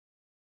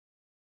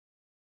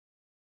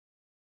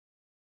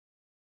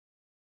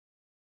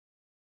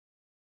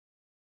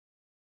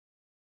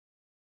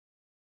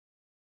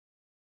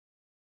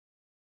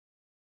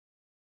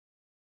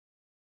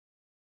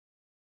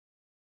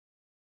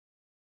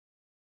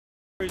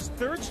His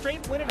third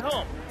straight win at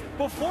home.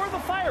 Before the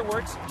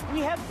fireworks, we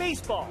have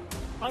baseball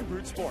on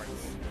Brute Sports.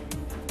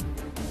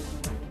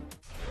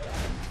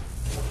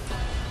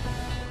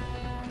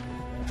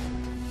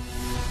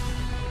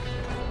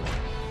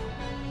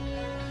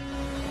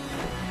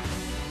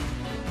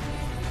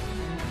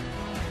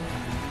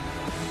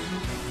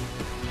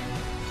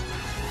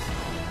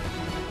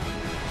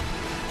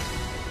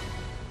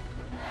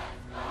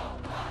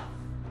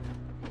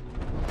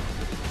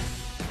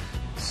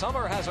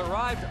 Summer has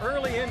arrived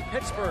early in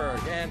Pittsburgh,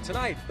 and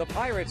tonight the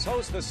Pirates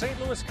host the St.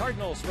 Louis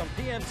Cardinals from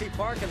PNC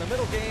Park in the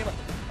middle game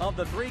of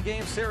the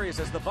three-game series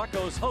as the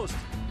Buccos host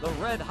the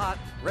red-hot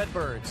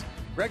Redbirds.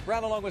 Greg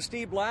Brown along with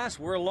Steve Blass.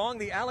 We're along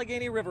the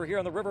Allegheny River here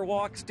on the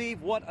Riverwalk.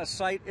 Steve, what a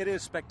sight. It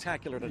is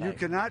spectacular tonight. You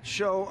cannot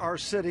show our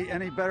city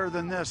any better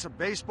than this. A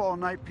baseball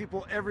night,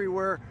 people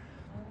everywhere.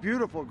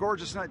 Beautiful,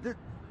 gorgeous night.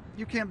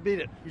 You can't beat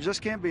it. You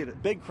just can't beat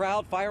it. Big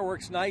crowd,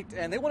 fireworks night,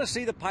 and they want to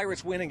see the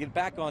Pirates win and get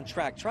back on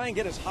track. Try and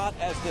get as hot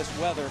as this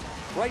weather.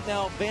 Right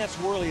now, Vance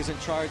Worley is in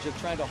charge of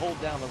trying to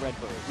hold down the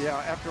Redbirds. Yeah,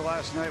 after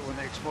last night when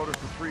they exploded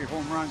for 3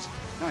 home runs.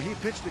 Now, he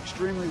pitched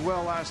extremely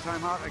well last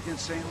time out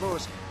against St.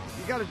 Louis.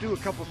 You got to do a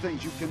couple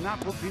things. You cannot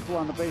put people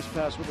on the base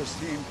pass with this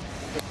team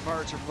that the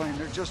Pirates are playing.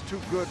 They're just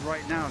too good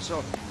right now.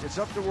 So it's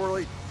up to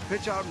Worley.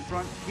 Pitch out in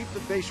front. Keep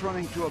the base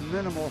running to a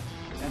minimal.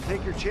 And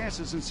take your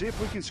chances and see if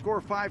we can score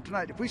 5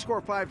 tonight. If we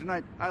score 5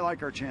 tonight, I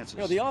like our chances.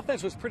 You know, the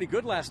offense was pretty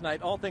good last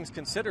night, all things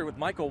considered, with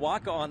Michael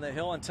Wacha on the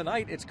hill. And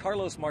tonight, it's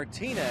Carlos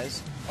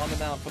Martinez on the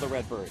mound for the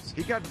Redbirds.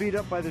 He got beat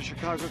up by the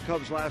Chicago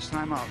Cubs last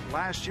time out.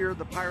 Last year,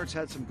 the Pirates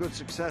had some good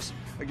success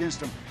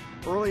against him.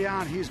 Early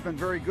on, he's been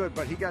very good,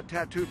 but he got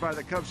tattooed by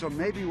the Cubs, so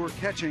maybe we're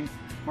catching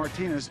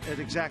Martinez at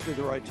exactly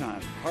the right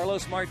time.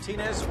 Carlos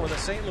Martinez for the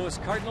St. Louis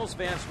Cardinals,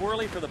 Vance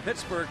Worley for the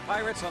Pittsburgh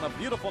Pirates on a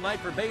beautiful night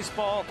for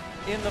baseball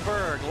in the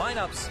Burgh.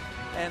 Lineups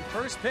and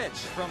first pitch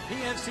from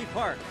PNC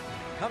Park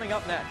coming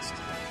up next.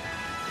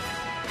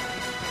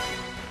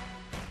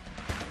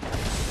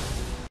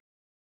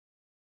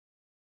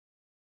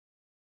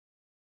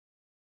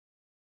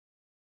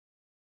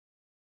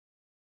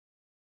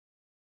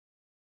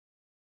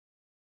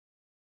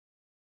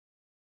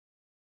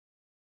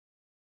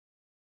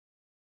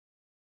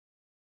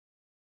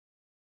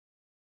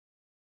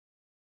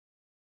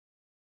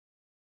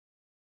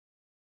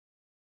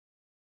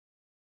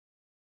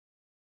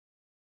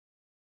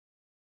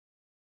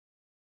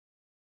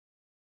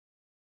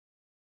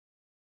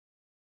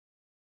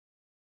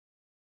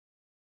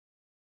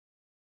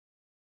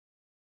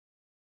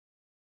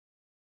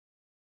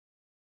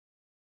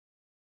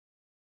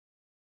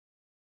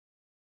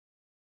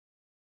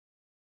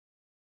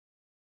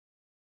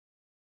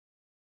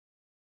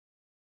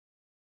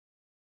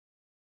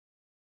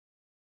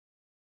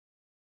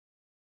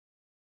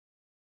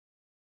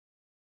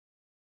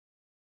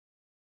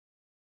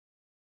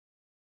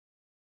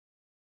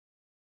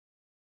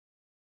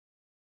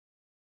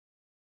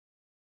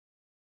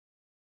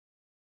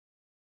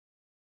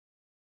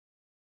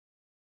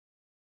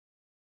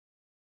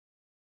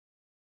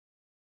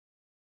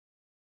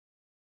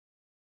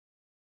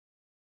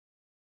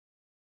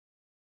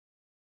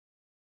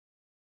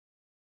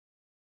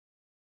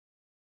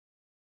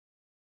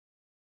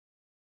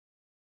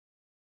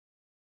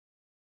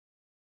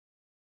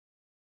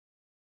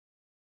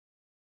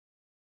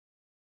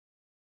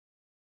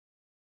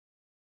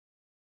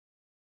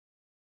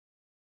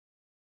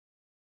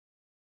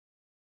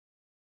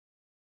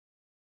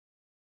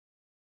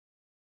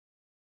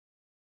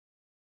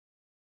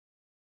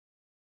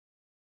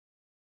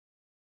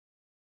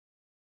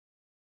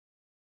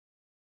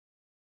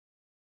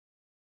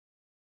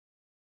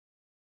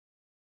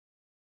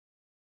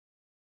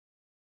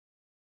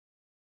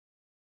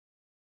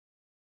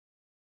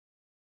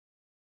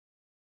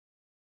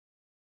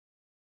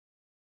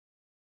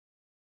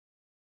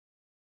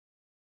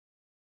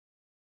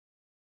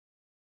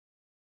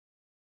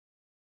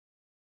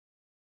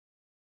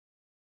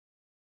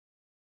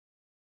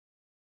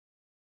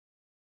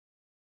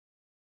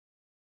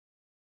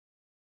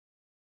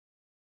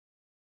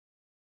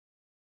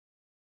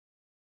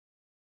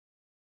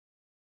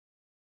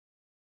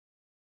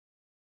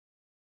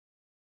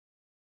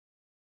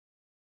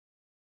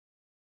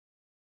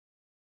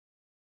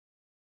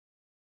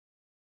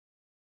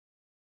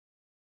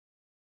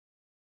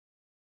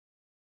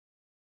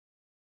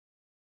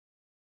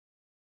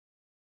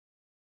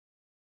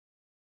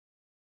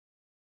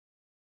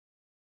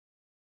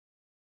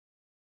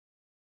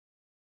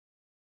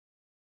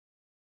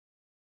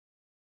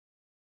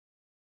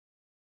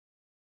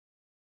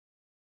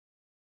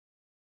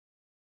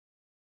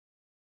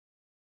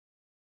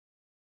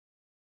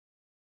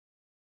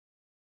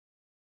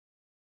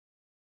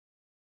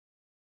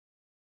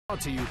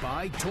 Brought to you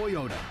by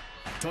Toyota.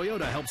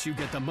 Toyota helps you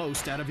get the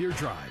most out of your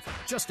drive.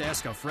 Just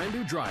ask a friend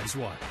who drives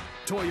one.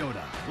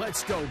 Toyota,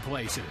 let's go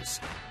places.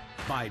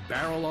 By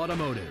Barrel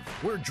Automotive,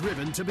 we're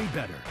driven to be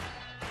better.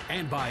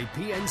 And by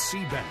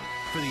PNC Bank,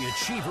 for the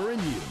achiever in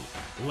you.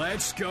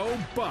 Let's go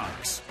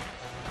Bucks.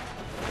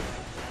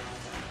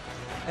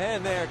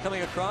 And they're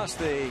coming across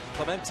the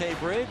Clemente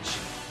Bridge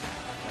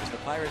as the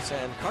Pirates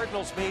and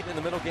Cardinals meet in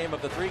the middle game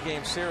of the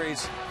 3-game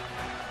series.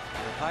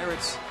 The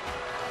Pirates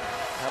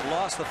have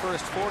lost the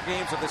first 4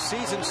 games of the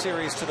season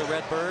series to the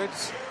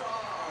Redbirds.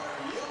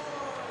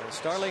 And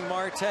Starling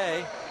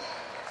Marte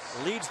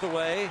leads the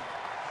way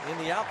in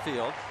the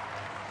outfield.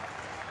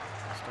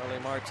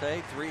 Starling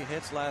Marte, 3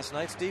 hits last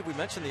night. Steve, we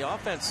mentioned the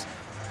offense,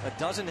 a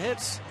dozen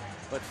hits,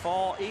 but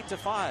fall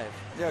 8-5.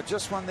 Yeah,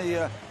 just when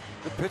the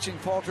pitching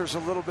falters a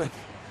little bit,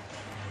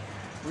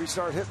 we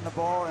start hitting the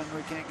ball and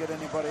we can't get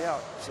anybody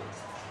out. So.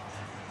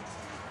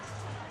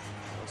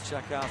 Let's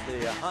check out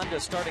the Honda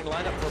starting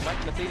lineup for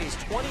Mike Matheny's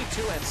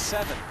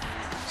 22-7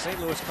 St.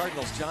 Louis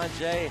Cardinals. John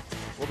Jay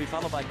will be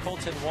followed by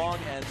Colton Wong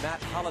and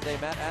Matt Holliday.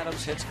 Matt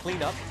Adams hits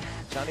cleanup.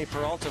 Johnny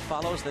Peralta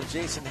follows, then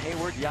Jason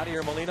Hayward,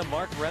 Yadier Molina.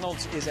 Mark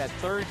Reynolds is at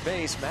third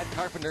base. Matt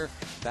Carpenter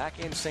back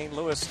in St.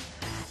 Louis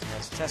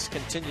as tests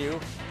continue.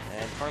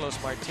 And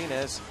Carlos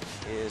Martinez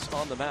is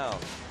on the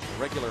mound.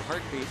 A regular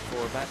heartbeat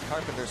for Matt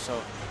Carpenter,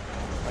 so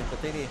Mike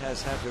Matheny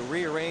has had to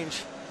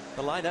rearrange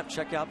the lineup.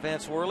 Check out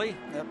Vance Worley.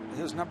 Yep,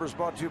 his numbers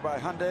brought to you by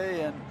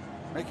Hyundai, and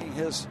making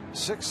his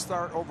 6th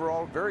start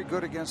overall. Very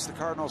good against the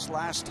Cardinals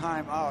last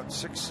time out.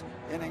 6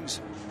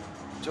 innings,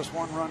 just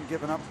 1 run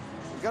given up.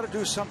 You got to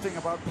do something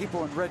about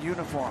people in red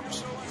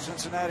uniforms.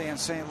 Cincinnati and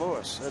St.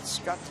 Louis. That's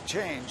got to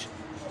change.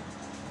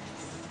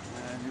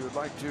 And you would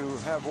like to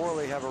have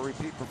Worley have a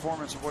repeat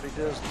performance of what he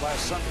did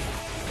last Sunday.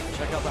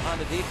 Check out the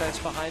Honda defense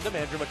behind him.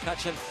 Andrew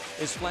McCutchen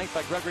is flanked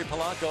by Gregory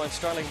Polanco and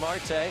Starling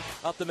Marte.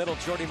 Up the middle,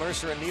 Jordy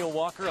Mercer and Neil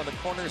Walker. On the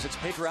corners, it's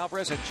Pedro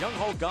Alvarez and Jung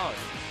Ho Kang,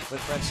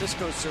 with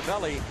Francisco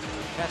Cervelli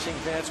catching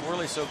Vance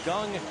Worley. So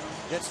Kang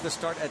gets the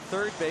start at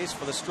third base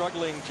for the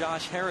struggling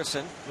Josh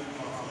Harrison.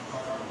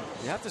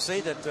 You have to say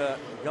that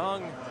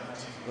Kang,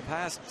 the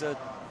past,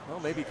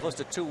 well, maybe close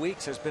to 2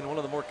 weeks, has been one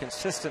of the more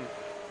consistent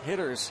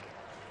hitters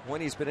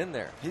when he's been in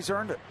there. He's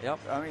earned it. Yep.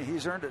 I mean,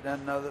 he's earned it.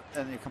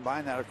 And you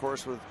combine that, of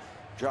course, with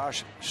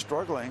Josh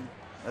struggling.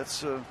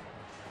 That's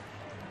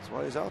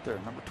why he's out there.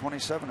 Number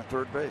 27 at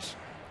third base.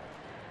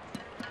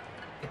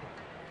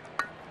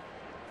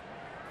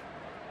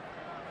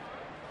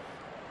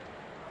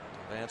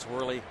 Vance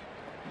Worley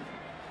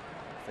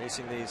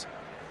facing these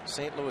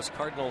St. Louis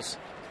Cardinals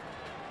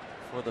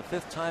for the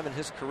 5th time in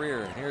his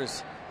career. And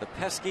here's the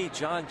pesky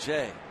John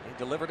Jay. He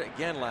delivered it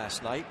again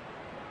last night.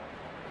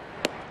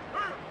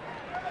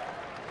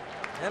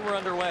 And we're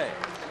underway.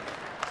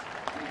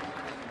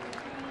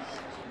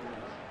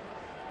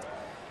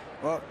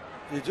 Well,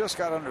 you just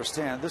got to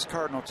understand this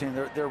Cardinal team.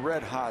 They're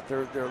red hot.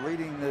 They're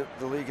leading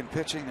the league in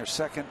pitching. They're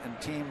 2nd in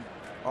team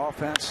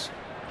offense.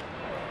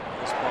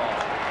 This ball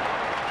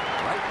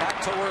right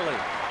back to Worley.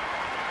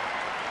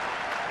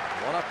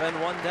 1 up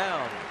and 1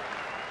 down.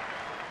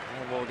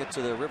 And we'll get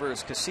to the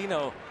Rivers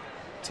Casino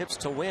tips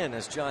to win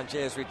as John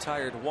Jay has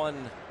retired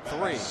 1-3.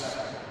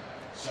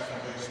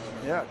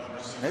 Yeah,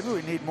 maybe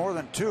we need more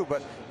than 2,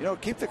 but you know,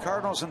 keep the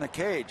Cardinals in the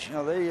cage. You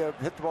know, they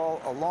hit the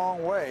ball a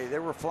long way. They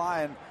were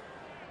flying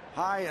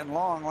high and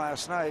long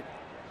last night,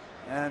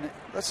 and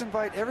let's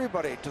invite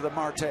everybody to the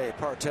Marte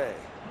Partey.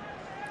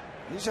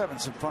 He's having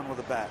some fun with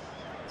the bat.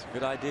 It's a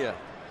good idea.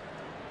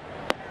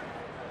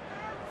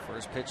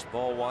 First pitch,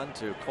 ball 1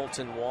 to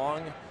Colton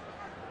Wong.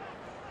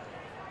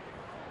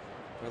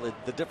 Really,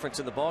 the difference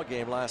in the ball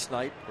game last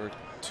night were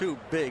 2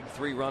 big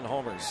 3-run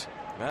homers.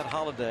 Matt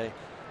Holliday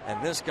and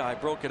this guy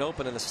broke it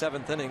open in the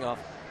 7th inning off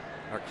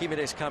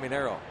Archimedes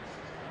Caminero.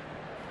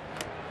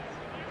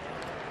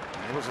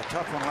 It was a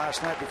tough one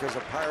last night because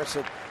the Pirates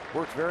had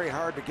worked very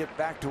hard to get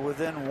back to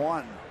within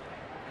 1.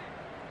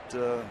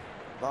 The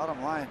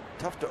bottom line,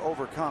 tough to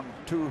overcome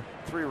 2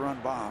 3-run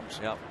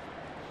bombs. Yep.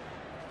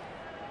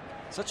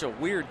 Such a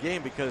weird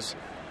game because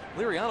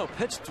Liriano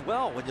pitched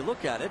well when you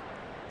look at it.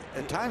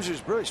 At times he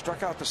was really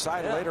struck out the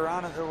side later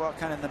on,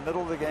 kind of in the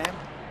middle of the game.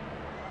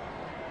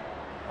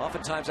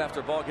 Oftentimes after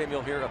a ball game,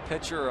 you'll hear a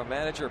pitcher or a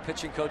manager or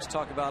pitching coach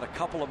talk about a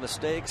couple of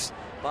mistakes.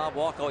 Bob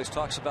Walk always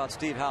talks about,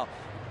 Steve, how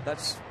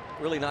that's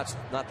really not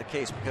the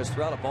case, because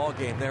throughout a ball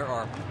game there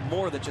are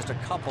more than just a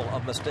couple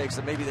of mistakes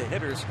that maybe the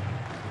hitters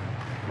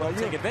will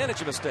take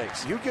advantage of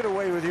mistakes. You get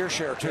away with your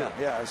share too,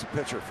 yeah, as a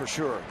pitcher, for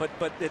sure. But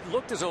it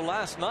looked as though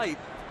last night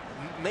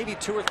maybe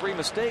 2 or 3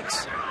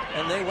 mistakes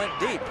and they went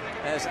deep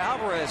as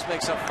Alvarez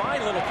makes a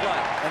fine little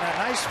play and a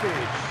nice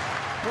speed.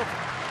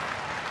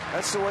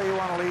 That's the way you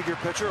want to lead your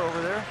pitcher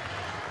over there.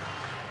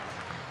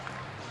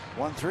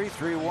 1-3,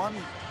 3-1.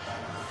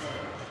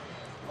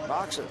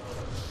 Box it.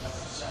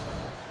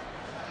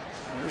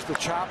 Here's the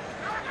chop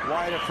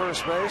wide at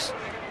first base.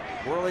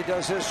 Worley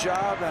does his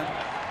job, and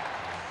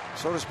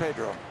so does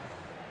Pedro. A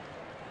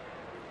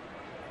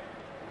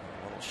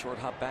little short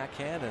hop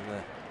backhand and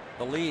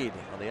the lead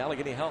on the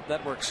Allegheny Health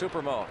Network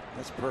Supermo.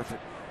 That's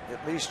perfect.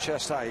 At least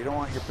chest high. You don't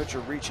want your pitcher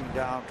reaching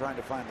down trying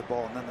to find the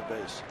ball and then the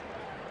base.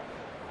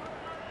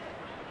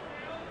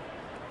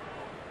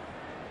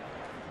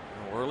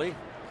 Worley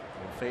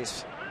will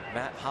face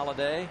Matt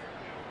Holliday.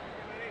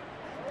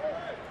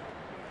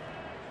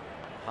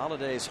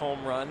 Holliday's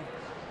home run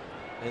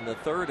in the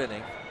 3rd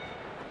inning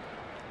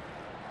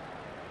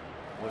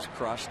was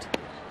crushed.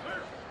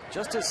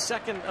 Just his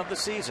 2nd of the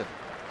season.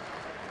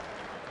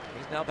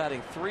 He's now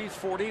batting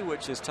 .340,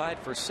 which is tied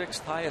for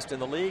 6th highest in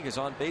the league. His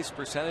on-base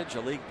percentage,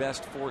 a league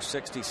best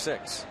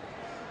 .466.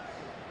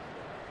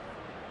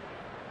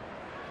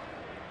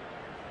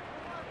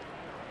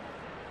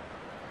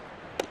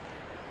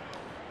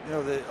 You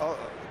know,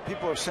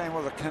 people are saying,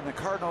 well, can the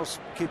Cardinals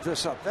keep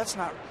this up? That's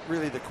not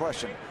really the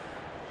question.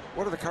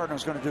 What are the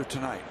Cardinals going to do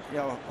tonight? You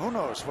know, who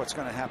knows what's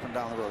going to happen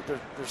down the road?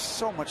 There's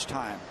so much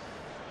time.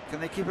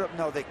 Can they keep it up?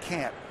 No, they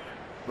can't.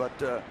 But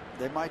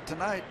they might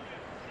tonight,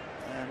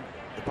 and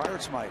the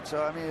Pirates might.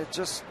 So, I mean, it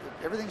just,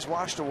 everything's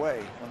washed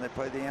away when they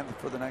play the end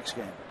for the next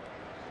game.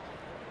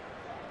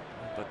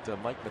 But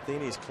Mike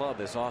Matheny's club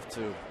is off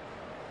to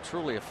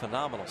truly a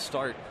phenomenal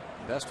start.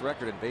 Best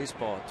record in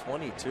baseball,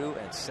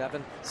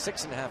 22-7,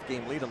 6.5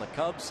 game lead on the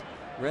Cubs.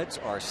 Reds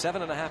are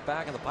 7.5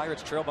 back, and the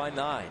Pirates trail by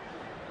 9.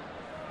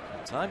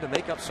 Time to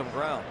make up some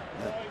ground.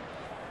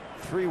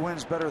 3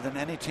 wins better than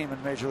any team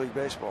in Major League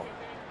Baseball.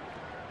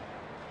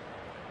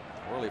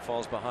 Worley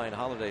falls behind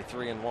Holiday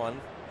 3-1.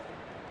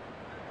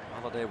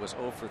 Holiday was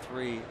 0 for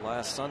 3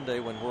 last Sunday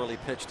when Worley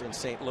pitched in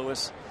St.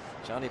 Louis.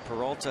 Johnny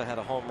Peralta had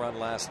a home run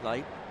last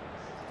night.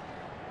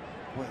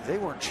 Well, they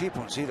weren't cheap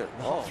ones either.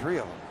 All 3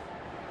 of them.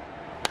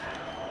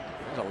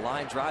 There's a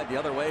line drive the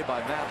other way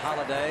by Matt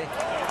Holliday,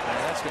 and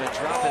that's going to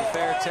drop in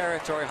fair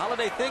territory.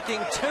 Holliday thinking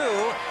 2.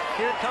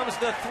 Here comes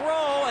the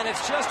throw, and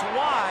it's just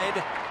wide.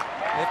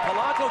 If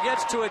Polanco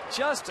gets to it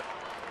just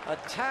a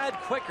tad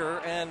quicker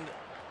and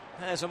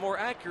has a more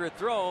accurate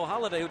throw,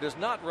 Holliday, who does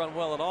not run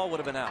well at all, would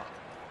have been out.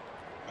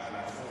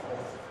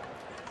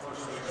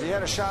 He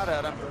had a shot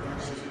at him.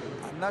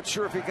 I'm not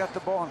sure if he got the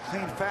ball in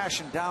clean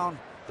fashion down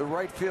the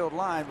right field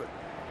line, but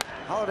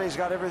Holliday's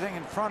got everything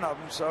in front of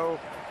him, so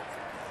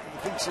he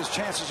thinks his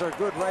chances are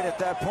good right at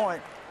that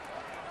point.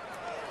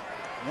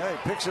 Yeah,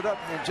 he picks it up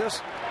and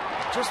just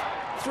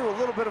threw a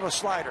little bit of a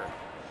slider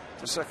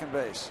to second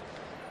base.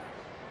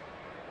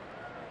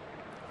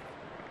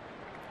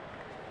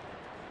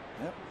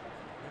 Yep.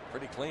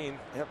 Pretty clean.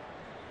 Yep.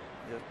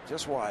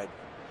 Just wide.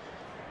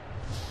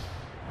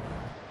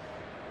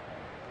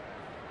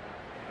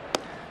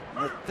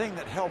 And the thing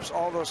that helps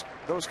all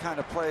those kind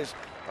of plays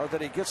are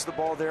that he gets the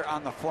ball there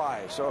on the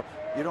fly. So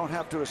you don't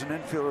have to, as an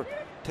infielder,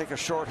 take a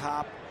short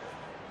hop,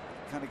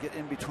 kind of get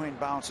in between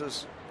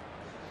bounces.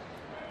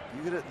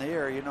 You get it in the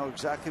air, you know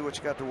exactly what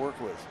you got to work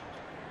with.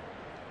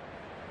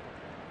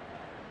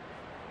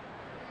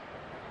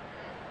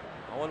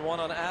 0-1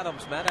 on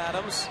Adams. Matt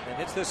Adams, and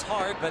hits this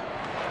hard, but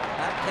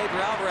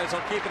Pedro Alvarez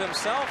will keep it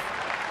himself.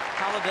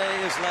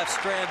 Holliday is left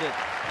stranded.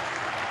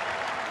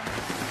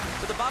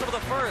 To the bottom of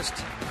the first.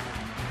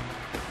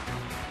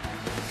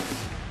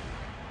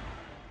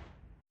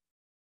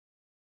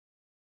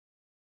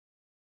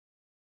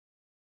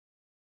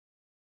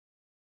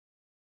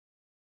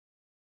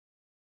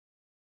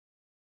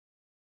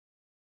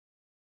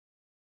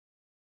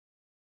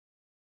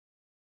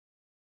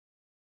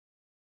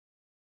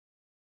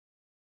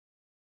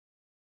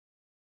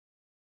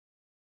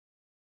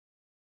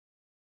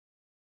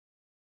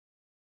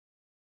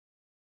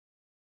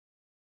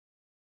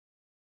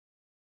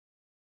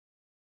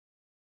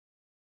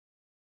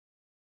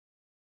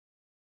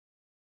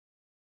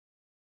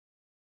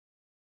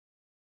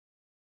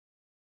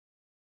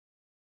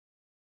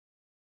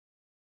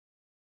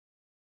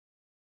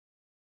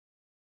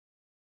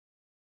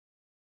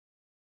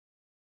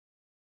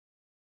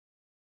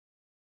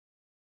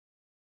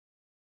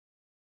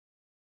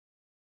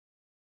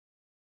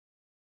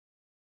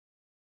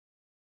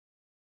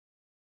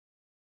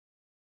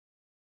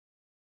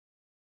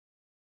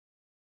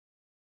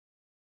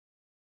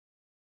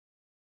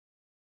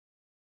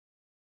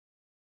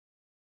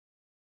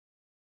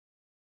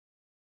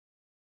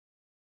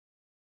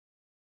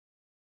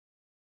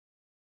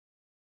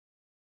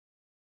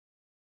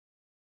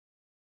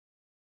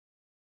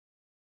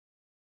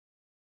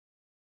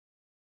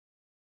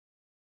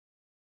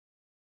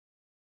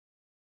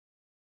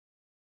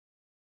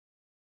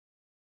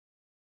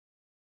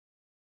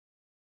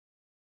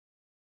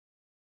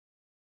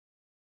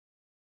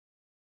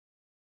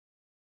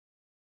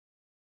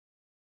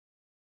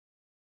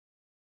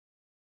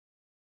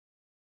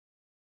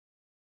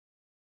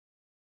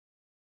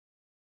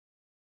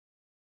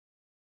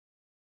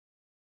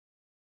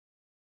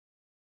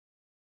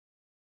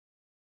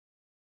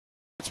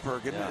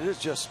 Pittsburgh, and it is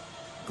just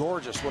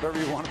gorgeous, whatever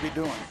you want to be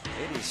doing.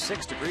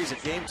 86 degrees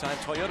at game time.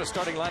 Toyota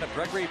starting lineup.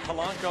 Gregory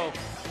Polanco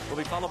will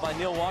be followed by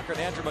Neil Walker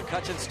and Andrew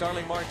McCutchen.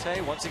 Starling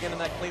Marte once again in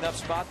that cleanup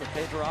spot with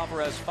Pedro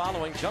Alvarez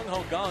following. Jung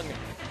Ho Gung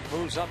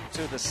moves up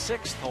to the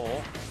 6th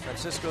hole.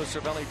 Francisco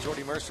Cervelli,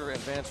 Jordy Mercer, and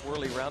Vance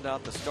Worley round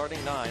out the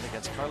starting 9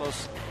 against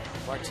Carlos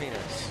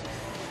Martinez.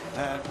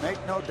 And make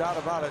no doubt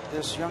about it,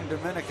 this young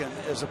Dominican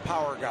is a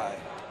power guy.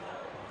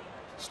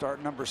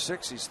 Start number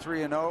 6, he's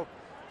 3-0.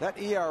 That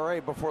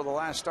ERA before the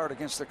last start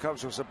against the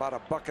Cubs was about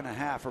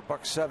 $1.50 or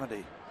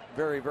 $1.70.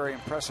 Very, very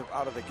impressive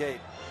out of the gate.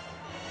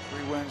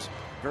 3 wins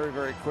very,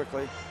 very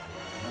quickly.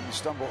 And the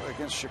stumble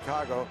against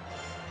Chicago.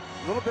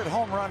 A little bit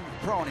home run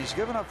prone. He's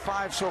given up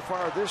 5 so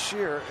far this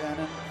year, and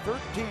in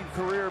 13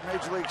 career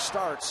Major League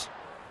starts,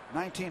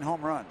 19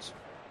 home runs.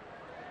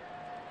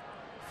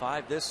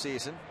 5 this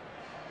season.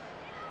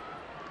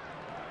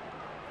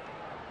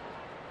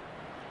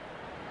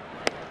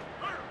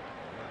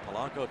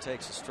 Polanco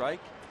takes a strike.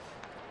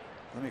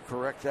 Let me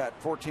correct that.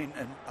 14,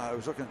 and I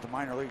was looking at the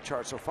minor league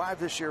chart. So 5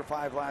 this year,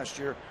 5 last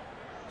year.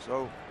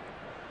 So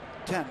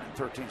 10 and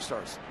 13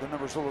 starts. The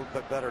number's a little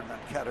bit better in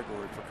that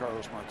category for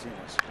Carlos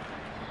Martinez.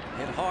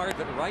 Hit hard,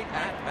 but right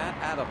at Matt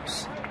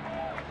Adams.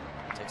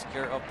 Takes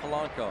care of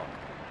Polanco.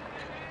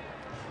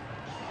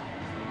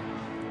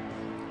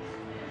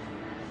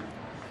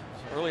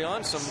 Early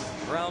on, some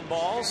ground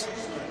balls.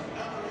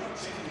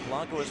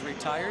 Polanco is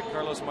retired.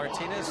 Carlos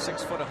Martinez,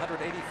 6 foot,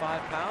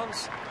 185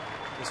 pounds,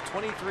 is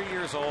 23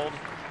 years old.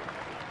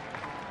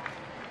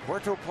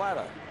 Puerto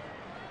Plata,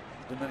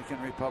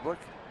 Dominican Republic.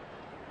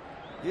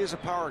 He is a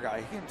power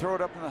guy. He can throw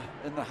it up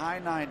in the high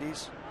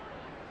 90s.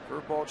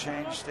 Curveball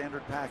change,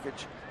 standard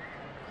package.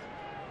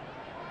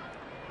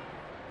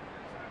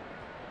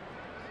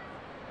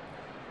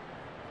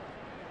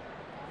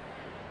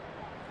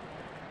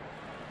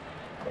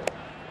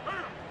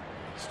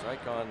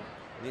 Strike on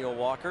Neil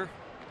Walker.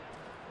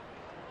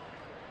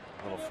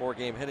 A little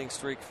 4-game hitting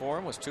streak for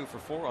him. Was 2 for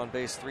 4 on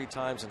base 3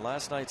 times in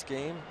last night's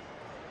game.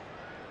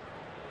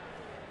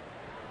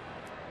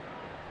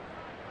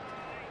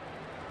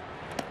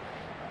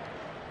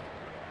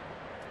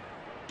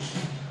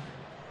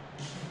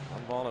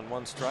 One ball and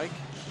 1 strike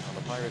on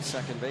the Pirates'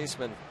 second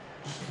baseman.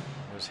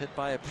 Was hit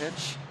by a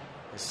pitch.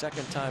 His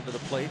second time to the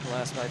plate in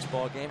last night's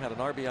ball game. Had an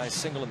RBI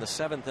single in the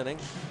 7th inning.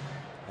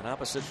 An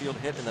opposite field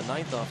hit in the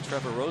 9th off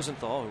Trevor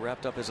Rosenthal, who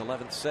wrapped up his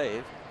 11th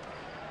save.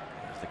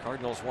 The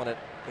Cardinals won it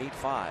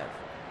 8-5.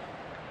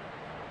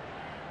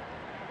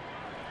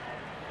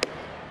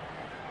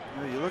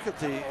 You look at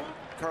the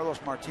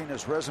Carlos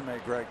Martinez resume,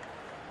 Greg.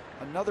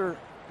 Another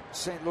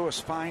St. Louis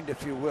find,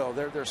 if you will.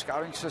 Their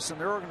scouting system,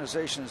 their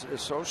organization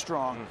is so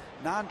strong.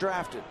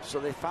 Non-drafted, so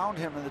they found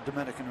him in the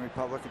Dominican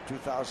Republic in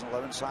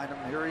 2011, signed him,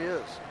 and here he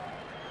is.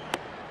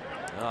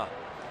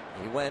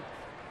 He went.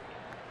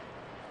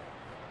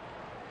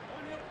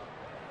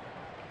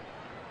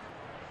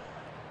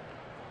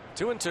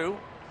 Two and 2.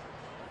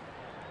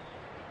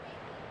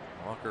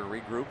 Walker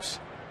regroups.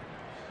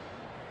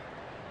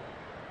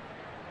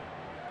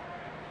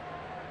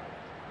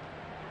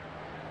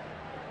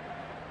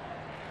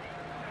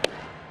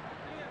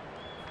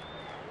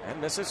 And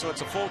misses, so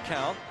it's a full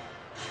count.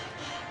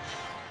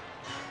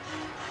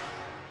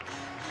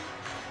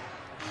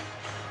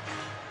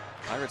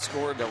 Pirates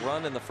scored a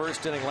run in the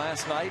first inning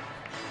last night.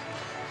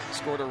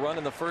 Scored a run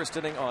in the first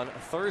inning on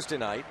Thursday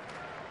night.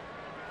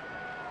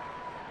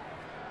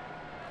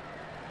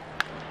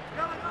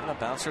 And a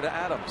bouncer to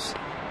Adams.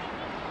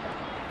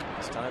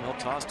 This time he'll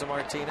toss to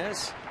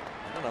Martinez.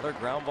 And another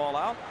ground ball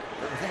out.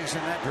 Everything's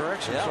in that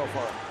direction so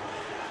far.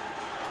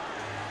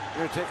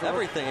 Take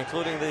everything,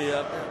 including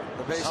the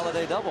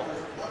holiday double.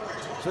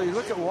 So you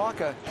look at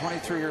Walker,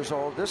 23 years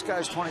old. This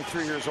guy's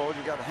 23 years old.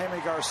 You got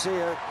Jaime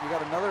Garcia. You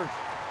got another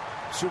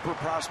super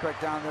prospect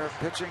down there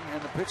pitching,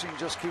 and the pitching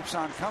just keeps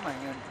on coming.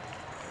 And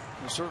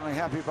we're certainly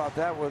happy about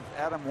that with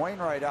Adam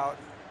Wainwright out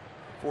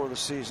for the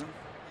season.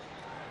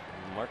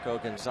 Marco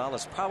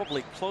Gonzalez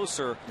probably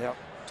closer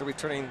to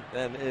returning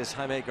than is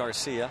Jaime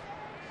Garcia.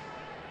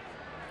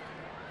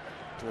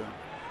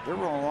 They're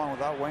rolling along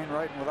without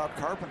Wainwright and without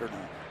Carpenter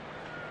now.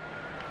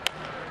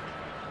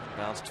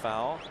 Bounced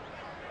foul.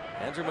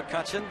 Andrew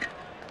McCutchen,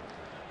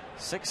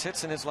 6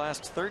 hits in his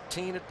last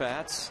 13 at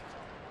bats.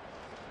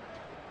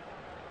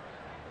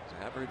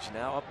 His average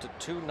now up to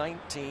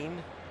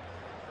 219.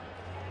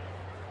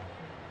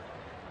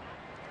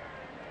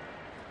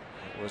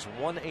 It was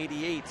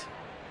 188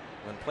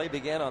 when play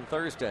began on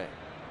Thursday.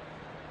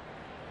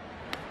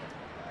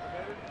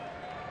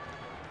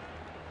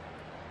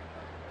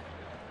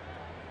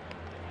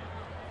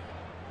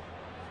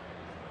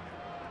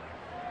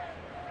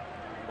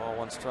 Ball,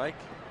 1 strike.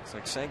 It's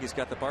like Sangy's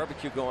got the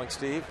barbecue going,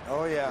 Steve.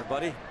 Oh, yeah. Your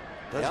buddy.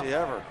 Does he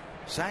ever?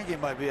 Sangy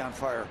might be on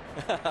fire.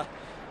 And a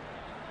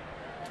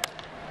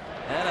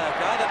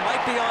guy that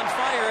might be on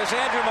fire is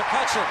Andrew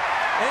McCutchen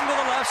into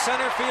the left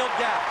center field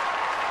gap.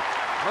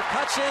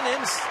 McCutchen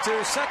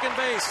into second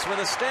base with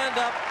a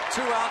stand-up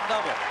 2-out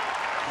double.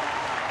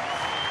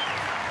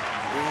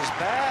 He's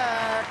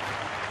back.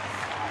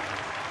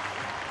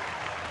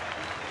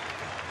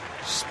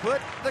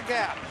 Split the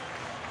gap.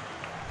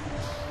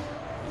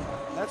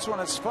 That's when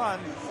it's fun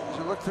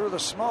to look through the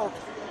smoke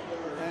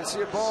and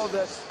see a ball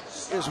that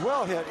is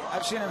well hit.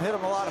 I've seen him hit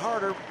him a lot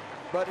harder,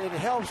 but it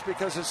helps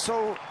because it's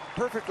so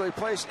perfectly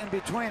placed in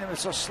between him.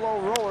 It's a slow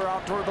roller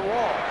out toward the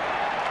wall.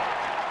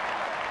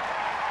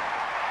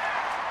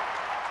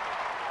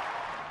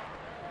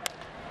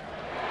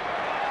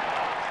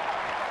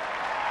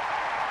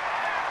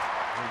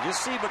 You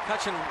just see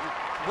McCutchen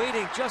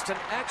waiting just an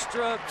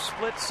extra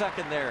split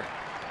second there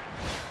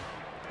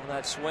on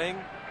that swing.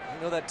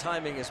 You know that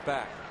timing is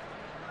back.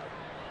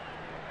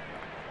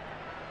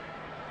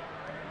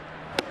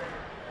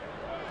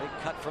 Big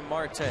cut from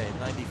Marte,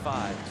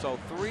 95. So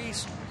 3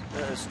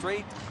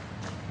 straight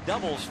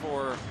doubles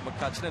for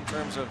McCutchen in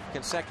terms of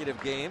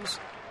consecutive games.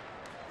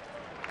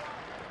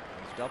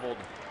 He's doubled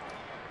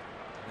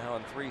now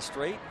in 3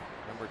 straight.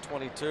 Number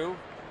 22.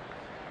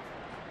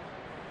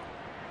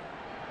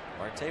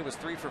 Marte was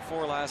 3 for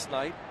 4 last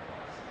night.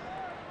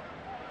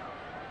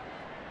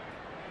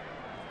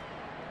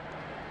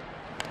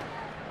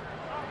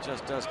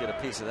 Just does get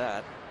a piece of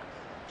that.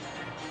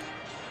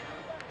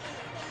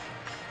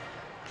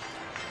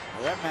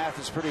 Well, that math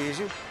is pretty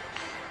easy.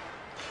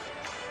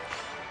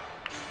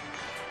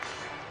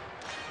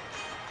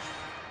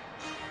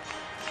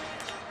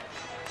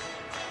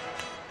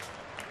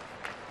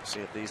 See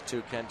if these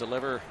two can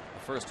deliver the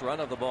first run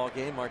of the ball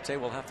game.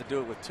 Marte will have to do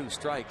it with 2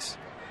 strikes.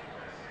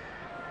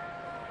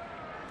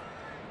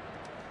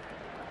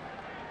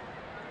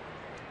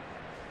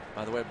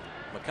 By the way,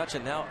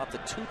 McCutchen now up to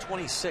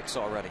 226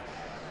 already.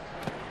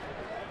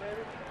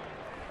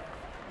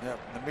 Yep,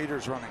 the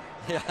meter's running.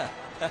 Yeah.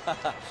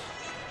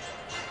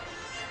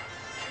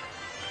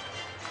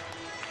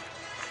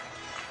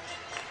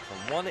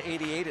 From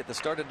 188 at the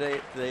start of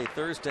the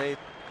Thursday,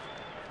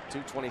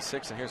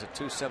 226, and here's a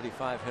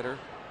 275 hitter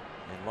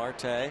in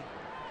Marte.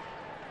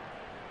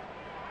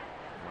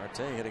 Marte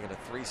hitting at a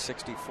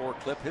 364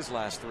 clip his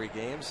last 3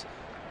 games.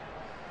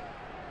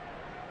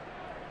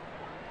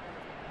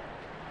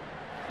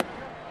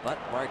 But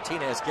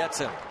Martinez gets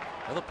him.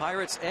 Well, the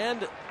Pirates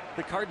and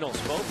the Cardinals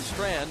both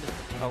strand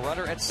a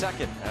runner at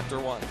second after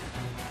 1.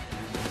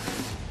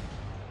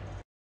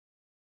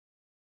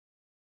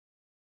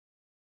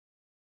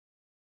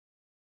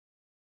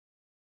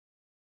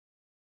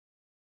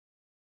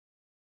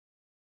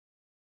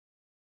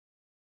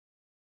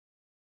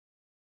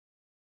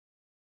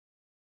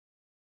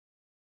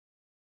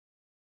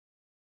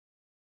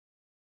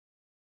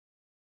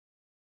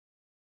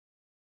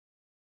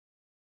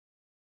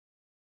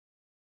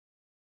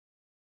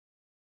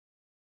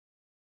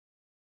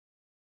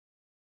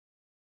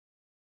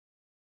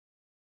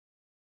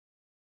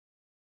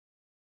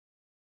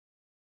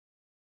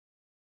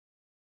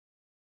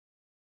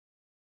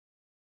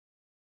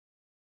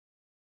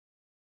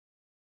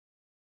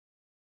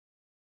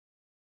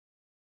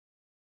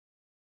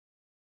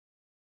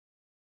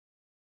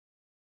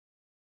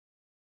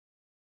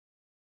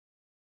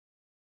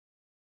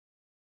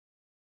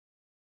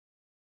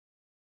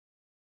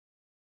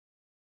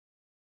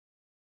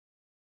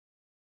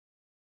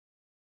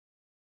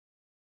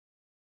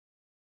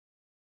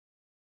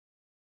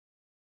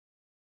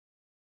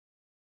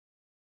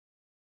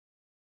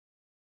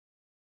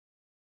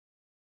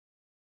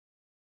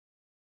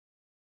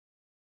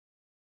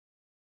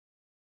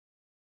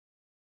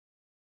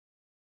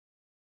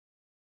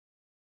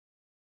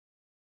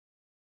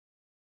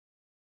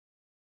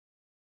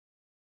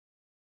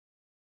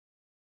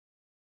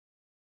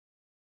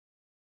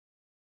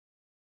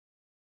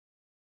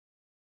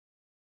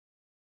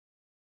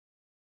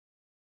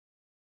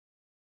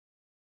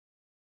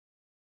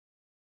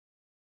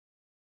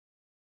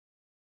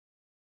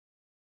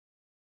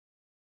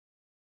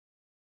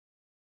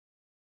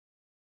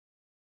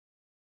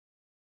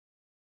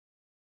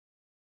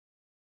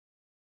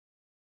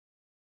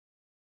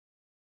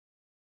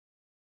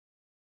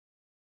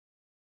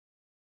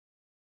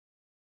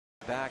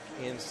 Back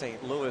in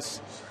St.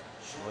 Louis,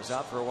 was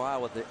out for a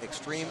while with the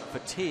extreme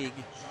fatigue.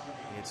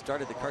 He had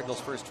started the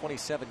Cardinals' first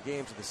 27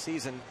 games of the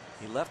season.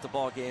 He left the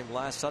ball game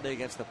last Sunday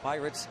against the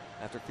Pirates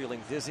after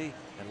feeling dizzy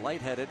and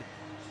lightheaded,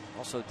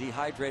 also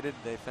dehydrated.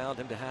 They found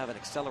him to have an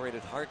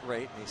accelerated heart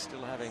rate, and he's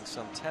still having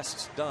some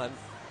tests done,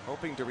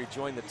 hoping to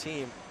rejoin the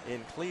team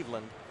in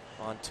Cleveland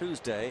on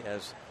Tuesday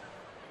as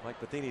Mike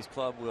Matheny's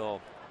club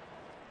will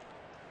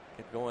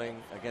get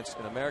going against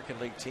an American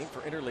League team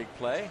for interleague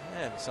play.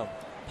 And some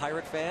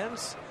Pirate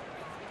fans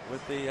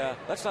with the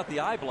that's not the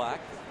eye black,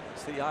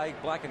 it's the eye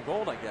black and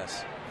gold, I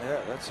guess. Yeah,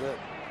 that's it.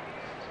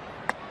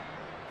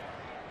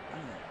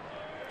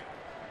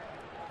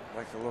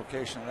 Like the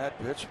location of that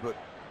pitch, but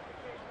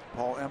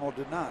Paul Emmel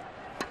did not.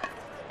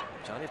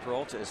 Johnny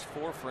Peralta is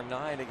 4 for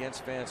 9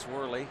 against Vance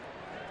Worley.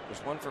 Was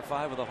 1 for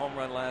 5 with a home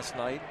run last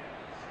night.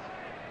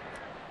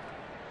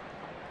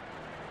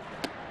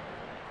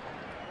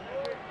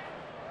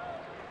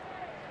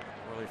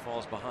 Worley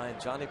falls behind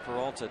Johnny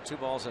Peralta, 2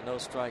 balls and no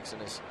strikes in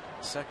his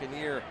second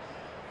year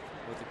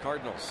with the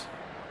Cardinals.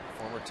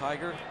 Former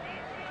Tiger,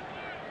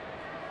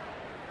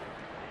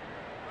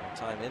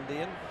 one-time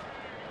Indian.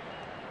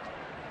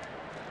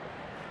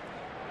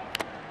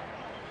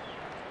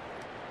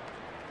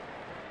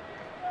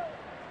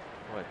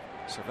 Boy,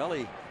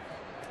 Cervelli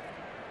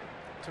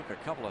took a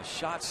couple of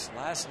shots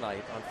last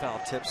night on foul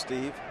tip,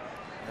 Steve,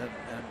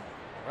 and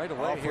right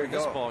away here in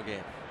this ball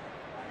game.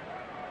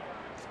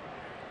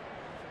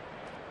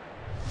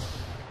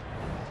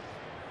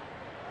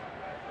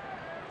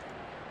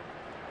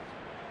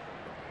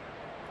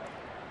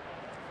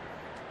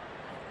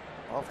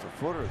 Off the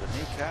foot or the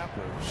kneecap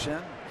or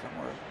shin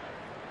somewhere.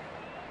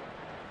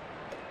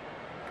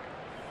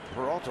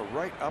 Peralta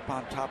right up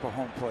on top of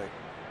home plate.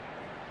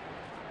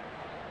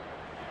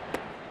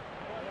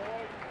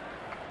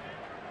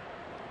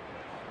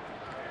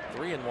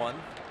 Three and one.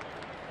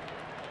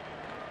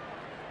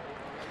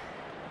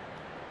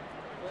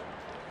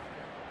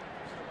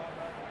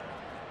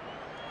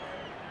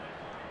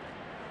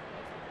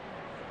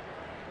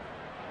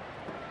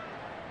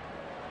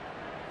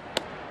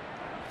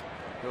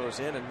 goes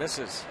in and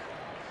misses.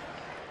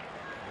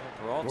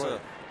 Peralta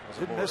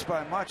didn't miss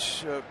by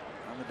much on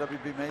the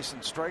WB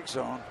Mason strike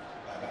zone.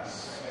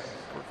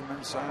 Work him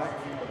inside.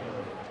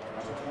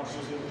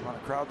 Want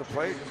to crowd the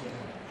plate?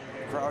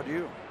 Crowd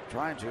you.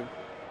 Trying to.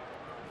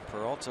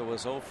 Peralta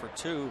was 0 for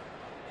 2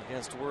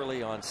 against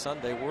Worley on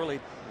Sunday. Worley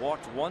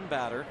walked one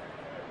batter.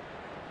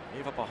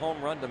 Gave up a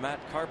home run to Matt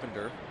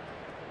Carpenter.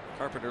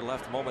 Carpenter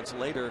left moments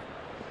later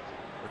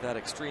with that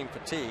extreme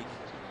fatigue.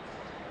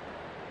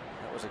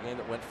 That was a game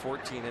that went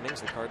 14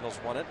 innings. The Cardinals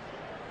won it.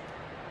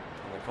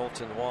 And the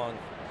Colton Wong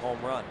home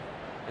run.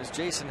 Is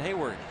Jason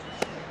Hayward.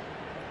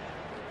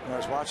 I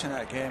was watching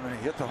that game and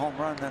he hit the home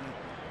run. Then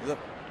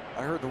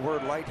I heard the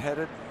word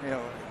lightheaded. You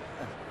know,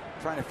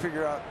 trying to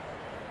figure out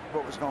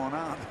what was going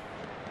on.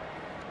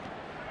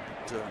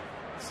 But,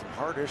 some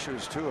heart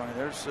issues too. I mean,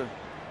 there's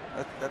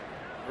that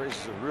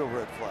raises a real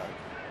red flag.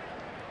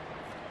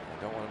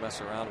 I don't want to mess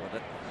around with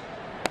it.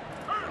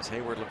 As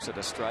Hayward looks at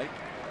a strike.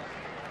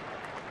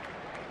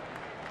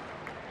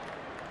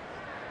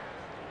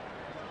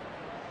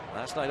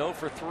 Last night 0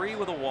 for 3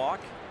 with a walk.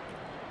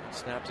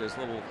 Snapped his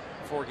little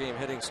 4-game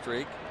hitting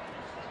streak.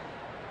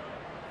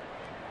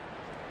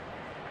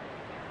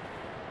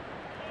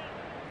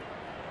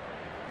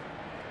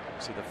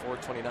 See the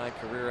 .429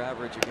 career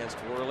average against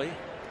Worley.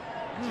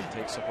 As he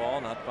takes the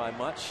ball, not by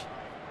much.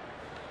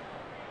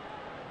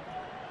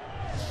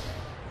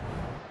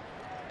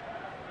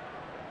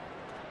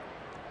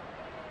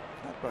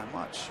 Not by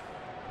much.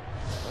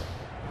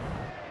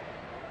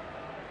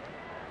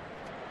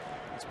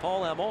 It's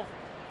Paul Emmel.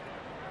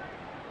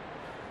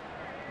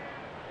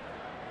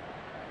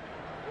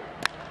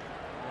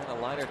 And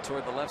a liner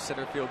toward the left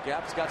center field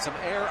gap. It's got some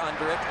air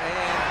under it,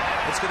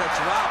 and it's going to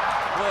drop.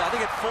 Boy, I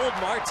think it fooled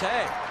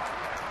Marte.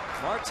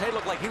 Marte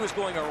looked like he was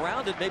going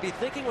around it, maybe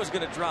thinking was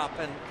going to drop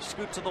and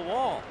scoot to the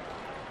wall.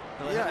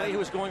 The way he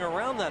was going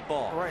around that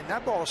ball. Right, and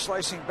that ball was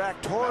slicing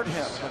back toward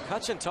him.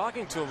 McCutchen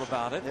talking to him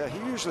about it. Yeah, he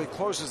usually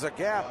closes the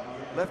gap.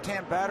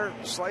 Left-hand batter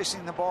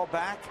slicing the ball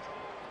back.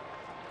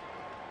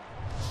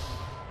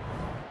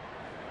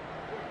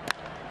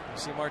 You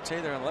see Marte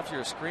there on the left of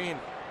your screen.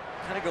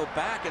 Kind of go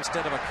back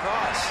instead of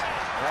across.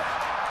 Yep.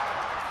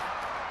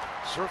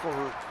 Circle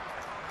route.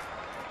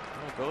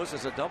 It goes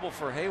as a double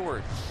for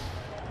Hayward.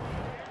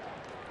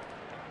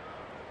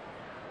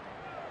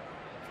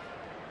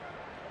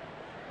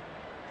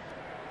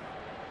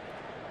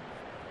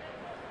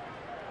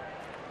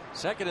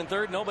 Second and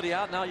third, nobody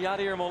out. Now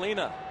Yadier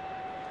Molina.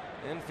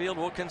 Infield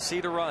will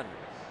concede a run.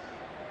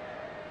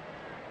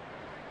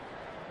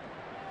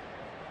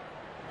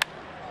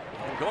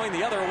 And going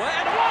the other way.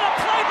 And what a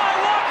play by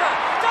Walker!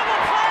 Double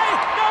play!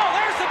 No,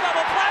 there's the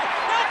double play.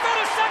 They'll go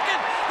to second.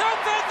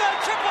 They'll go the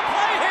triple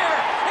play here.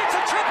 It's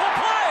a triple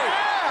play.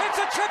 It's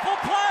a triple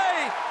play.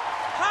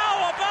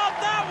 How about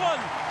that one?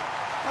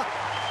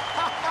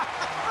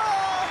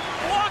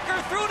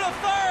 Walker threw to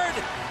third.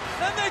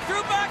 Then they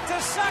threw back to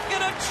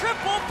second. A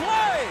triple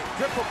play.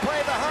 Triple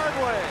play the hard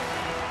way.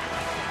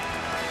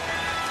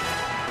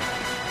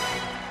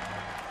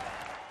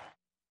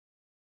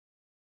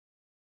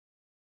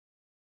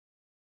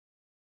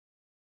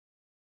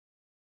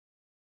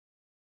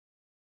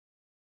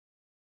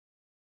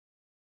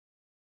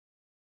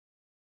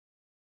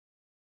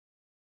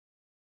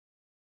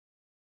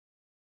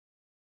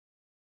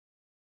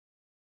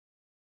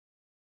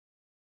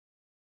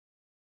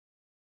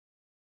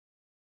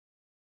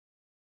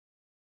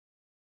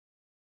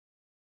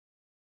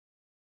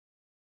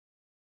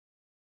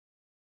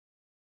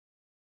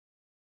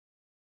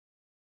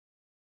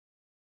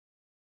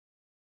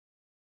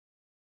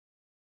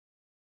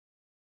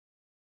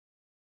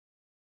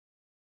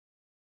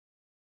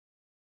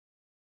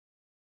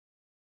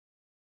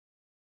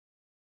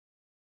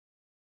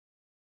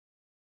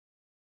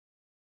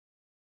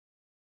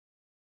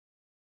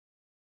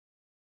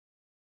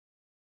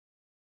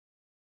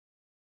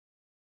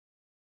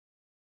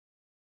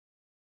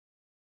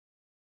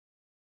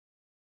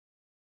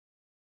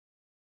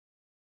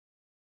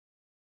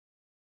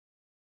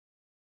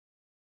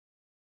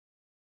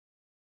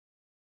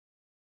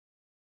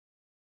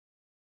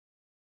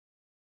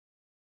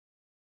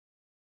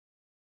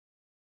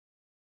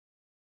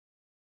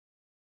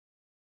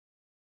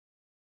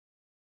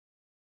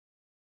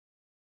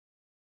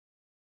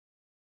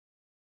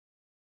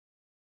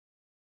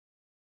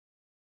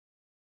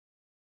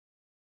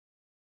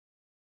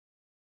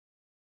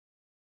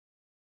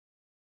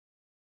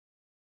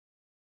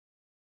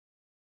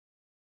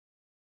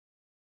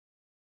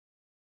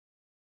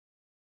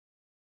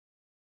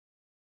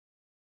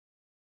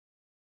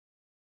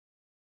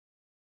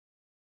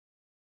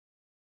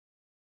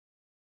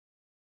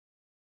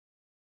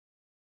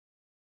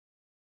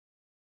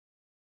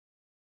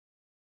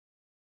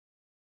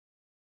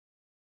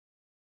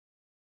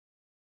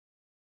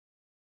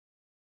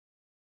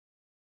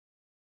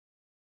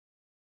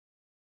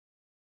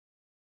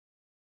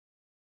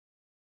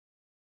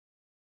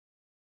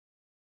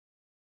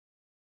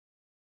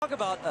 Talk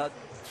about a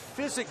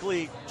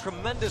physically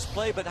tremendous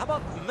play, but how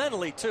about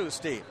mentally too,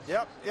 Steve?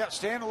 Yep, yeah,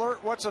 stand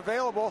alert, what's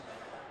available.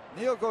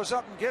 Neal goes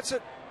up and gets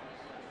it.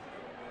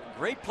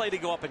 Great play to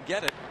go up and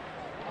get it.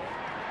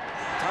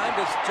 Timed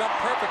his jump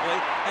perfectly.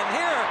 And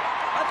here,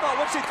 I thought,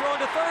 what's he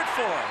throwing to third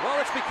for? Well,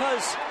 it's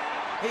because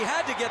he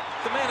had to get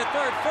the man at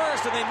third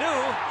first, and they knew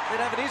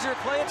they'd have an easier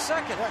play at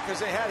second. Yeah, because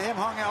they had him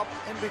hung out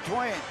in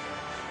between.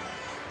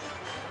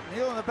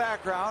 Neal in the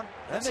background.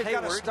 Then they've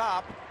got to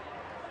stop.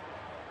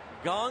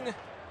 Gung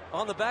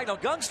on the bag. Now,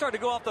 Gung started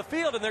to go off the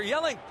field, and they're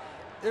yelling.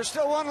 There's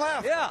still one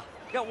left. Yeah,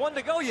 got one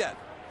to go yet.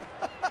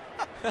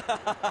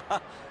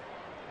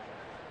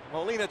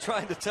 Molina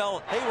trying to tell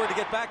Hayward to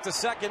get back to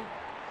second.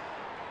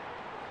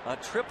 A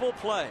triple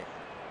play.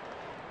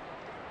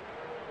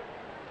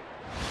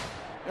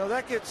 You know,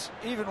 that gets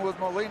even with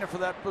Molina for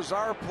that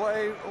bizarre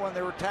play when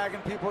they were tagging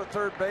people at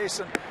third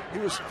base, and he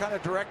was kind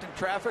of directing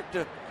traffic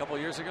to a couple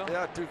years ago.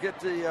 Yeah, to get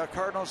the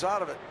Cardinals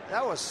out of it.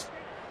 That was,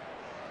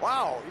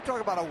 wow. You talk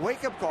about a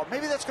wake-up call.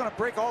 Maybe that's going to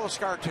break all the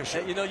scar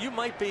tissue. You know, you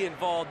might be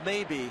involved,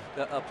 maybe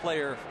a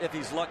player, if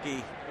he's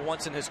lucky,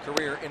 once in his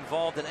career,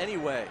 involved in any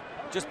way,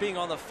 just being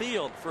on the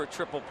field for a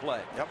triple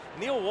play. Yep.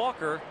 Neil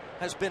Walker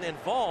has been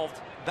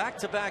involved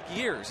back-to-back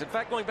years. In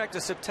fact, going back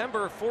to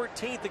September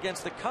 14th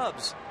against the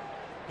Cubs,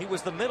 he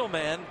was the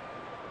middleman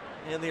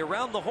in the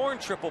around-the-horn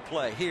triple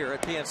play here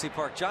at PNC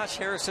Park. Josh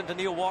Harrison to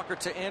Neil Walker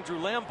to Andrew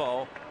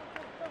Lambeau.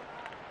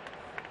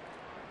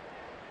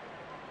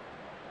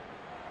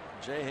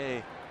 Jay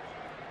Hay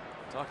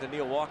talked to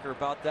Neil Walker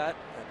about that.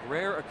 A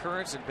rare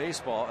occurrence in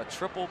baseball, a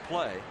triple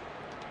play.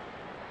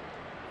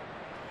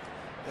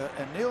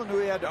 And Neil knew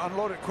he had to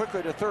unload it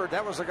quickly to third.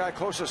 That was the guy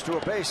closest to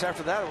a base.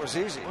 After that, it was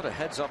easy. What a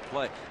heads-up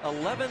play.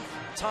 11th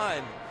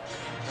time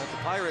that the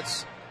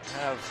Pirates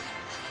have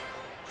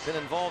been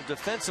involved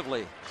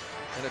defensively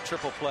in a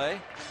triple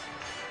play.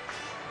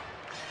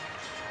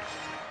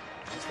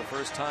 It's the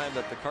first time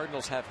that the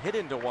Cardinals have hit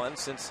into one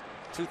since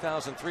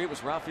 2003. It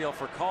was Rafael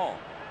Furcal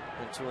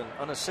into an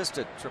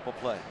unassisted triple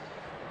play.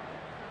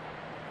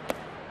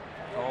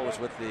 Furcal was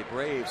with the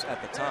Braves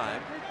at the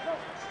time.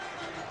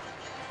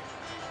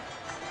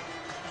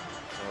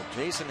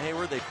 So Jason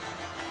Hayward, they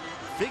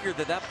figured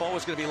that that ball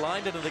was going to be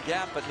lined into the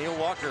gap, but Neil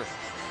Walker,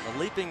 a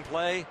leaping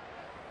play,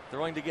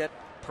 throwing to get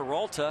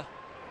Peralta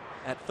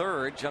at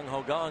third. Jung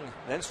Ho Kang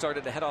then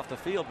started to head off the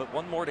field, but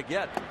one more to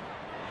get,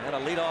 and a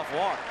leadoff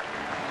walk.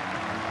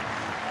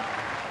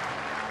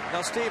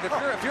 Now, Steve,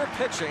 if you're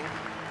pitching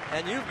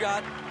and you've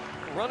got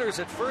runners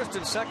at first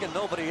and second,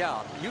 nobody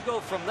out, you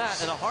go from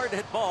that and a hard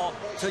hit ball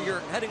to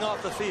you're heading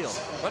off the field.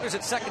 Runners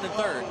at second and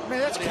third. I mean,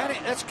 that's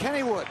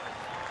Kennywood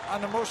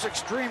on the most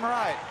extreme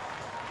ride.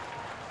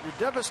 You're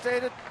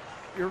devastated,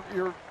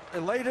 you're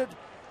elated,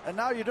 and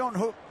now you don't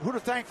know who to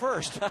thank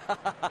first.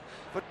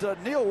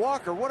 But Neil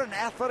Walker, what an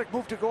athletic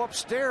move to go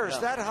upstairs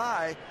that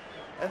high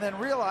and then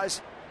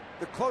realize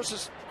the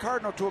closest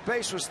Cardinal to a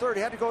base was third.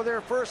 He had to go there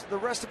first. The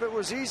rest of it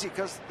was easy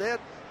because they had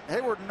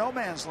Hayward in no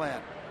man's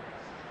land.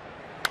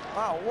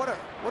 Wow, what a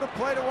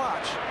play to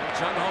watch.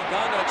 Jung Ho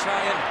Kang going to try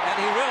and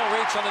he will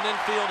reach on an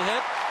infield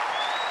hit.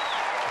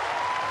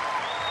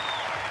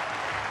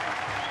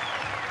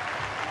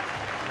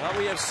 Well,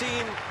 we have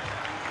seen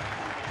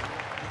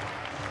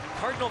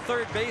Cardinal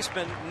third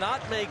baseman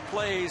not make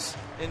plays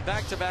in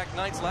back-to-back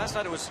nights. Last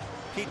night it was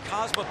Pete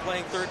Kozma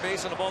playing third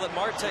base on a ball that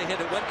Marte hit.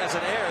 It went as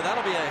an error.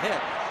 That'll be a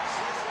hit.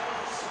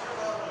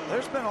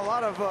 There's been a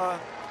lot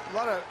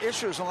of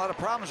issues and a lot of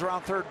problems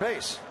around third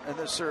base in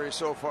this series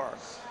so far.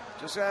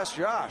 Just ask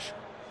Josh.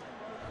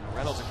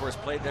 Reynolds, of course,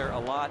 played there a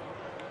lot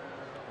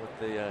with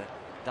the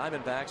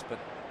Diamondbacks, but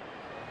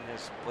he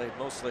has played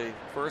mostly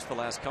first the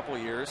last couple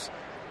of years.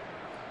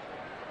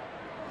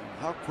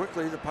 How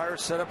quickly the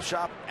Pirates set up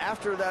shop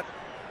after that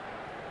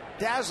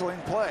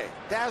dazzling play.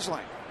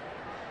 Dazzling.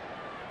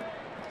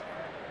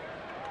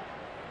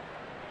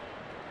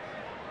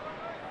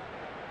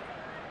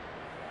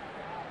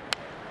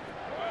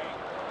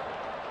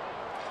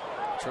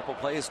 Triple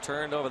plays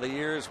turned over the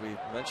years. We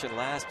mentioned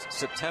last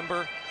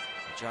September,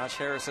 Josh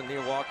Harrison,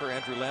 Neil Walker,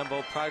 Andrew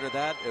Lambeau. Prior to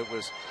that, it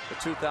was the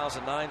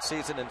 2009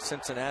 season in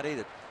Cincinnati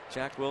that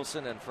Jack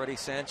Wilson and Freddie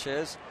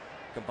Sanchez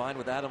combined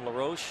with Adam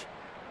LaRoche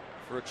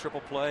for a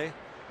triple play.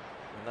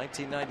 In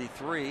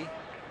 1993, the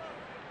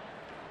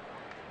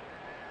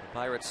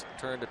Pirates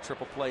turned a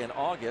triple play in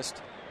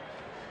August.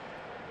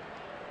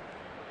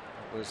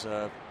 It was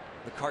the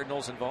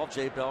Cardinals involved.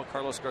 Jay Bell,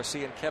 Carlos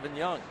Garcia, and Kevin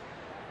Young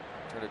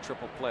turned a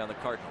triple play on the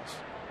Cardinals.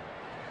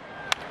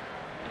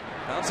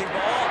 Bouncing ball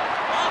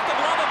off the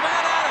glove of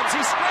Matt Adams.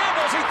 He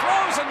scrambles, he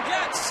throws and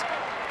gets.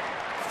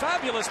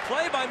 Fabulous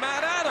play by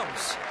Matt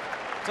Adams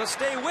to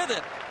stay with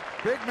it.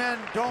 Big men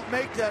don't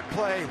make that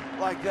play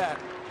like that.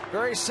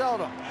 Very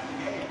seldom.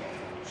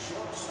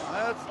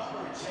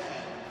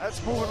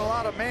 That's moving a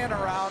lot of man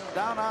around,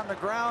 down on the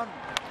ground.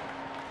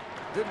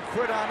 Didn't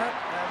quit on it.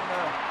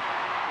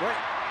 And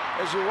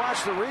as you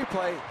watch the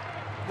replay,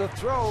 the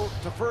throw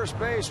to first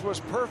base was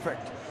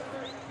perfect.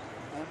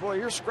 And boy,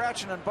 you're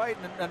scratching and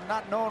biting and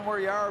not knowing where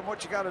you are and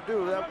what you got to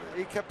do.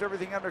 He kept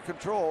everything under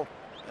control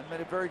and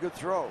made a very good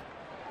throw.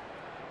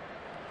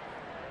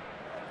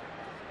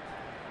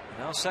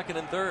 Now second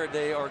and third,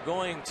 they are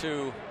going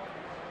to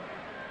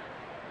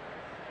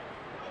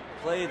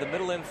play the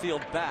middle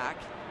infield back.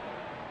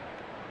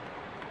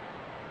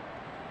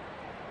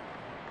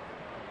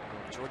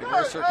 Jordy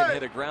Mercer can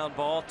hit a ground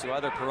ball to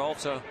either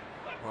Peralta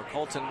or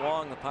Colton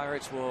Wong. The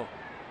Pirates will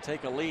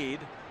take a lead.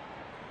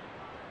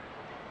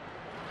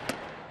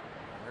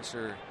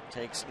 Mercer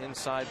takes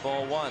inside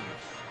ball one.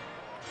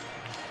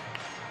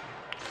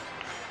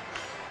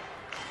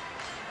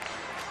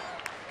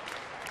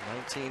 In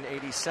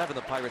 1987,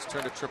 the Pirates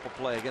turned a triple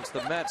play against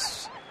the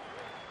Mets.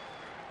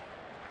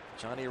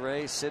 Johnny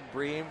Ray, Sid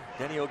Bream,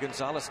 Denio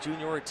Gonzalez,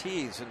 Junior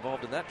Ortiz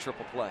involved in that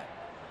triple play.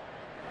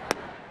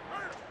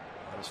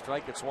 On a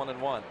strike, it's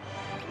 1-1.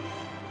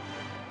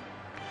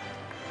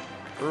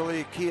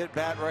 Early key at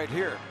bat right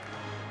here.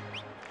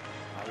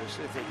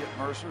 Obviously, if they get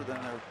Mercer, then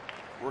they're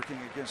working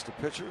against the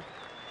pitcher.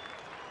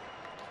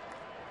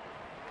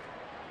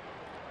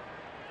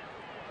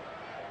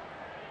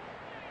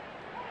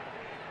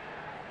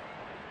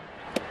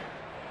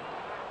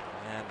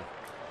 And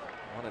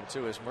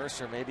 1-2 is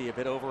Mercer, maybe a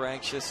bit over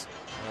anxious.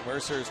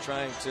 Mercer is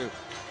trying to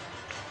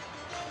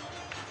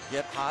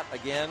get hot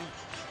again,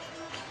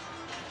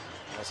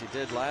 as he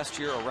did last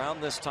year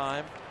around this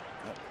time.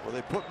 Well,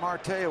 they put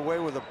Marte away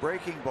with a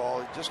breaking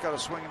ball. He just got a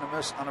swing and a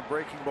miss on a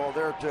breaking ball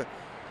there to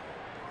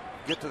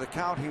get to the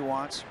count he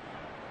wants.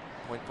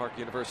 Point Park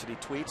University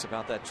tweets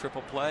about that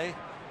triple play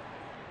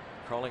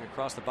crawling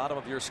across the bottom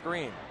of your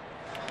screen.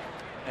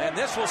 And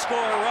this will score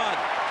a run.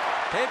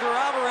 Pedro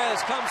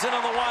Alvarez comes in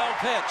on the wild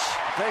pitch.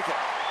 Take it.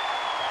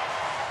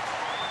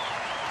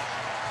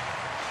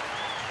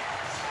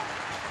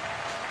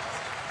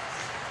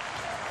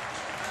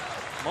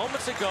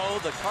 Moments ago,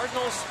 the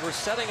Cardinals were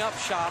setting up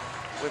shop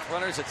with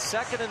runners at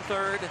second and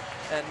third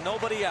and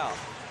nobody out.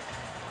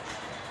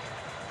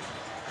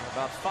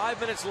 About 5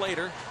 minutes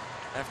later,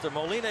 after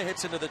Molina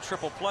hits into the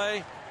triple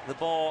play, the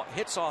ball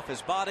hits off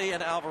his body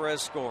and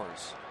Alvarez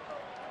scores.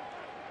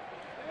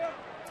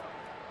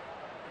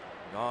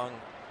 Gong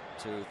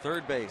to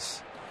third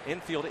base.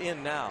 Infield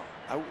in now.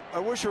 I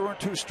wish there weren't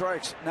two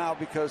strikes now,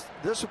 because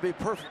this would be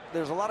perfect.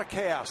 There's a lot of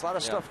chaos, a lot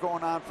of stuff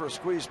going on for a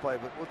squeeze play,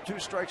 but with two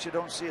strikes, you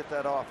don't see it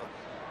that often.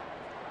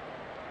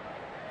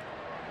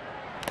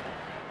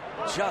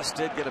 Just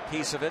did get a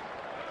piece of it.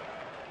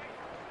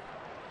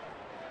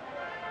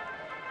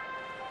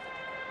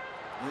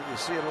 You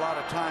see it a lot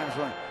of times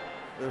when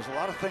there's a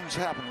lot of things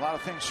happen, a lot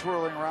of things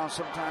swirling around.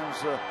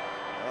 Sometimes the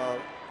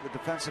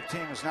defensive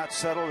team is not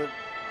settled.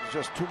 It's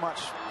just too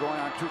much going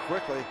on too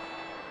quickly.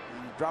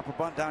 And you drop a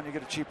bunt down, you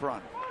get a cheap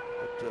run.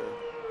 But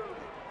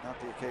not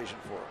the occasion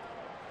for it.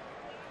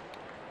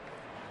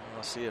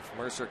 We'll see if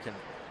Mercer can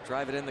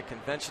drive it in the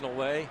conventional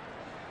way,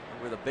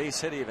 with a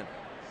base hit even.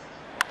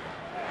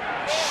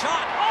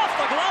 Shot off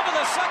the glove of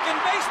the second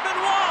baseman,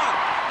 Wong.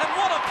 And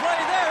what a play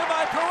there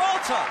by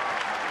Peralta.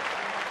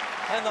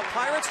 And the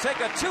Pirates take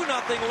a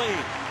 2-0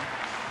 lead.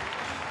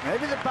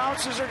 Maybe the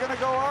bounces are going to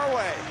go our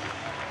way.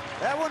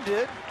 That one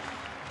did.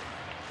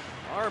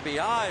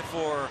 RBI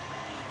for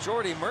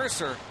Jordy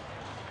Mercer.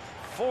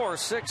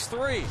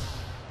 4-6-3.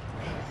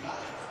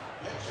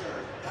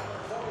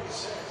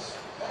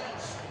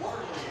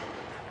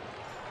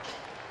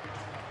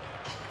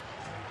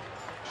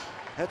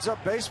 Heads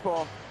up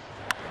baseball.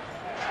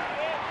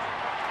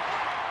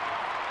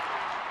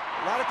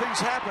 A lot of things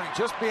happening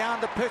just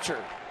beyond the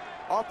pitcher.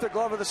 Off the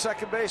glove of the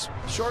second base,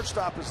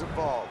 shortstop is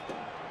involved.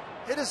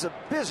 It is a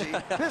busy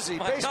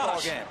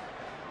baseball game.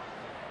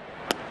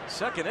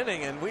 Second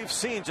inning, and we've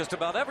seen just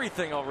about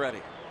everything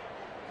already.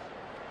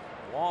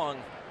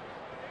 Wong,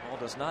 ball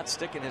does not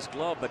stick in his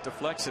glove, but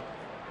deflects it.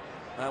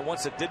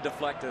 Once it did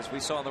deflect, as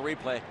we saw in the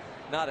replay,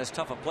 not as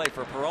tough a play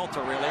for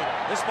Peralta, really.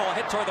 This ball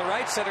hit toward the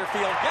right center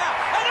field gap,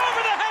 and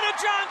over the head of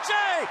John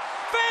Jay.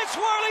 Vance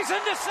Worley's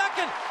into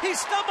second. He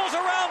stumbles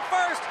around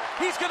first.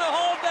 He's going to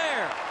hold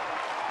there.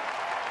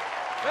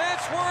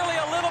 Vance Worley,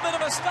 a little bit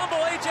of a stumble.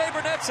 A.J.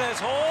 Burnett says,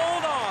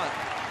 hold on.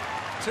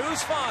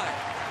 Two's fine.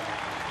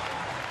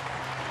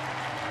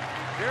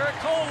 Garrett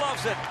Cole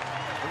loves it.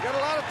 We got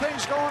a lot of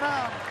things going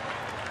on.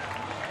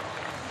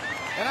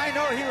 And I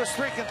know he was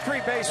thinking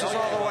three bases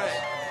all the way,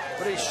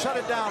 but he shut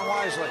it down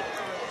wisely.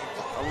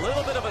 A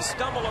little bit of a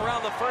stumble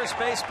around the first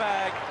base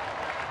bag.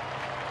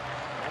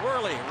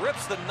 Worley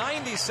rips the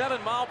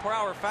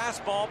 97-mile-per-hour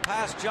fastball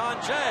past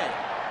John Jay.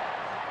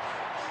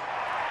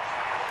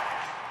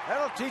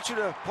 That'll teach you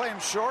to play him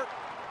short.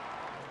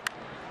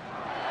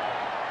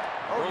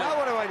 Oh, now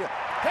what do I do?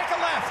 Take a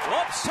left.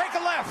 Whoops. Take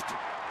a left.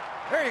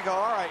 There you go.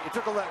 All right, you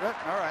took a left.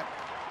 All right.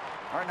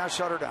 All right, now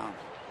shut her down.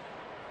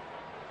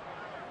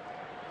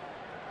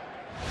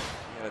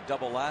 He had a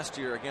double last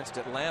year against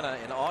Atlanta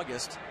in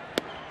August.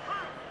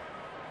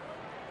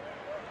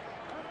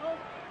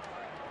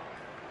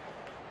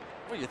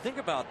 Well, you think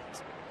about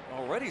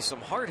already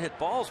some hard-hit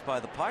balls by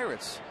the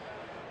Pirates.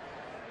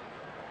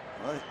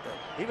 Well,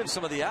 even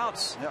some of the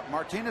outs. Yeah,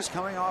 Martinez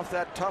coming off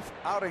that tough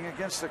outing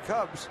against the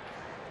Cubs.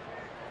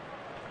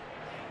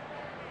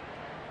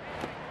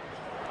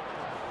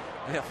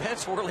 Yeah,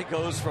 Vance Worley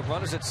goes from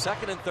runners at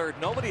second and third,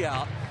 nobody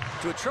out,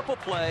 to a triple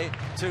play,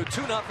 to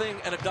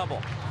 2-0 and a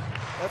double.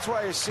 That's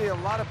why you see a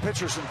lot of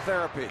pitchers in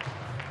therapy.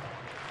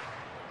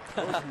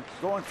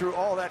 Going through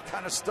all that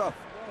kind of stuff.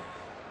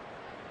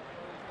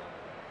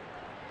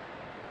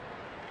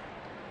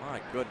 My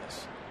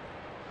goodness.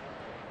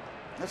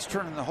 That's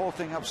turning the whole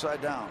thing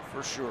upside down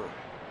for sure.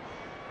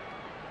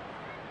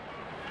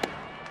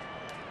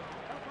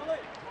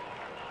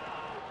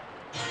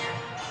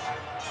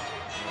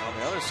 On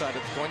the other side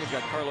of the coin, you've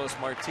got Carlos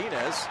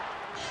Martinez,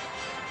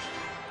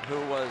 who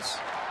was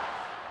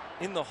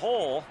in the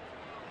hole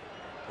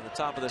in the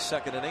top of the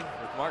second inning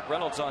with Mark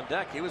Reynolds on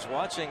deck. He was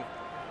watching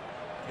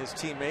his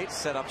teammates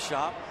set up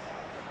shop.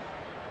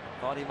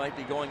 Thought he might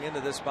be going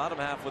into this bottom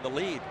half with a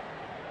lead.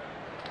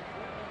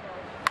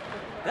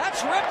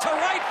 That's ripped to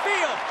right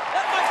field.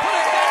 That might put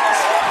it down the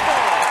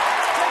scoreboard.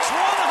 Takes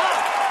one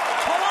hop.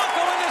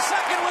 Polanco into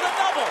second with a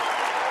double.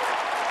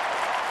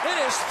 It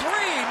is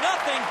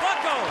 3-0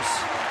 Buccos.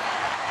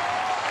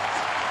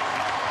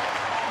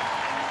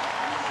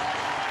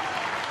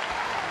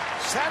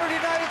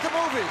 Saturday night at the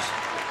movies.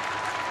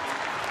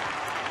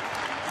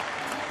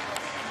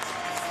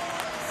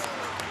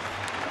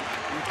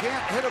 You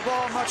can't hit a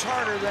ball much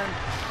harder than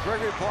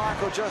Gregory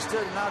Polanco just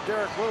did. And now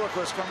Derek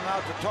Lilliquist coming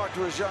out to talk to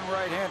his young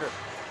right-hander.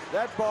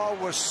 That ball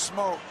was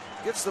smoke.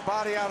 Gets the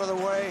body out of the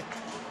way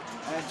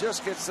and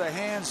just gets the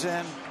hands in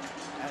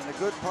and the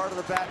good part of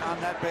the bat on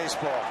that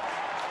baseball.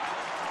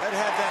 That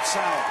had that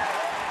sound.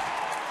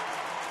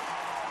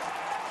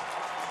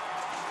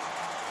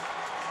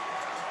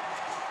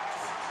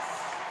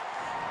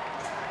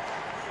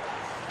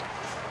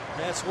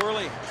 That's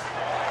Worley.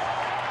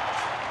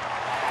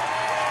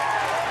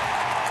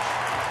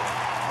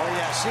 Oh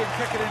yeah, see him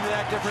kick it into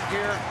that different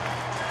gear.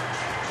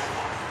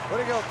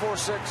 Way to go,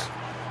 4-6.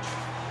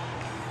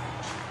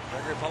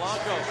 Gregory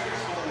Polanco.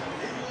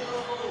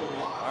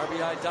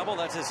 RBI double.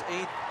 That's his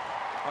 8th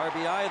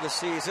RBI of the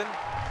season.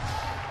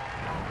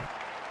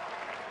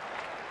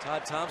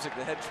 Todd Tomczyk,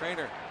 the head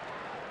trainer,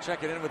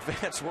 checking in with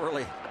Vance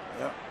Worley.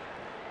 Yep.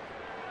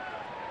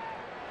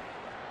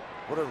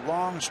 What a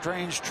long,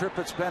 strange trip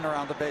it's been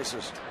around the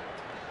bases.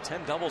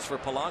 10 doubles for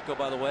Polanco,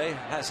 by the way.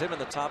 Has him in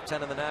the top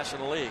 10 in the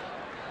National League.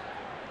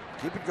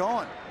 Keep it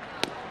going.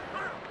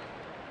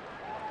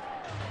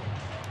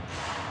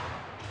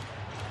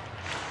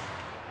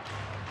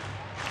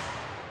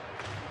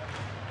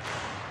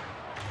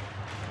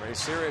 Ray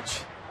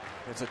Searage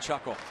gets a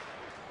chuckle.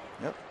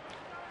 Yep.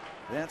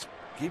 Vance,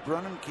 keep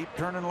running, keep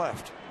turning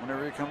left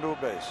whenever you come to a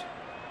base.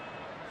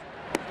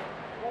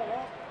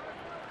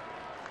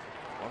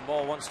 1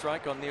 ball, 1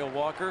 strike on Neil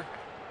Walker.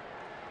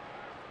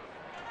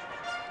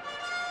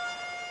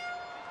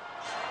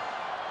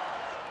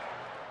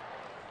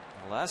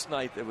 Last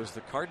night it was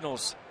the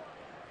Cardinals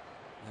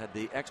had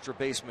the extra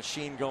base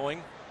machine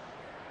going.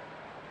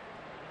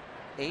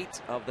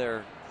 8 of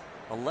their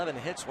 11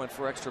 hits went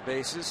for extra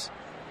bases.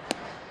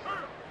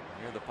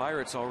 Here the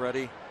Pirates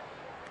already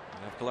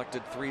have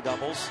collected 3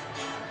 doubles.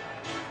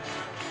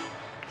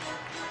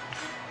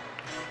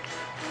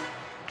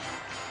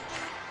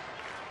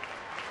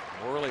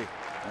 Worley.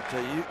 I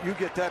tell you, you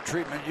get that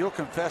treatment, you'll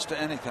confess to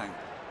anything.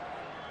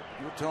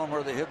 You'll tell them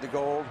where they hid the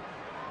gold.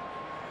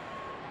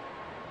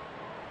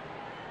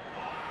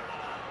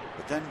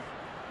 But then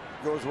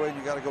it goes away and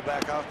you got to go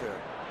back out there.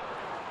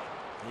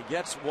 He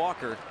gets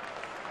Walker.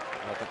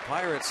 But the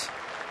Pirates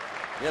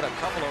get a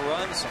couple of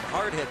runs, some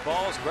hard hit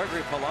balls.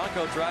 Gregory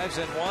Polanco drives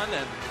in 1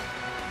 and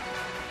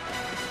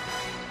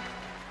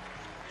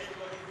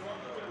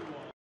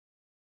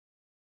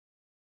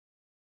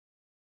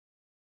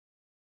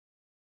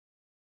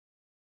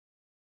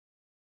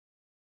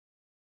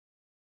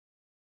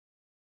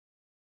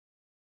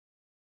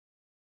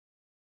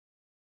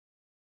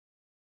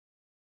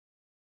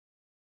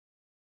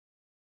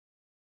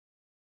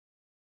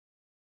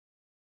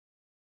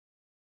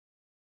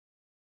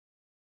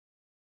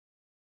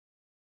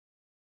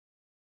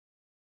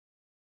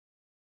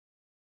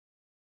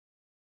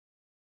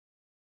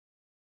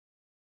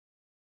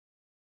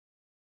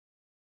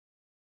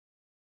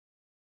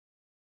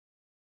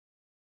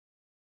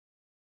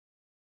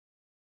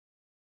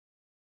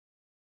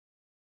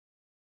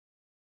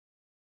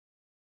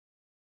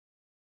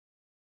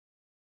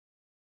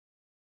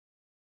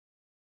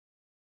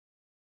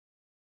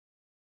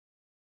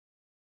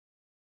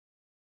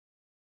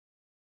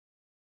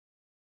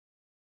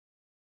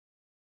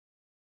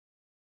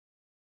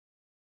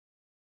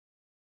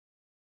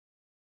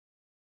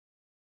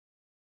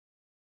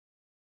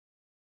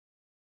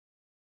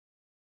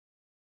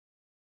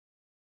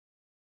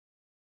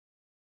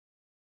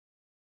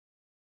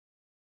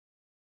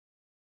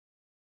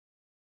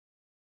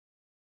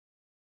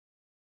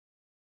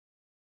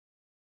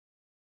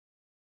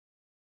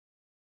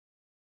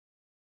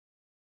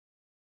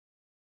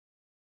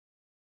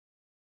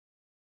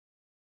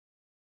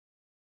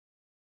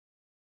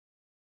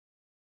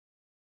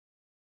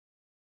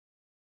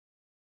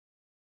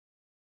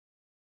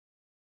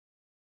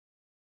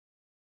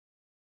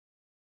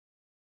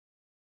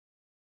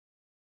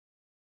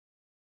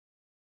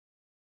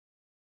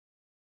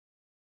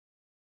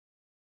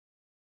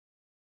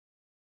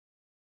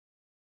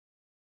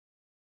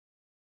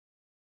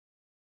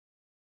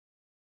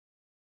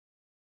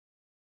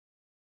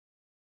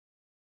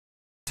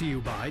to you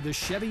by the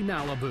Chevy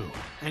Malibu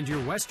and your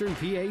Western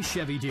PA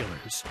Chevy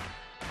dealers.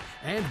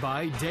 And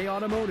by Day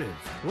Automotive.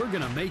 We're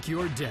going to make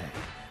your day.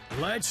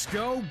 Let's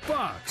go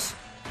Bucks!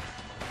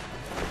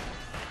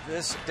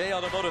 This Day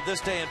Automotive,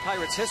 this day in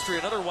Pirates history,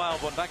 another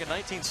wild one. Back in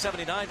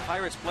 1979,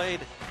 Pirates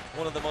played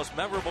one of the most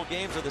memorable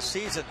games of the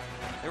season.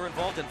 They were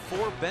involved in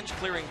 4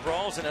 bench-clearing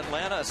brawls in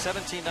Atlanta, a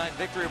 17-9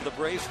 victory over the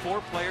Braves.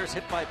 4 players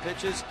hit by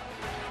pitches,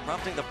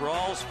 prompting the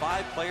brawls.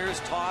 5 players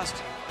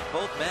tossed,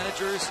 both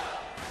managers.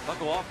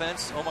 Bucco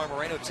offense, Omar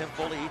Moreno, Tim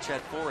Foley each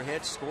had 4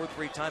 hits, scored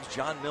 3 times.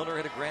 John Milner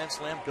hit a grand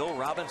slam. Bill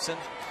Robinson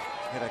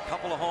hit a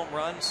couple of home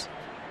runs.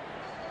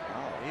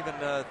 Even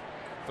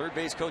third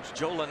base coach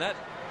Joe Lynette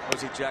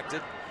was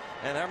ejected.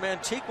 And our man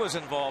Teak was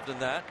involved in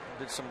that.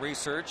 Did some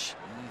research.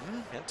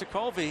 And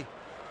Tekulve, maybe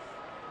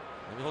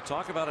he'll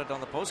talk about it on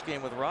the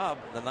postgame with Rob.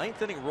 The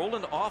 9th inning,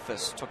 Roland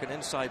Office took an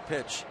inside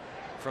pitch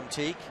from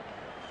Teak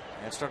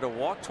and started to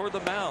walk toward the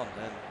mound.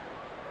 And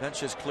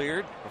benches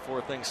cleared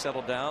before things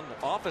settled down.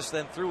 Office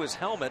then threw his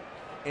helmet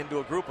into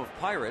a group of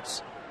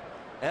Pirates.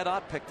 Ed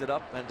Ott picked it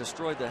up and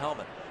destroyed the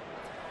helmet.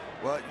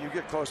 Well, you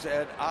get close to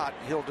Ed Ott,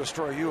 he'll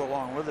destroy you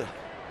along with the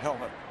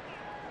helmet.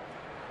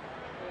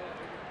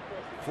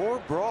 4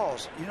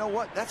 brawls. You know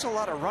what? That's a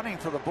lot of running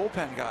for the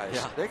bullpen guys.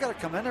 Yeah. They got to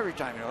come in every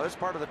time. You know, that's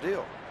part of the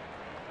deal.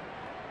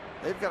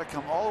 They've got to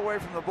come all the way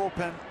from the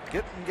bullpen,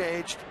 get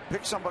engaged,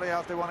 pick somebody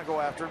out they want to go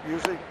after.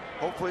 Usually,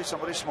 hopefully,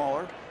 somebody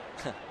smaller.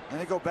 Then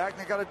they go back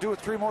and they got to do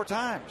it 3 more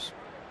times.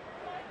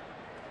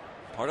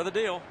 Part of the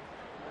deal.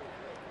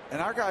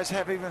 And our guys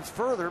have even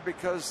further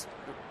because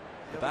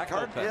The back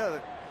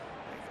bullpen.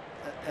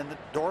 And the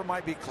door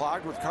might be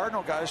clogged with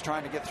Cardinal guys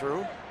trying to get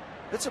through.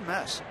 It's a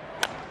mess.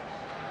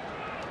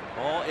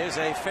 Ball is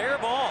a fair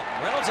ball.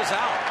 Reynolds is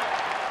out.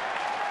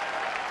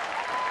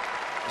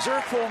 Is there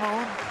a full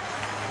moon?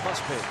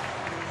 Must be.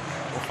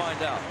 We'll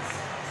find out.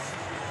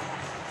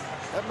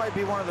 That might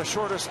be one of the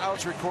shortest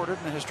outs recorded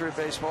in the history of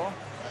baseball.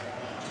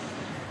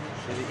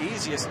 The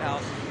easiest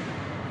out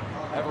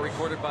ever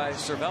recorded by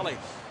Cervelli.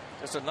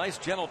 Just a nice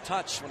gentle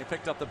touch when he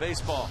picked up the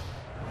baseball.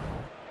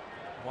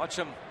 Watch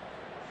him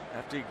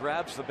after he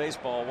grabs the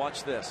baseball.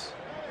 Watch this.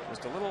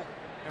 Just a little.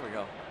 There we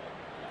go.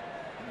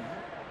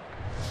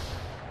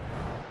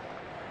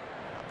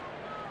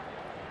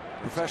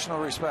 Professional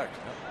respect.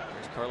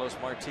 There's Carlos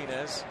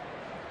Martinez.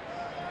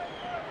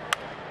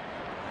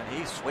 And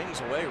he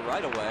swings away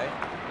right away.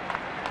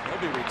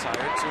 He'll be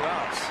retired. 2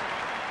 outs.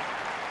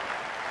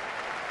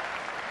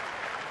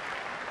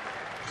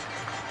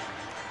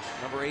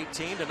 Number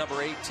 18 to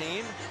number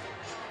 18.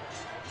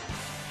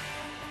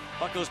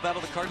 Buccos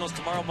battle the Cardinals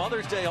tomorrow.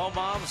 Mother's Day. All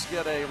moms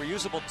get a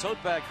reusable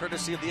tote bag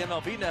courtesy of the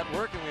MLB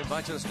Network. And we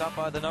invite you to stop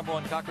by the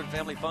 #1 Cochran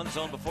Family Fun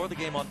Zone before the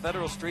game on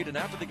Federal Street. And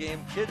after the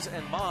game, kids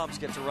and moms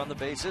get to run the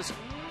bases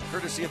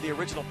courtesy of the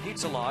original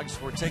Pizza Logs.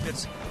 For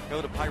tickets,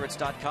 go to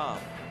Pirates.com.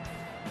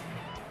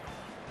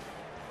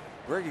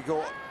 Greg, you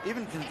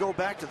can go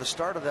back to the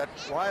start of that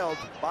wild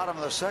bottom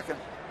of the 2nd.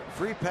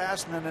 Free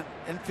pass and then an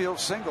infield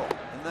single.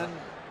 And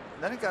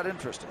then it got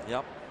interesting.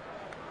 Yep.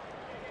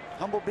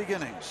 Humble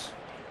beginnings.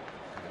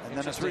 And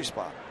then a 3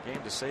 spot.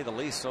 Game to say the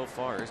least so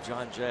far is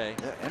John Jay.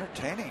 Yeah,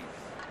 entertaining.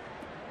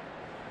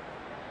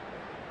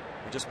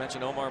 We just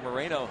mentioned Omar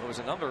Moreno, who was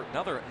another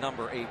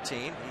number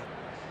 18. He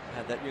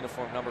had that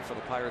uniform number for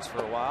the Pirates for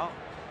a while.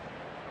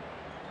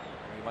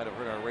 You might have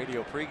heard our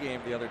radio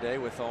pregame the other day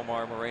with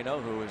Omar Moreno,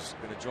 who is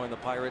going to join the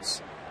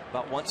Pirates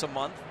about once a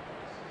month.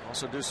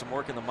 Also do some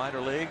work in the minor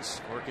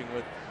leagues, working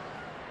with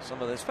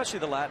some of the, especially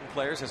the Latin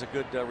players, has a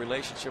good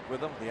relationship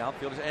with them, the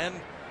outfielders,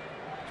 and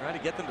trying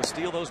to get them to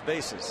steal those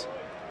bases.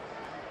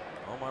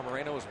 Omar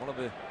Moreno is one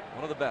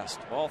of the best.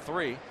 Ball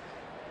 3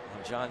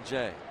 on John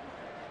Jay.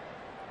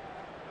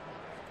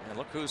 And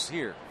look who's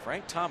here.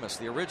 Frank Thomas,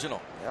 the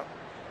original. Yep.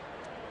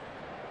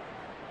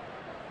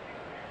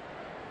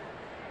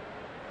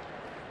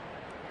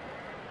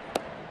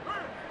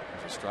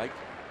 There's a strike.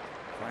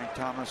 Frank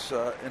Thomas,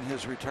 in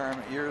his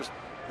retirement years,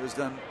 has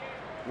done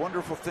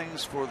wonderful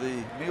things for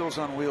the Meals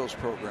on Wheels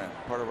program,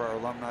 part of our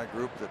alumni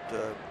group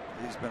that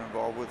he's been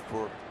involved with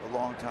for a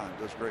long time.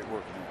 Does great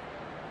work in there.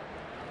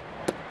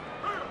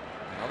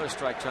 Another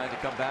strike, trying to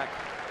come back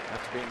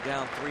after being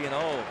down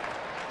 3-0.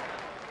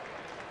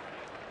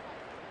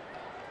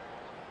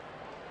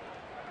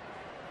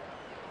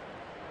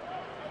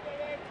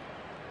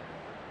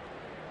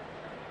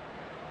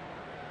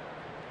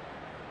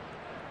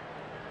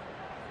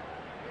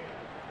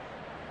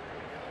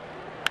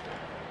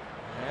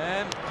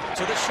 And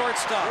to the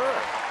shortstop.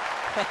 Sure.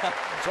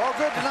 It's all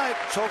good tonight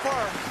so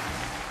far.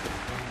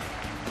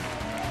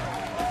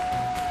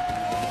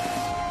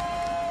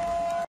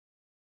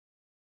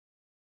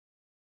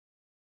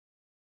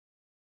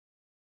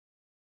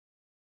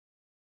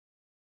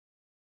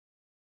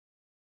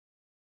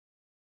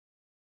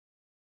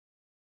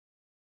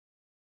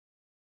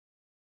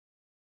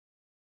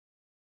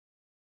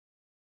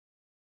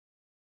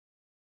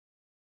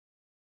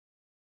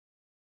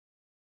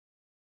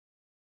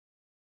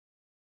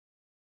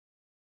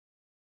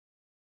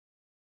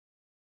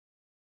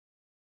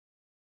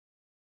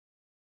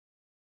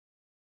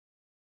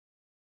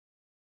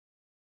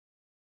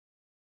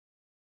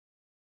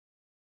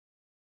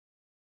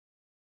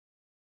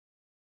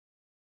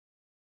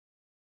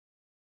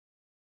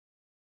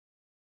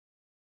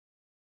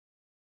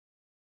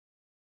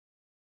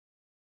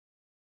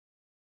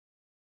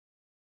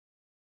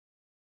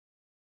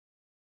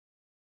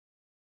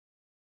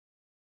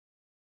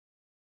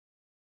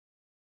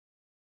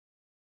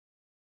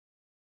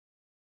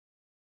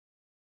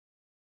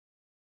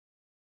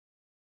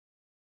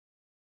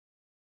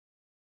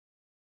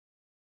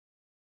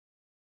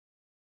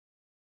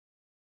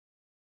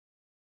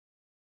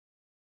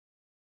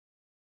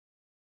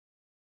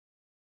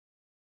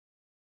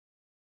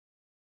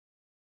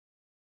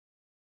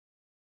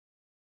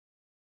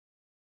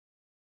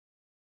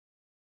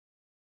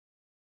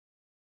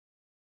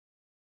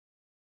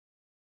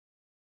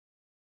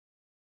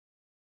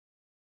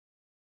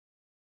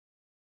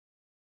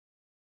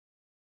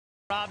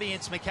 Robbie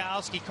and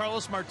Smikowski.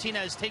 Carlos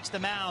Martinez takes the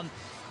mound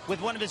with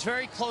one of his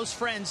very close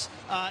friends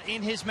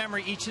in his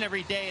memory each and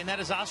every day, and that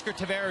is Oscar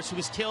Taveras, who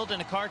was killed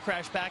in a car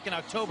crash back in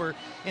October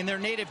in their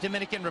native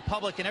Dominican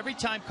Republic. And every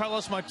time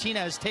Carlos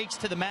Martinez takes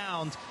to the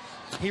mound,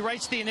 he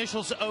writes the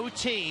initials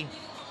OT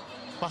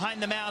behind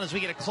the mound as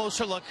we get a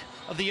closer look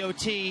of the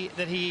OT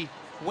that he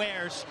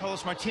wears.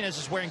 Carlos Martinez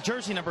is wearing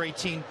jersey number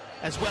 18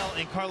 as well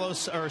in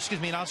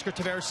Oscar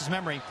Taveras'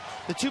 memory.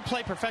 The two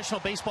play professional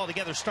baseball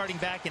together starting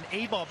back in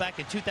A-ball back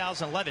in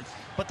 2011,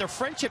 but their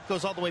friendship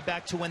goes all the way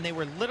back to when they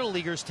were little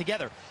leaguers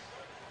together.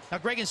 Now,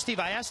 Greg and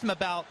Steve, I asked him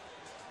about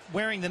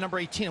wearing the number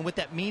 18 and what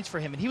that means for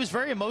him, and he was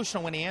very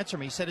emotional when he answered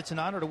me. He said it's an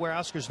honor to wear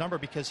Oscar's number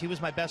because he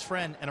was my best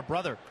friend and a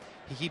brother.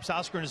 He keeps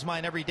Oscar in his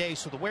mind every day,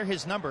 so to wear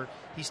his number,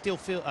 he still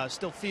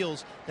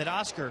feels that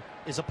Oscar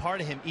is a part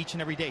of him each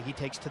and every day he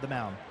takes to the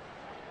mound.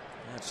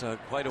 That's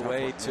quite a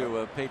way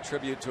to pay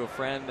tribute to a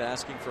friend,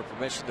 asking for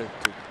permission to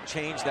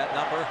change that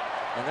number.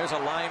 And there's a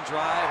line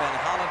drive, and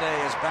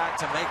Holiday is back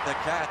to make the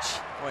catch.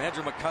 Boy,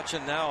 Andrew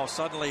McCutchen now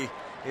suddenly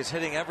is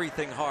hitting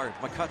everything hard,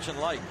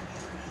 McCutchen-like.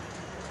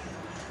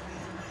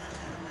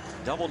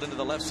 Doubled into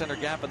the left center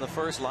gap in the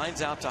first,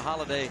 lines out to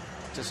Holiday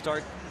to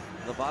start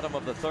the bottom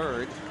of the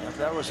third. And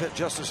that was hit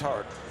just as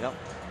hard. Yep.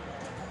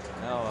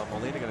 Now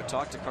Molina going to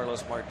talk to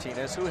Carlos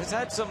Martinez, who has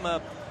had some, I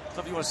don't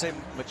know if you want to say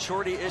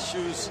maturity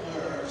issues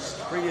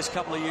previous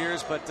couple of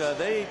years, but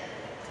they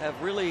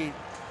have really,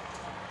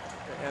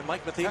 and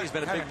Mike Matheny's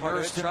been a big part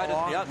of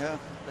it.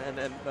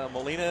 And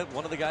Molina,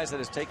 one of the guys that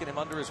has taken him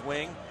under his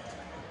wing.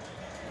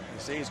 You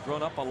see he's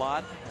grown up a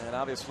lot, and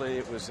obviously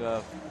it was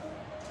look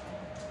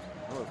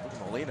at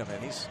Molina,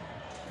 man. He's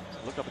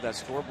look up at that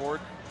scoreboard.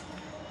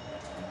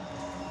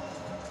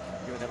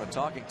 Giving him a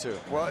talking to.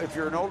 Well, if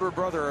you're an older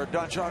brother or a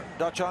Dutch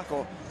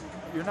uncle,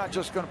 you're not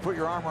just going to put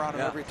your arm around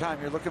him every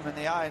time. You look him in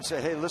the eye and say,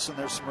 hey, listen,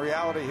 there's some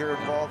reality here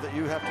involved that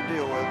you have to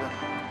deal with. And,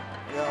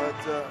 you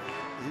know,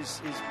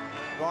 he's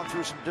gone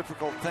through some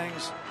difficult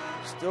things,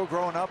 still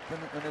growing up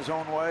in his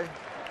own way.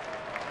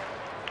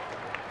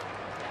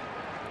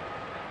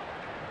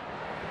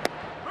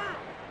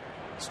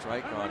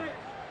 Strike on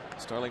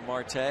Starling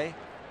Marte.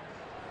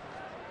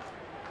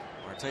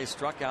 Marte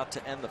struck out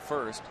to end the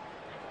first.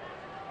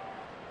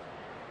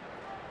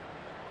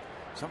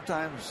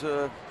 Sometimes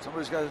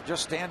somebody's got to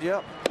just stand you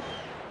up.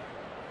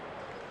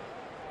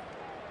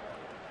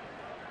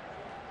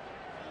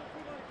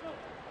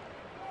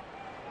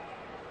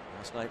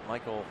 Last night,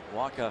 Michael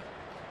Wacha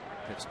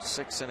pitched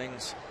 6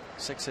 innings,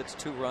 6 hits,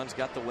 2 runs,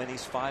 got the win.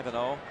 He's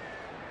 5-0.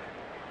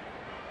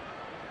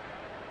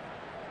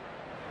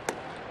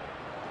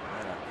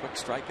 And a quick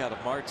strikeout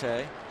of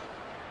Marte.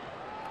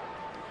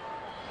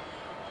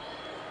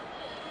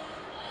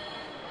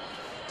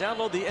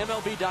 Download the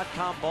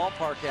MLB.com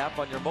ballpark app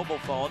on your mobile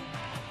phone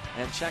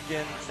and check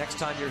in next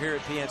time you're here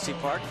at PNC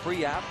Park.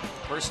 Free app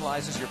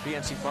personalizes your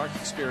PNC Park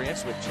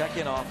experience with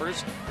check-in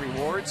offers,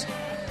 rewards,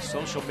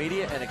 social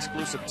media, and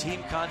exclusive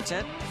team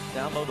content.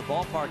 Download the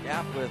ballpark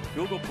app with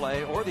Google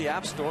Play or the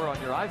App Store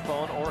on your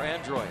iPhone or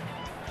Android.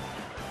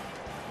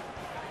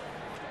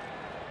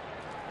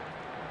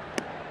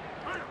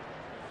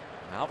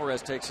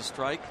 Alvarez takes a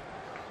strike.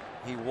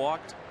 He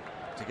walked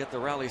to get the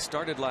rally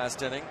started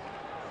last inning.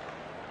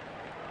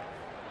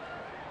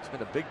 It's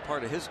been a big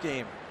part of his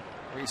game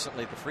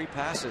recently, the free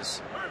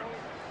passes.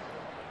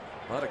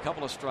 But a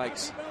couple of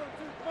strikes.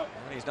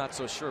 And he's not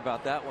so sure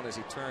about that one as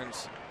he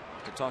turns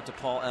to talk to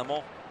Paul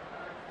Emmel.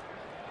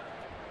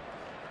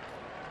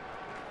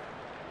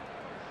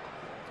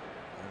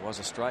 There was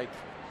a strike.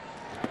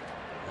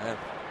 And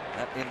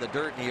that in the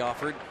dirt, he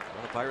offered.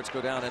 Well, the Pirates go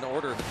down in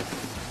order,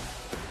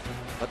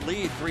 but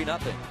lead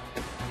 3-0.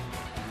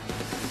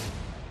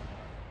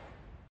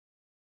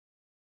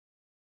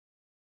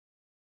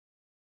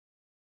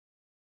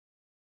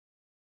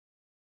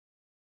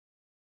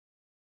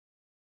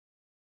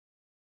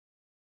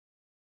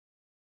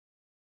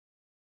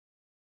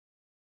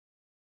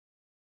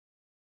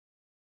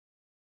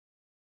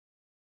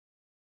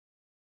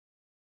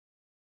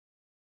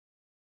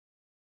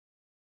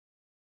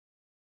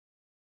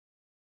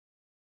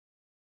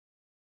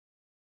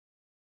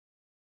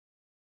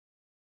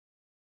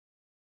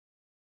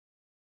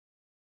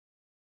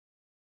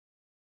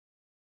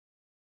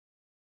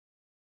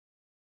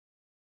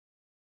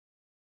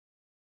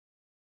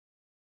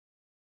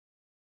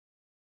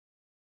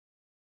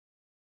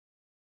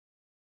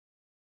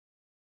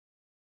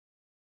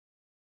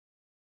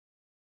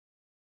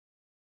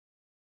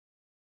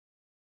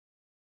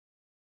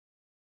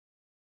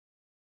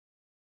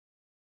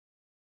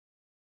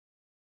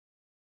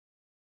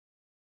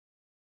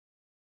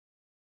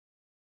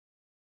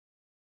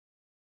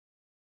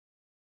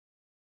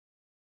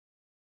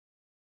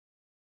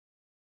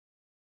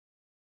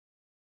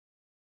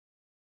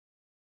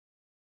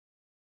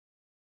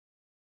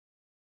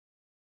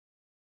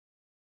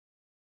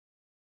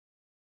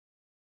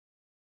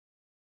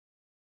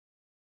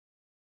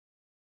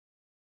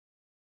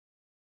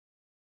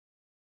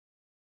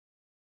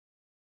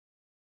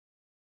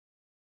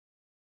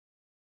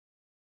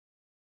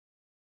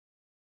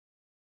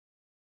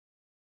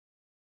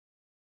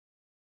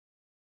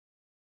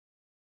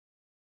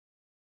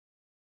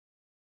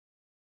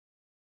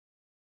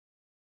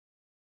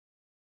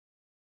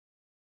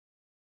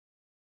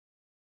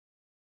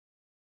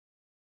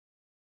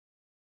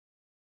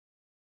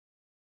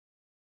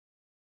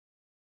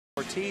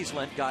 Ortiz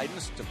lent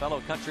guidance to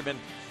fellow countryman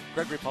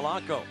Gregory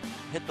Polanco.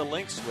 Hit the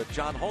links with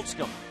John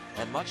Holtzcomb,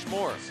 and much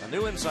more. A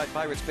new Inside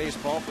Pirates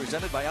Baseball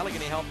presented by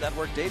Allegheny Health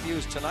Network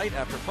debuts tonight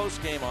after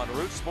postgame on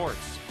Root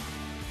Sports.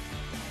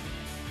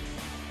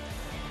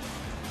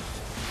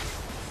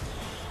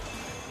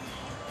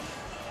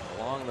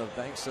 Along the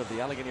banks of the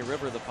Allegheny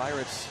River, the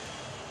Pirates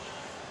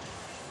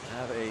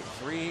have a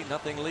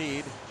 3-0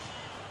 lead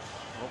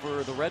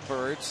over the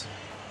Redbirds.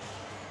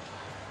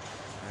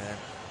 And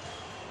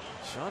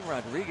Sean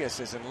Rodriguez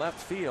is in left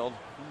field.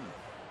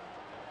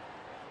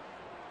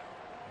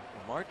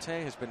 Marte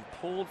has been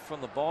pulled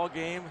from the ball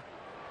game.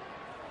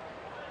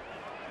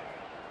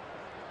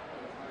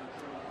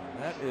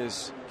 That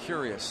is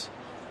curious.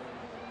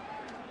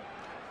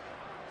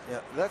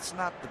 Yeah, that's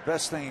not the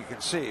best thing you can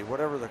see,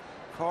 whatever the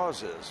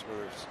cause is,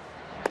 whether it's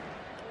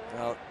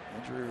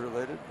injury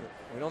related.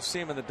 We don't see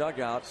him in the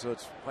dugout, so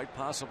it's quite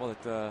possible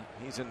that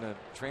he's in the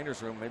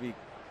trainer's room, maybe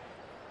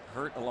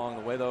hurt along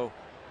the way, though.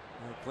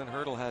 Clint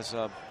Hurdle has,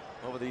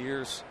 over the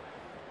years,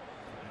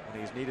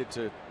 when he's needed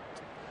to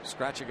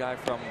scratch a guy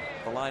from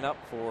the lineup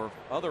for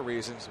other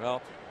reasons,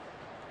 well,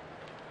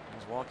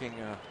 he's walking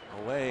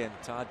away, and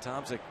Todd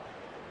Tomczyk,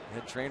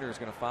 head trainer, is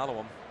going to follow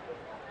him.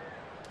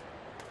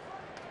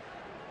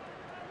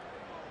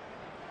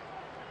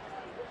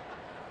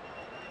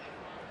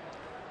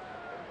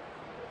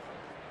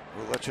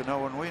 We'll let you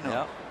know when we know.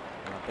 Yep.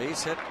 A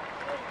base hit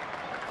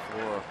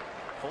for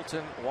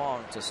Colton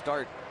Wong to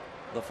start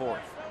the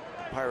fourth.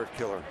 Pirate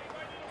killer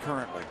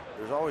currently.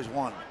 There's always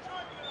one.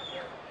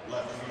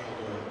 Left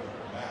fielder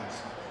Matt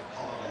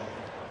Holliday.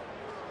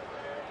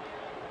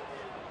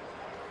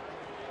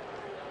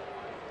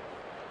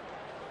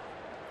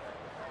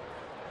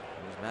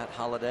 There's Matt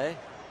Holliday.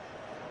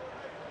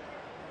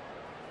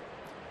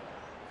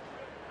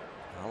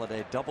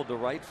 Holliday doubled to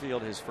right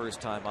field his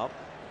first time up.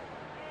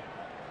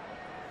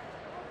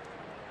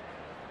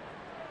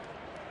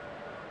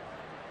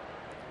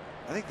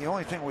 I think the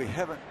only thing we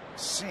haven't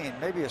seen,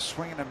 maybe a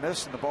swing and a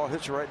miss and the ball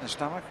hits you right in the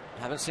stomach.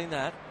 Haven't seen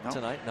that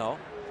tonight, no.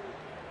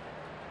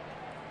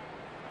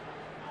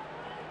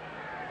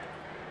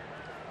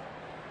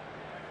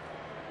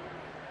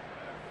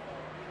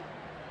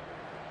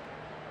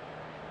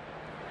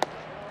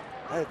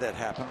 I had that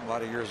happen a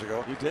lot of years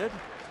ago. You did?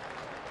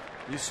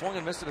 You swung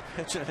and missed at a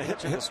pitch and it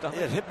hit you in the stomach?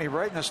 It hit me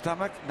right in the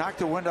stomach, knocked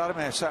the wind out of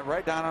me. I sat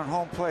right down on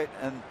home plate,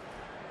 and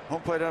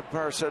home plate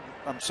umpire said,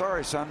 "I'm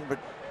sorry, son, but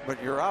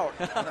you're out."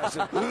 And I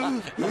said,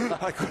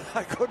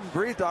 I couldn't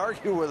breathe to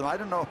argue with him. I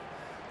didn't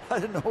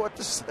know what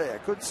to say. I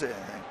couldn't say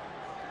anything.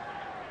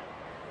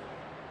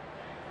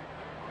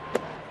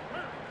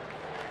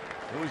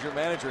 Who was your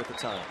manager at the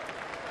time?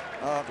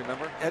 Do you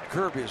remember? Ed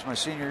Kirby is my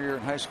senior year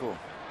in high school.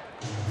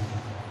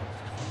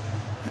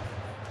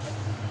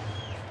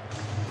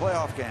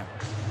 Playoff game.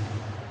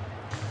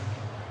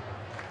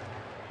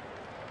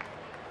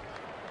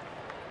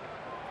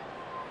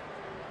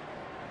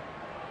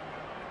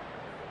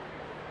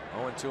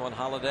 Two on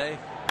Holliday,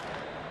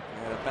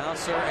 and a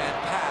bouncer and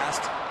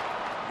passed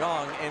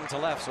Gong into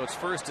left, so it's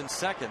first and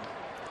second.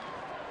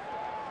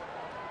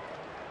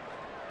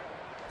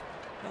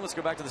 Now let's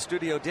go back to the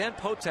studio. Dan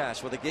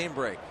Potash with a game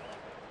break.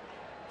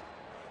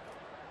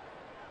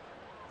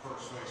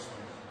 First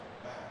baseman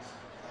Matt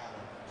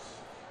Adams.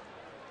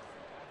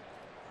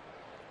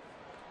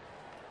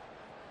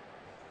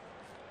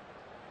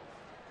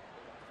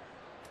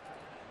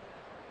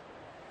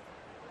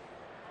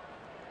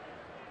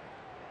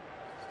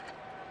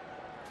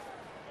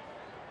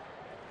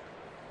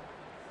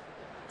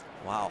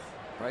 Wow,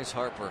 Bryce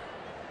Harper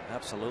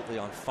absolutely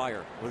on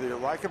fire. Whether you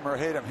like him or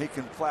hate him, he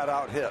can flat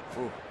out hit.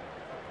 Ooh.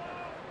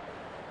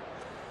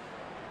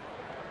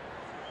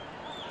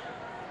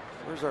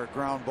 Where's our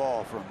ground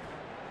ball from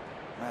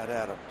Matt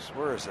Adams?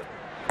 Where is it?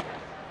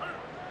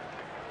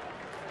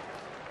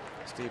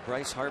 Steve,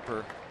 Bryce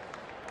Harper,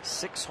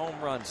 6 home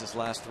runs his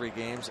last 3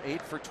 games,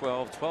 8 for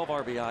 12, 12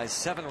 RBIs,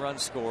 7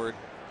 runs scored.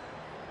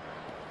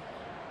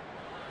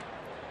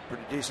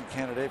 Pretty decent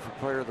candidate for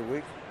player of the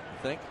week,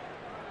 I think.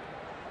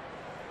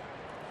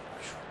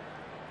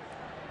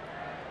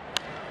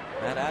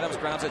 Matt Adams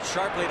grounds it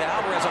sharply to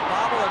Alvarez. A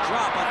bobble, a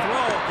drop, a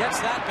throw.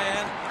 Gets that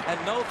man,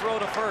 and no throw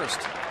to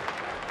first.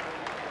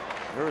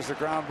 There's the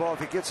ground ball. If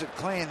he gets it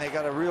clean, they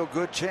got a real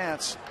good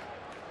chance.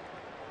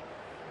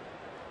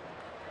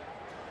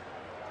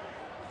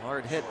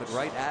 Hard hit, but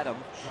right at him.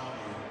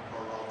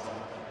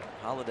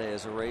 Holliday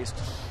is erased.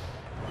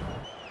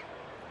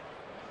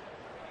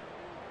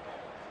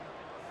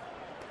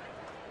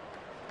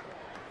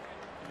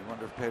 You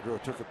wonder if Pedro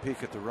took a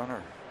peek at the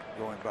runner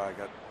going by.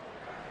 Got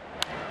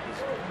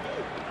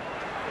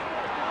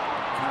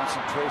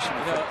concentration.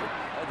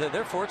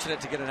 They're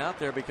fortunate to get it out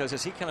there, because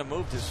as he kind of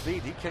moved his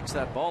feet, he kicks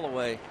that ball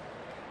away.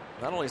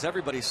 Not only is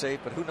everybody safe,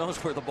 but who knows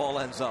where the ball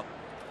ends up.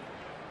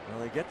 Well,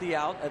 they get the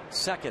out at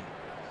second.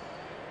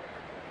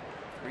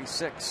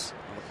 3-6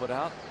 on the put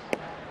out.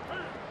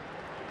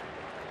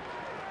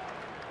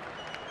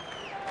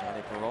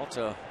 Johnny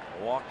Peralta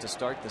walked to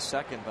start the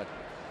second, but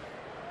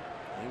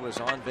he was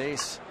on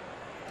base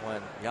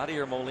when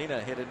Yadier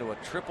Molina hit into a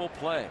triple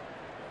play.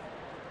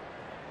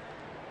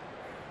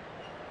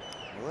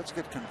 Well, let's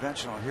get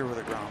conventional here with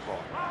a ground ball.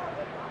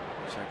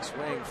 Check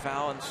swing,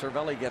 foul, and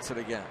Cervelli gets it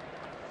again.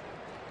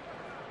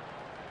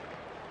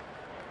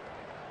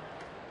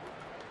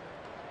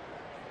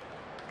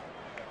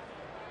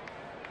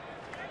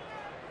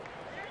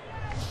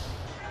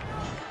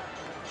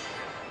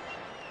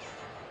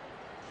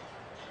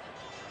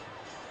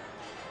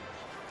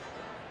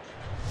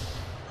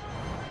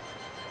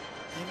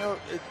 You know,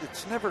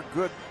 it's never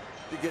good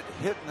to get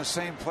hit in the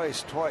same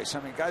place twice. I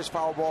mean, guys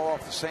foul ball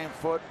off the same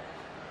foot.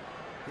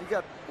 He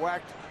got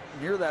whacked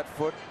near that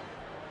foot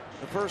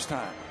the first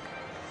time.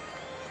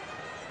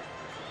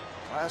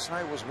 Last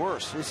night was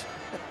worse. He's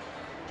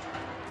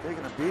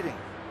taking a beating.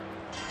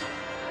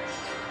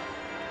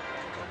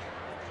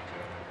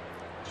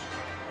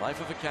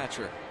 Life of a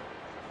catcher.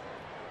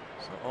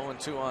 So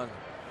 0-2 on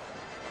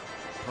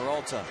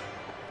Peralta.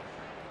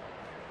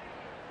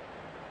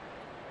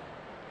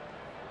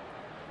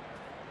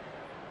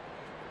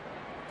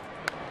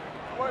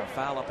 A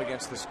foul up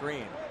against the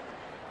screen.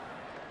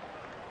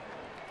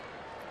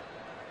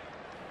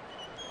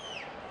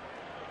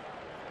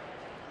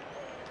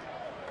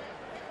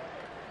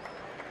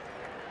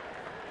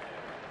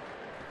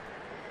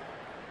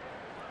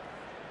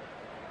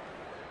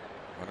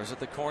 Runners at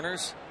the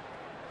corners.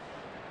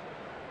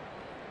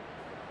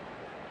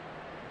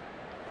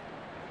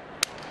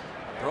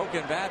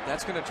 Broken bat,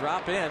 that's going to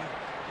drop in.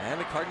 And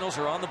the Cardinals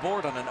are on the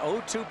board on an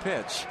 0-2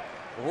 pitch.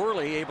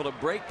 Worley able to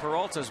break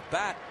Peralta's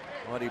bat,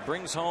 but he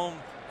brings home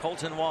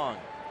Colton Wong.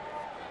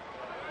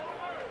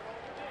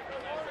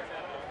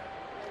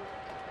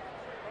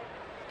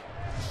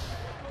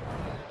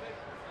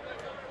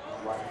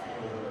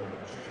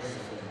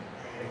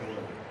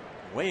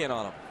 Way in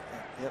on him.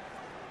 Yep.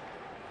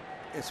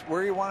 It's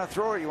where you want to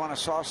throw it. You want to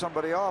saw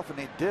somebody off, and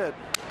he did.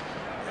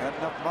 Had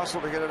enough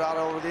muscle to get it out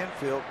over the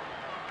infield.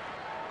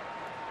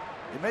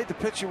 He made the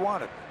pitch you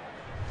wanted.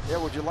 Yeah,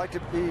 would you like to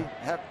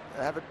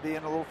have it be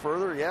in a little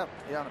further? Yeah,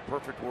 in a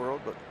perfect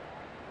world, but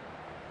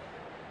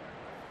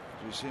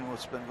as we've seen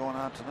what's been going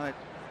on tonight,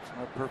 it's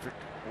not a perfect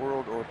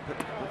world or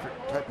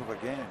perfect type of a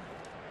game.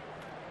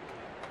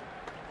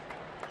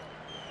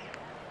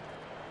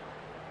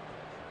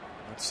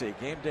 Let's see,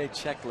 game day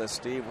checklist,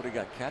 Steve. What do you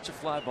got? Catch a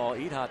fly ball,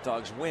 eat hot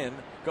dogs, win,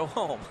 go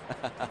home.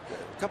 A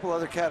couple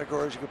other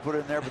categories you could put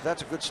in there, but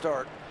that's a good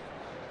start.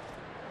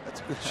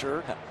 That's a good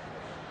shirt.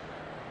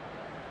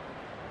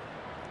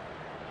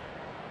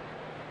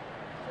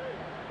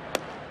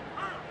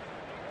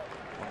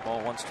 One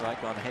ball, one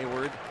strike on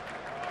Hayward.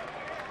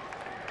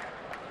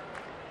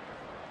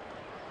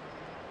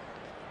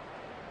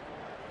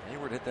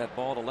 Hayward hit that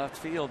ball to left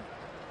field,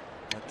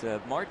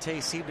 but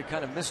Marte seemed to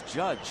kind of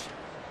misjudge.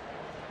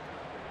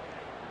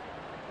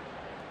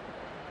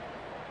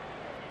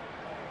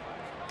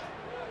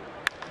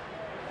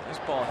 This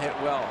ball hit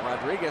well.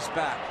 Rodriguez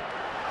back.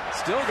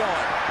 Still going.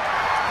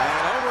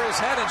 And over his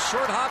head and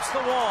short hops the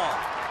wall.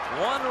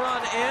 One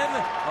run in.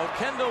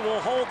 Okenda will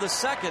hold the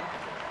second.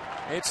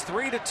 It's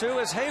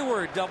 3-2 as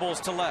Hayward doubles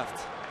to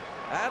left.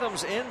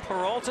 Adams in,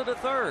 Peralta to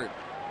third.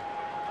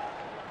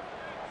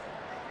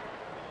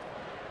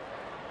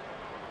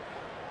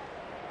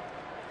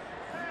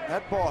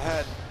 That ball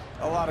had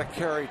a lot of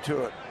carry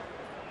to it.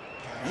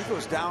 He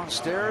goes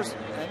downstairs,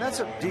 and that's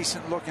a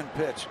decent looking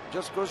pitch.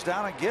 Just goes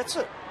down and gets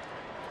it.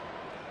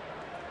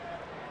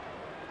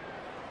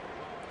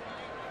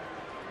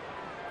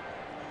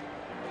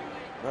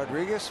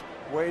 Rodriguez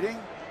waiting,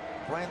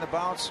 playing the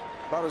bounce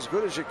about as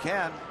good as you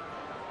can.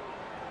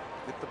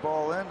 Get the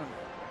ball in and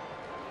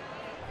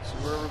see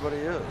where everybody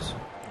is.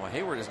 Well,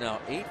 Hayward is now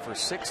 8 for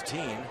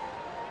 16.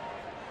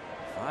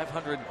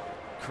 500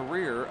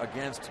 career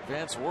against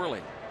Vance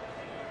Worley.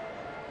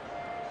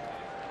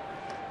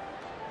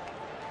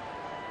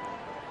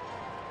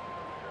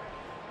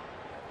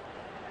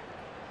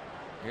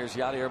 Here's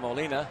Yadier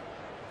Molina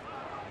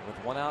with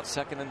one out,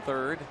 second and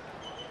third.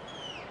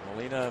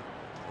 Molina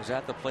was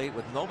at the plate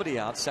with nobody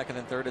out, second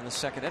and third in the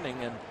second inning,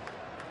 and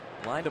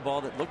lined a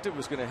ball that looked it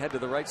was going to head to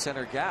the right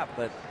center gap,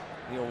 but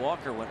Neil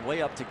Walker went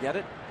way up to get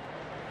it.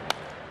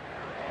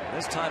 And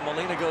this time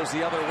Molina goes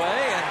the other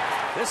way,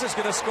 and this is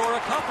going to score a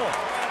couple.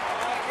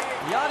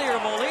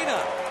 Yadier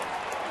Molina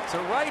to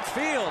right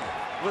field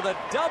with a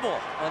double,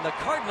 and the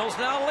Cardinals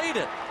now lead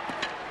it.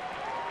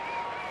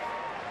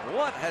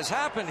 What has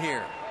happened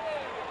here?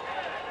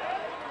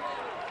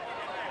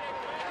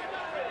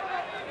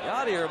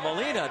 Yadier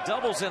Molina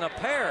doubles in a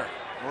pair.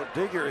 Well,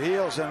 dig your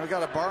heels in. We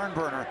got a barn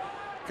burner.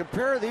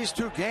 Compare these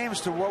two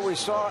games to what we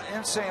saw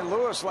in St.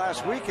 Louis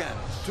last weekend.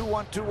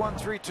 2-1, 2-1,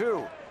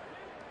 3-2.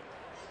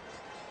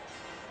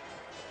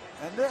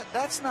 And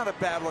that's not a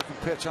bad looking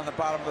pitch on the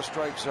bottom of the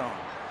strike zone.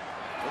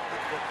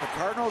 The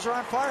Cardinals are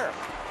on fire.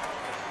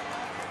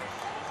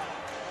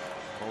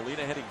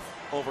 Molina hitting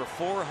over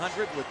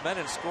 400 with men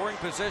in scoring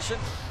position.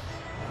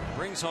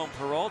 Brings home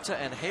Peralta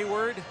and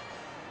Hayward.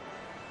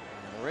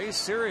 Ray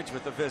Searage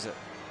with the visit.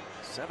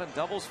 7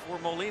 doubles for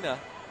Molina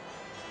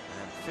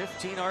and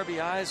 15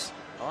 RBIs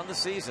on the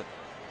season.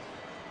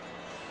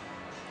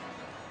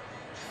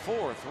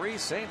 4-3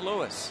 St.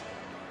 Louis.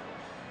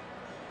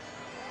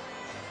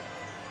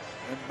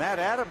 And Matt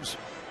Adams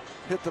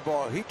hit the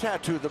ball. He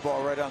tattooed the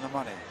ball right on the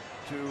money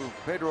to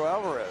Pedro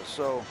Alvarez.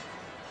 So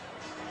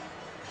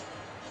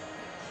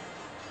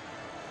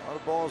a lot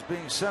of balls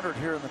being centered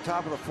here in the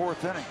top of the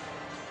 4th inning.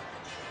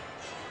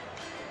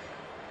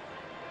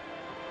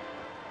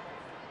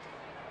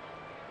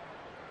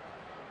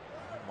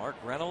 Mark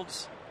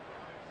Reynolds.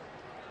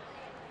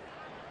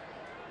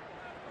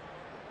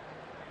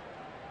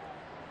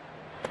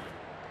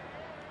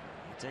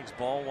 He takes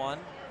ball 1.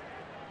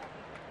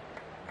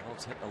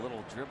 Reynolds hit a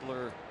little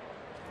dribbler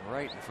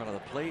right in front of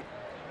the plate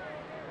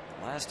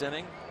last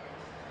inning.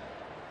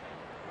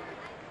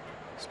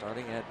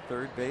 Starting at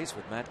third base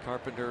with Matt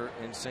Carpenter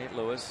in St.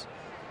 Louis.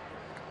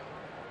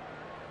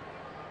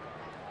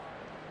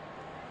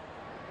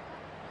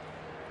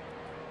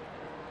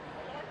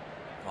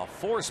 A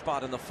 4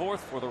 spot in the 4th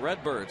for the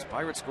Redbirds.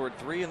 Pirates scored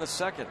 3 in the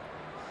 2nd.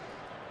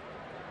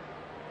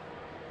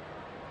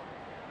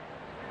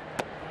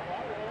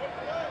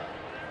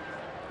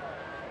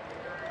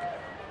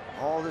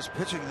 All this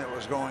pitching that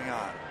was going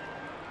on.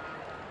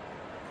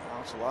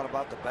 Well, it's a lot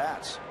about the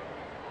bats.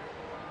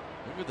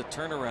 Look at the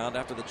turnaround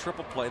after the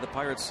triple play. The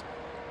Pirates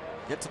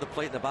get to the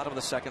plate in the bottom of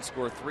the 2nd,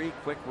 score 3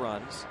 quick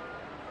runs.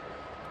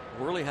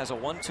 Worley has a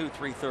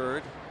 1-2-3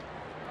 third.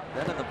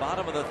 Then in the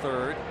bottom of the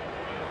 3rd,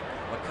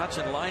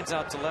 McCutchen lines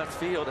out to left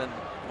field, and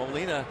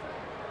Molina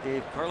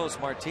gave Carlos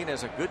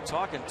Martinez a good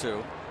talking to.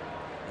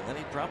 And then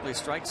he promptly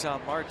strikes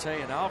out Marte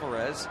and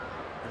Alvarez.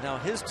 And now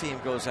his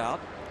team goes out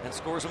and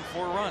scores him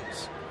 4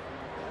 runs.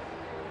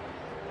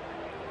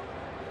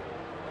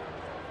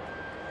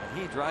 And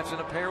he drives in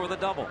a pair with a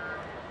double.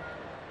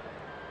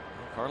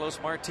 And Carlos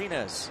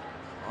Martinez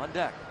on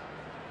deck.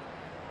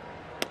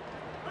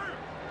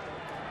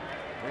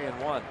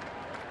 3-1.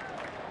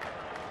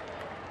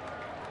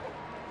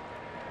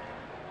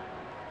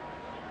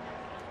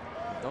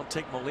 Don't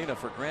take Molina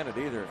for granted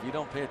either if you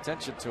don't pay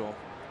attention to him.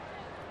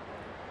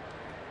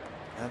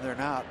 And they're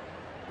not,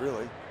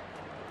 really.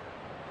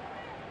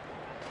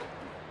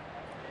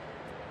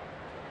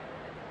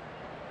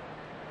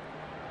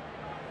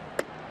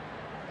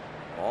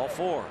 Ball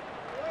 4.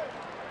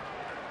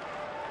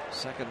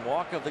 Second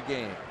walk of the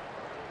game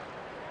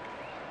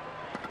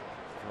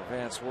for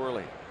Vance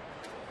Worley.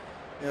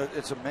 You know,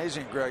 it's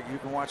amazing, Greg. You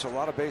can watch a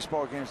lot of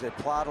baseball games. They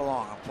plod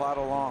along and plod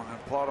along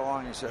and plod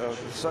along. You say, oh,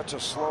 it's such a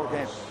slow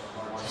game.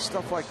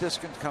 Stuff like this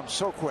can come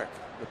so quick.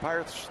 The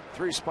Pirates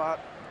 3 spot,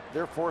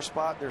 their 4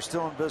 spot, they're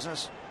still in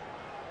business.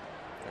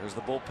 There's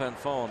the bullpen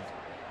phone.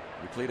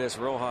 Euclides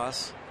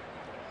Rojas.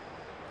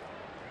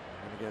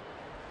 Going to get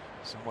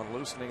someone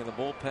loosening in the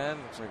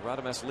bullpen. Looks like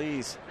Radames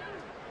Lees.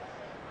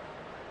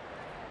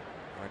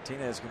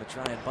 Martinez going to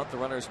try and bunt the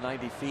runners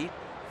 90 feet.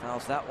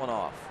 Fouls that one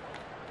off.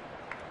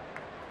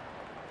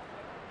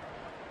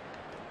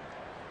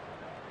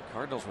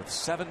 Cardinals with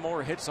 7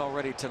 more hits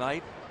already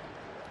tonight.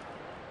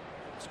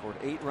 Scored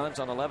 8 runs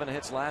on 11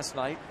 hits last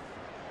night.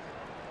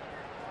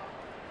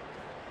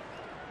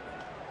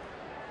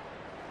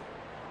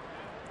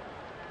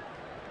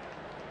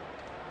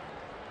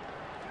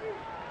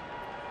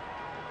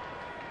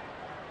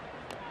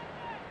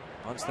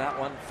 Once that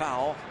one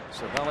foul.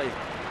 Cervelli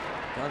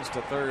guns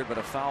to third, but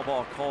a foul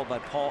ball called by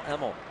Paul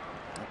Emmel.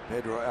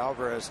 Pedro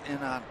Alvarez in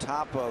on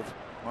top of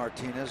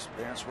Martinez.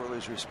 Vance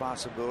Worley's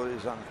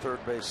responsibilities on the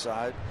third base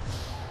side.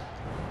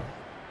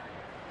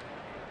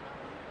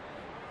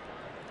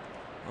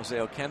 Jose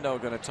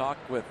Oquendo going to talk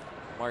with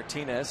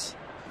Martinez.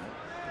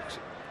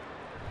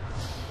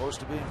 Supposed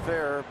to be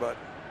fair, but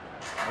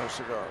no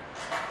cigar.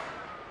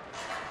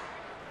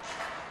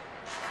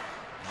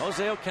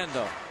 Jose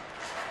Oquendo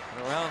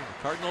been around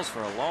the Cardinals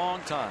for a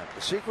long time.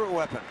 The secret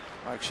weapon,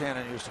 like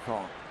Shannon used to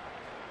call him.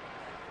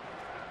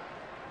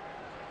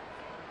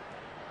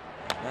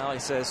 Now he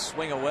says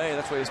swing away.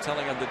 That's what he's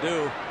telling him to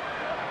do.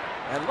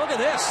 And look at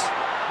this.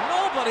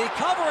 Nobody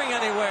covering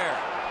anywhere.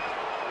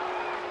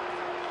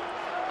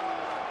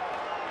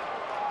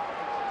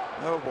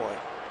 Oh boy.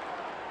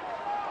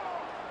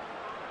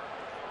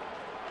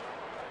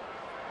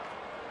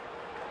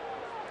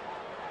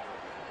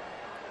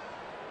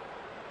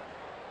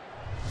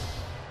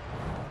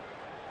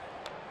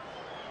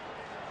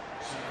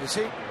 You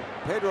see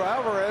Pedro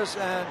Alvarez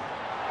and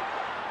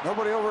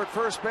nobody over at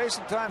first base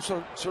in time,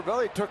 so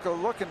Cervelli took a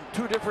look in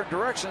 2 different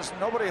directions.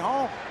 Nobody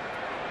home.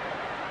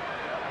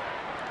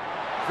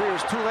 It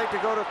was too late to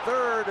go to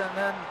third, and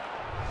then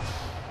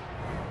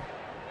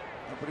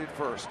nobody at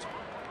first.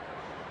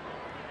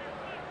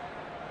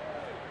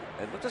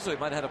 It looked as though he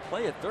might have had a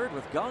play at third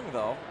with Gung,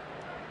 though.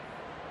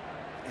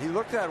 He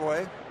looked that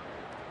way.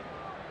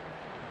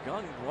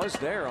 Gung was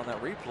there on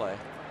that replay.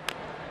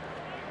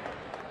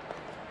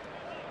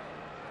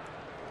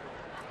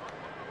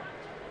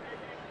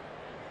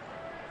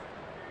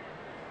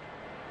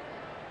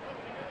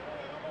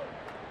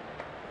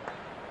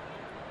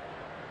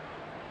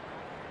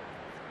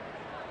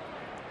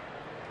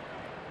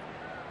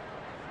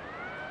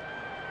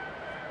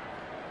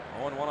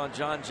 One on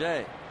John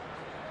Jay.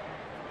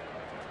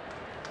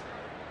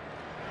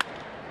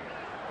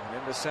 And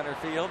into center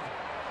field.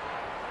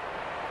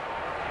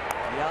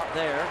 He out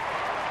there.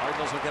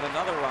 Cardinals will get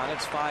another run.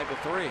 It's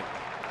 5-3.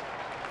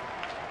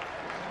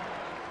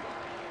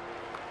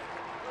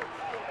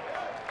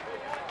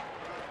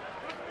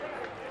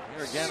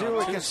 Here again, see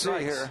what we can see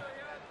here.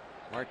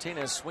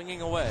 Martinez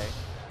swinging away.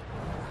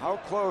 How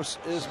close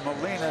is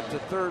Molina to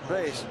third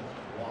base?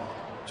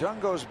 Jung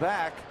goes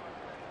back.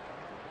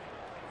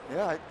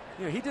 Yeah,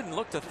 he didn't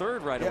look to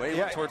third right away. He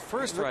looked toward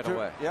first right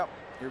away. Yep,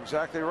 you're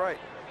exactly right.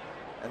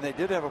 And they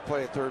did have a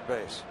play at third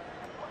base.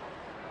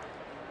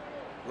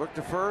 Looked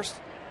to first,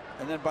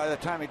 and then by the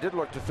time he did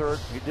look to third,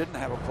 he didn't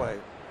have a play.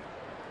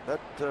 That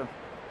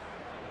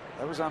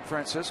was on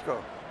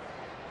Francisco.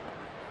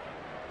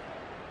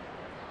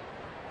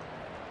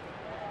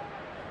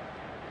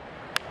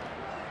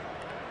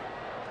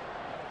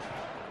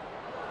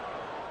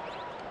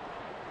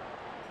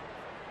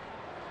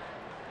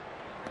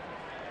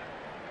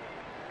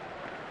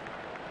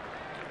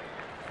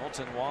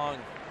 Kolten Wong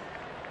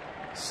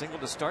single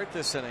to start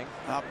this inning.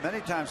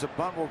 Many times a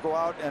bunt will go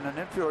out and an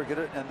infielder get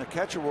it, and the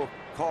catcher will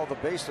call the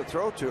base to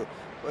throw to.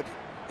 But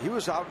he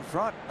was out in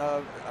front.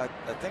 I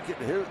think it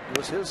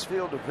was his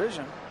field of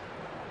vision.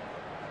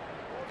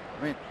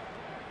 I mean,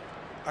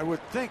 I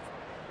would think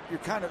you're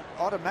kind of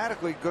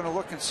automatically going to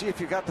look and see if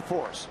you got the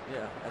force.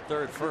 Yeah, at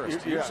third,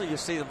 first. Usually you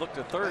see them look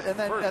to third and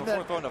then, first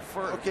before throwing to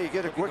first. Okay, you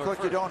get a quick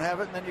look, you don't have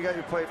it, and then you got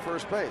your play at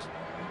first base.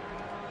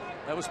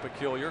 That was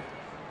peculiar.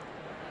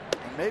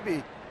 And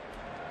maybe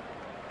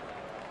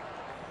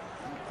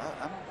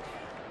I'm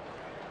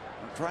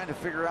trying to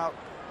figure out.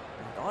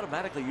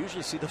 Automatically,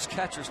 usually see those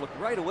catchers look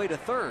right away to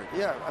third.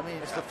 Yeah, I mean,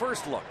 it's the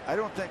first look. I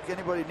don't think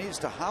anybody needs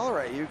to holler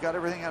at you. You've got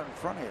everything out in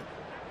front of you.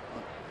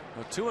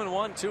 Well,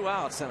 2-1, 2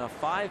 outs, and a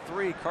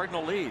 5-3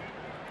 Cardinal lead.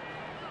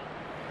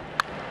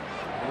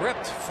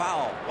 Ripped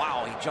foul.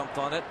 Wow, he jumped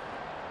on it.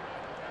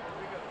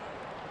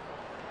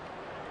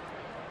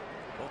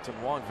 Kolten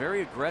Wong,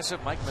 very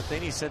aggressive. Mike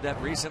Matheny said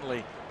that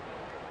recently.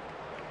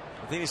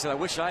 Matheny said, I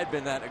wish I had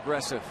been that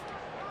aggressive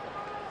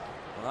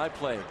when I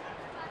played.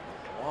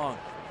 Wong,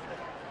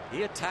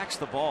 he attacks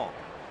the ball.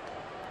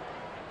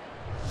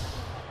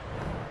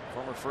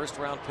 Former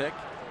first-round pick,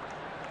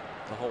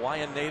 the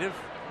Hawaiian native.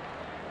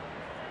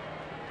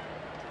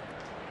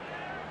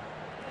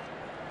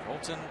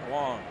 Kolten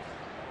Wong,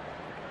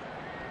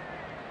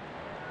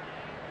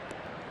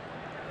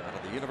 out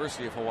of the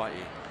University of Hawaii,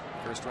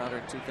 first rounder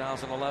in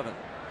 2011.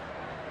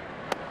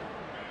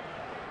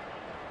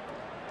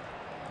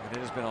 And it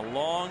has been a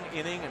long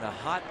inning and a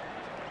hot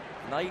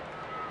night.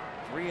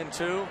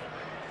 3-2.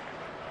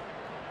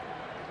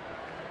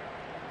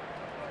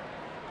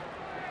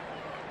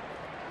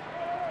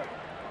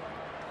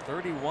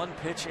 .31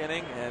 pitch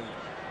inning, and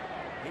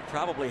he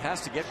probably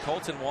has to get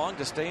Kolten Wong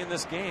to stay in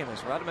this game as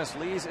Radames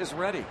Lees is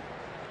ready.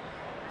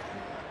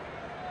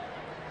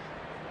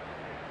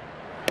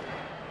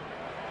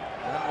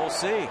 And we'll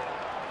see.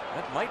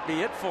 That might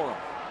be it for him.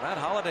 Matt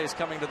Holliday's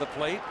coming to the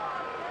plate.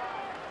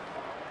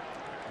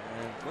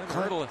 And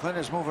Clint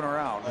is moving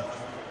around.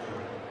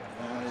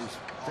 And he's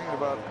thinking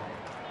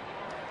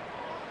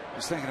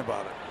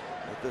about it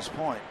at this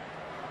point.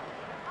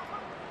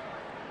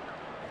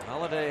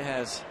 Holliday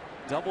has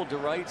doubled to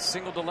right,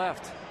 single to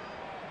left.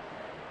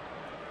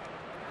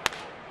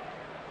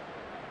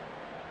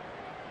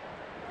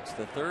 It's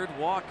the third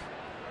walk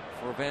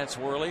for Vance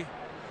Worley.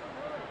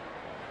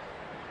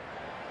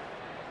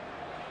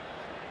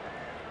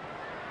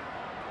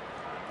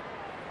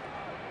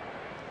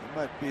 He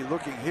might be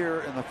looking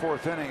here in the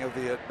fourth inning of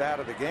the at-bat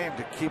of the game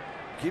to keep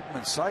him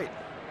in sight.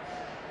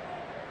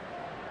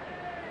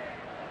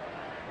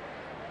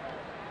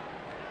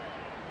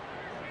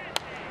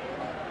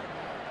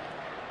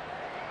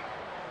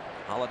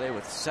 Holliday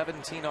with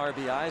 17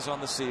 RBIs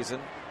on the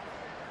season.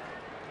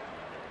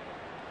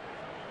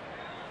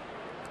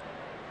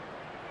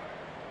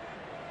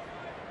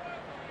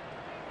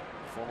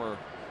 Former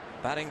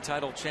batting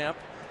title champ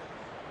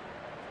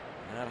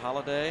Matt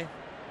Holliday,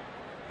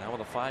 now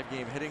with a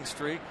 5-game hitting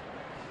streak,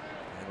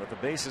 and with the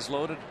bases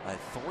loaded, a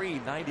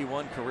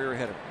 .391 career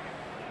hitter.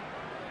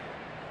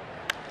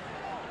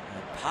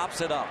 And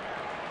pops it up.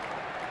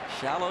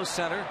 Shallow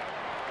center.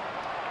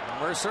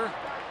 Mercer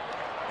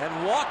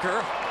and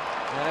Walker.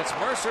 And it's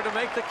Mercer to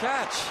make the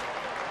catch.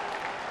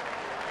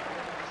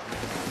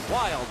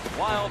 Wild,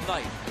 wild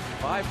night.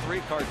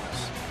 5-3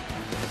 Cardinals.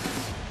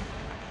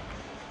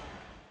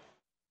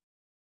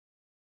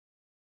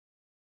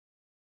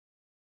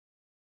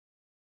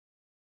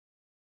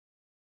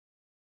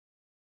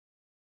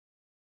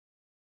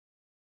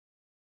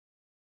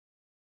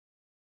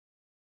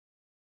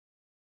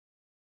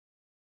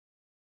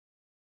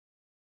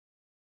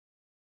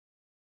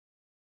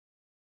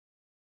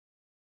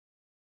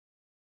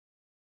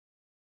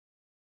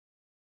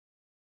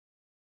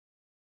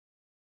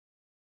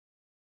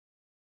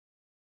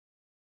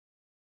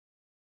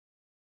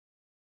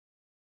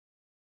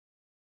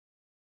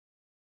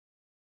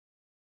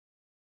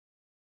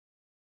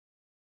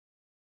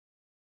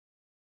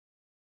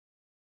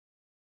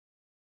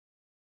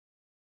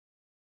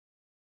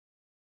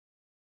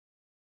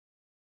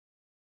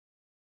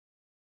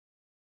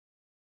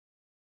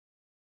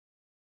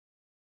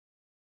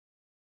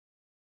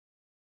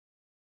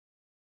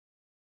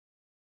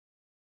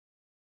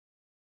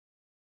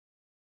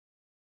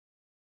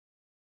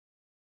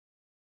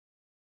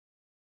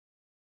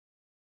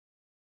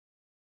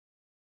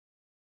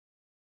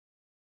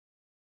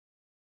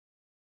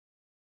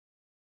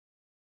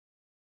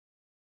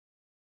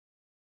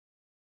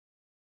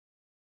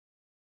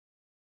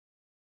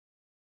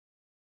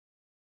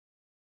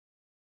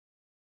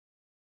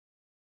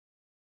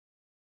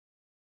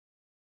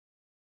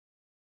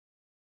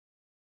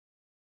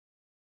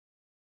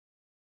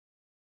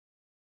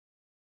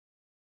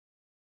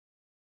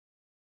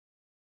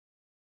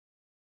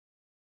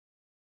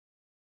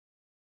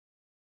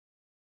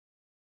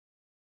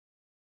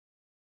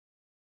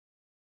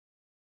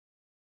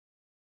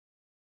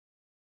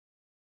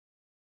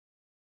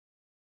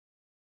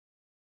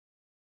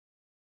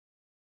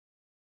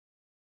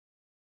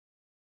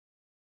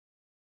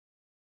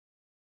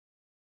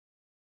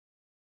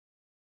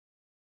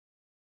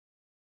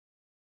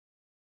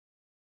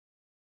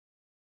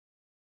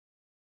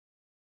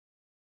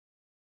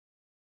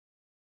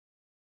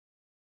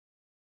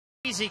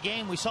 crazy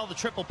game. We saw the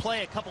triple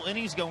play a couple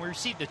innings ago, and we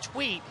received a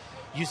tweet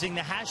using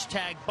the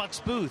hashtag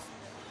BucksBooth.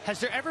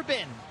 Has there ever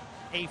been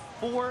a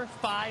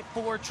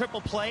 4-5-4 triple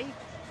play?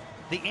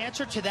 The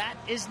answer to that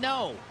is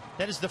no.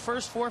 That is the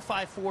first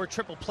 4-5-4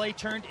 triple play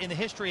turned in the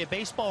history of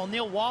baseball.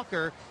 Neil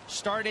Walker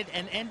started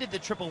and ended the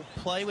triple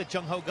play with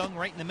Jung Ho Kang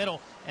right in the middle.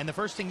 And the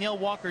first thing Neil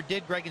Walker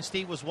did, Greg and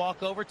Steve, was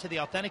walk over to the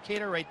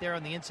authenticator right there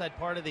on the inside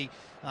part of the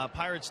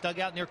Pirates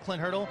dugout near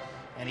Clint Hurdle.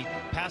 And he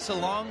passed it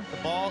along.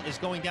 The ball is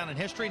going down in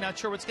history. Not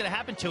sure what's going to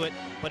happen to it,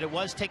 but it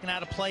was taken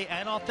out of play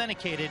and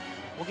authenticated.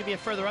 We'll give you a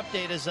further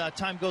update as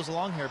time goes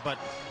along here. But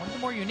one of the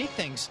more unique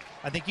things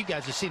I think you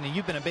guys have seen, and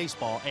you've been in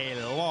baseball a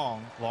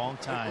long, long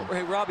time.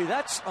 Hey, Robbie,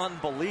 that's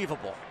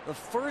unbelievable. The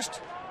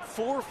first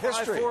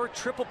 4-5-4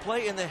 triple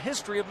play in the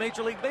history of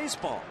Major League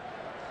Baseball.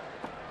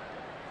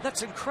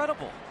 That's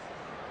incredible.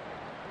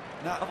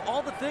 Now, of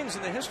all the things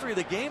in the history of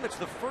the game, it's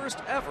the first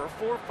ever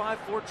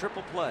 4-5-4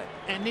 triple play.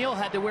 And Neil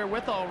had the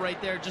wherewithal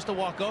right there just to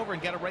walk over and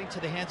get it right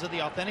into the hands of the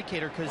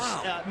authenticator, because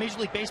Major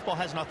League Baseball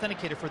has an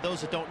authenticator, for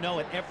those that don't know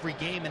it, every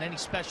game, and any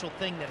special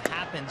thing that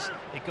happens,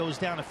 it goes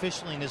down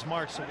officially and is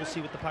marked. So we'll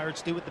see what the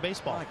Pirates do with the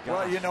baseball.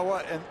 Well, you know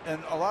what?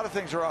 And a lot of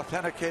things are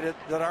authenticated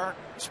that aren't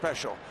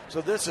special.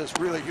 So this is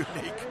really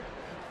unique.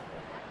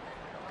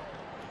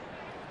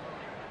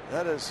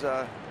 That is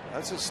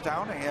that's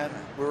astounding, and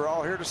we're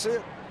all here to see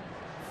it.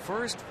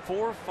 First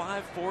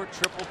 4-5-4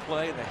 triple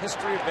play in the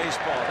history of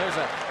baseball. There's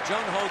a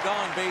Jung Ho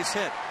Kang base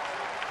hit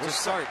to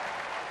start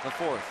the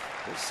fourth.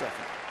 This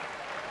second.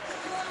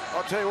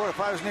 I'll tell you what, if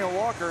I was Neil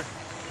Walker,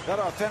 that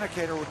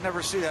authenticator would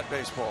never see that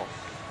baseball.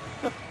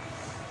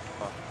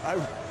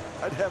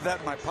 I'd have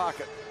that in my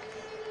pocket.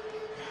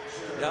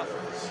 Yep.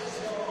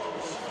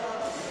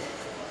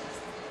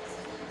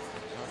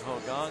 Jung Ho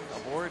Kang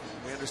aboard.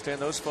 We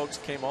understand those folks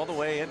came all the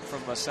way in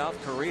from South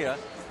Korea.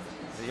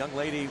 The young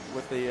lady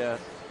with the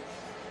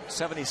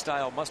 70s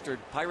style mustard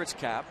Pirates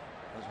cap,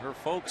 her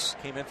folks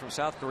came in from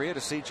South Korea to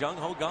see Jung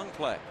Ho Kang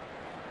play.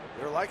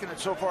 They're liking it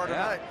so far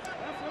tonight.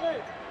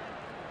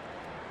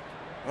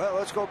 Well,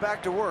 let's go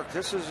back to work.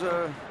 This is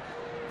going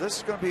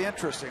to be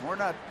interesting. We're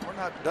not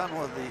done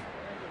with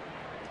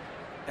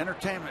the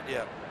entertainment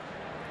yet.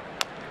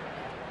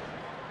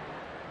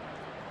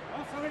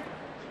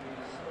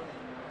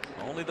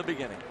 Only the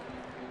beginning.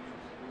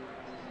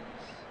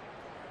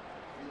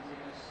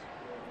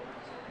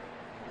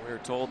 We're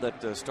told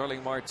that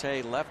Starling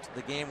Marte left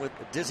the game with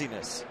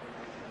dizziness.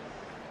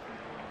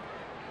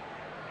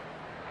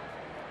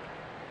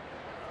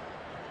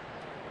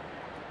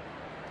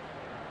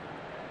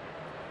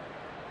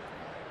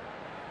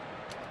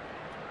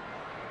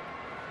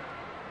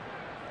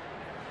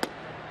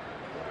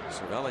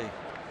 Cervelli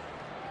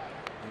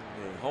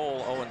in the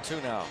hole,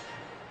 0-2 now.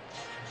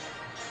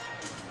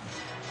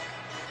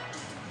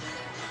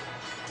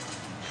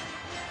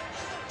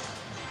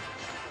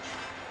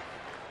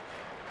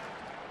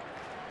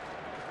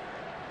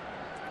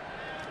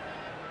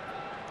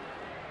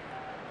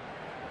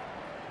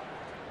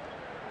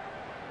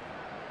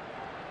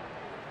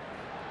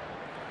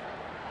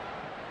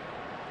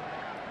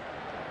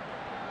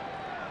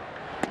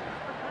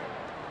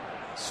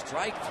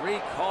 Strike three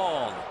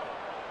called.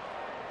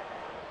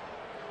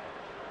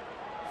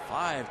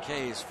 5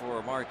 Ks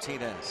for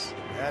Martinez.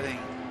 Adding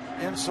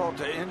insult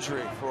to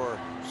injury for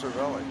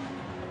Cervelli,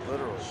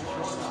 literally.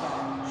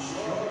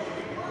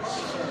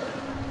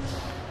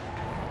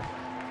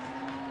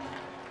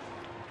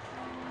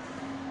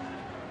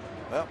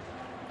 Well,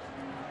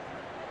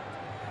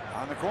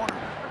 on the corner.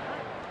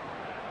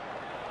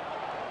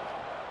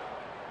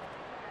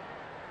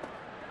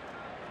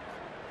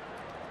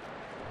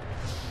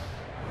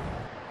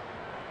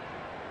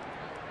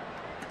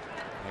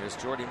 Here's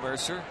Jordy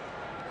Mercer.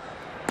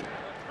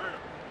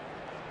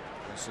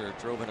 Mercer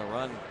drove in a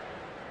run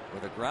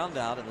with a ground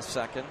out in the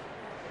second.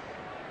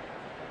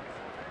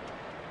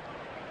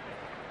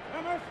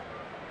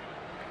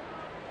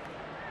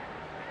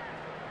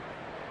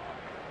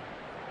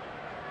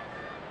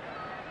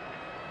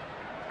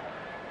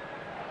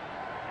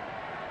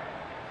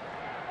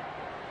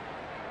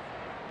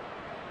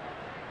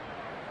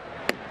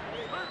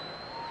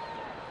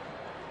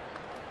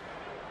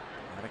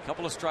 And a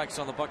couple of strikes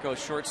on the Buccos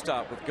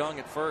shortstop with Kang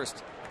at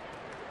first.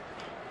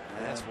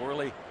 That's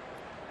Worley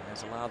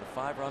has allowed the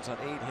 5 runs on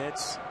 8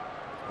 hits.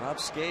 Rob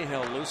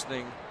Scahill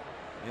loosening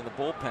in the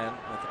bullpen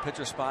with the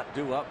pitcher spot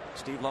due up.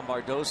 Steve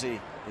Lombardozzi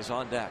is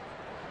on deck.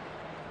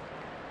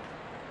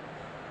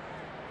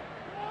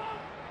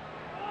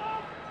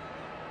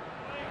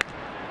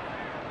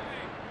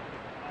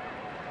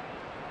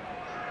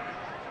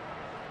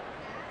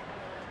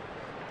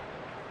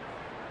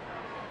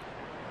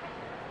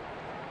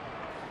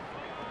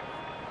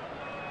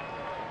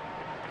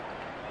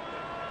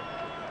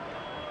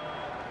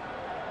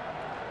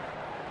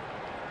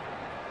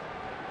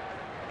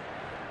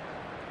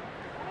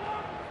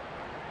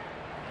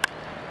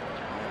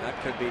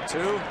 Could be 2, 6,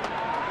 4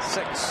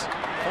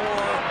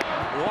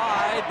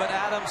 wide, but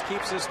Adams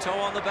keeps his toe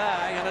on the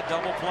bag and a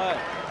double play.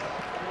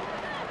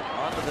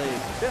 On to the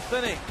 5th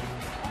inning.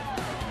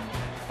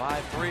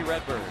 5-3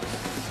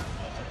 Redbirds.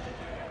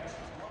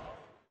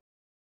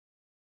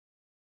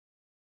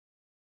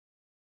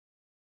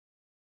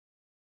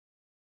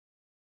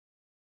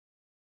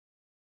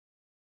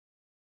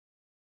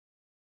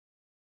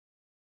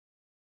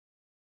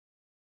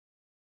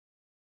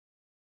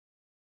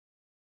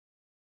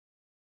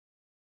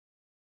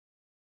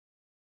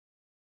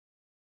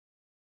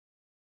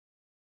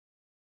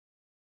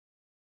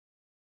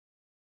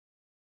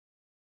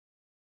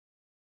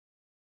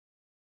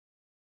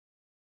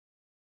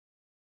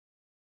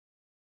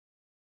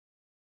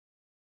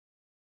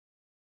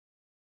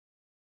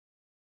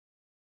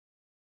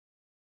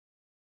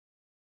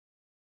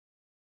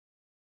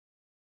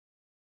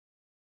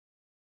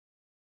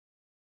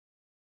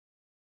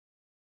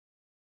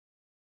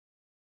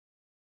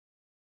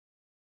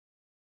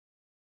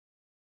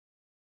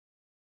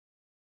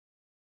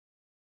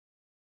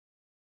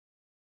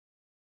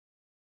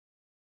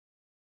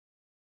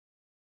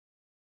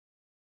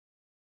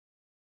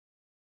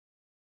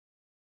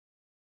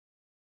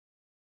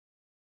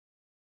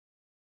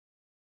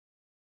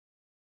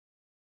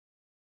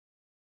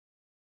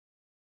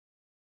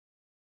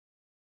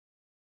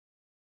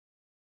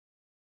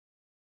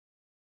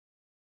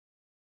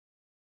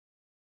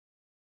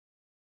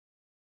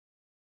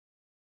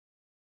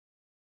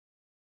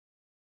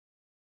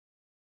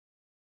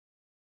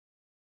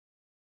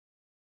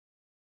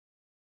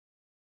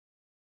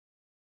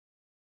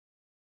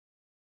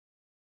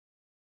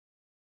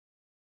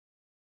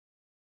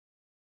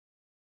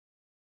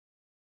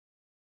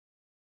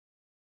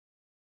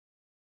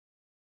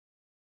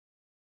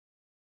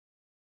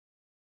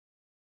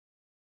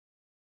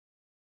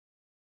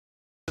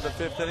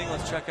 fifth inning.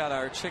 Let's check out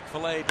our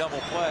Chick-fil-A double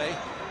play.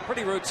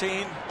 Pretty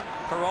routine.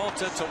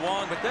 Peralta to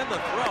Wong, but then the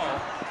throw.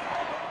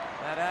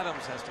 Matt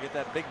Adams has to get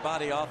that big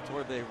body off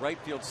toward the right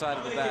field side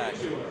of the bag.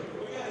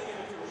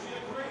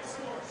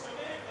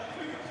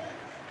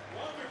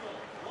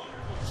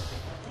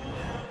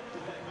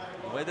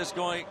 The way this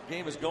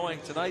game is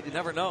going tonight, you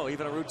never know.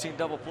 Even a routine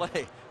double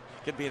play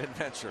could be an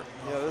adventure.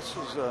 Yeah, this is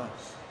it's a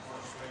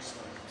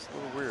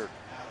little weird.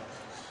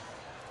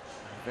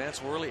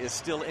 Vance Worley is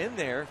still in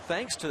there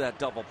thanks to that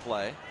double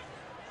play.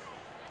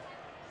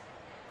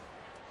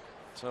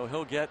 So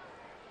he'll get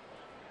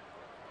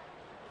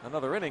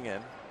another inning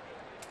in.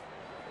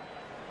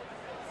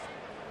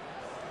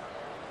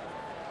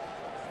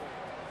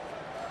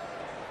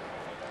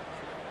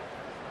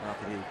 Not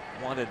that he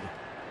wanted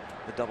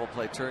the double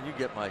play turn. You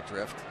get my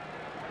drift.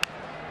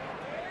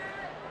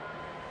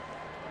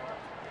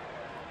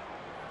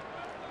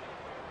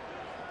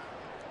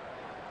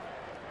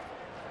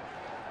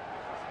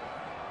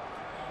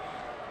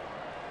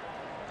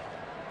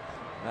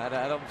 Matt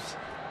Adams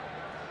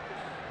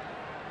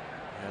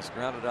has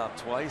grounded out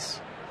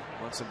twice.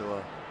 Once into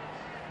a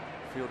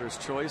fielder's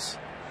choice.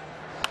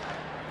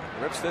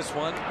 Rips this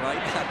one right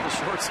at the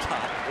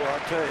shortstop. Well, I'll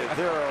tell you,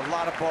 there are a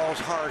lot of balls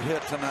hard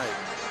hit tonight.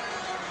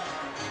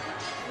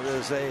 It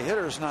is a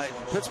hitter's night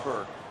in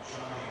Pittsburgh.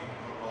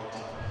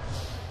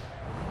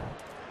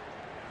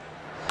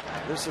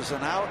 This is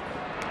an out.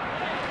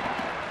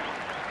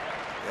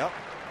 Yep,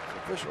 it's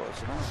official.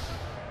 It's an out.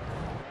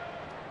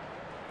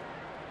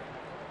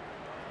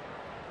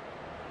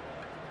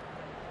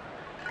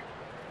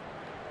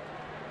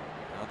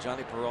 Now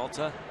Johnny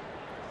Peralta.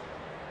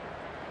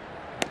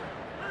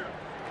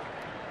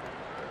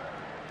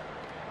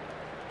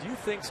 Do you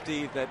think,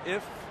 Steve, that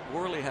if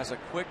Worley has a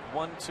quick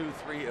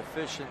 1-2-3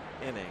 efficient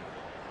inning,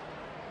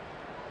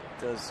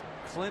 does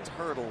Clint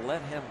Hurdle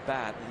let him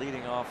bat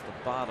leading off the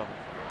bottom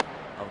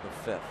of the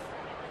fifth?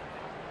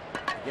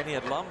 Again, he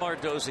had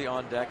Lombardozzi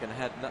on deck, and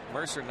had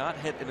Mercer not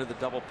hit into the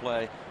double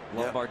play,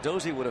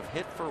 Lombardozzi would have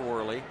hit for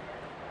Worley.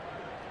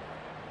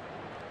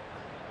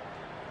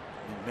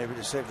 Maybe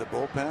to save the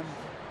bullpen?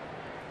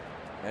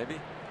 Maybe.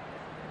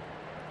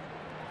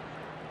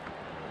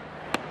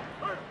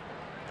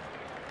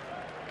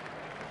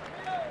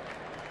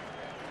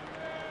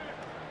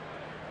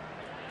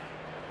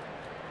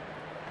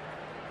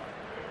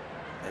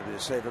 Maybe to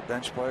save a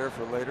bench player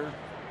for later.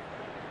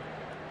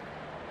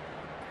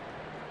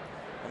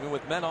 I mean,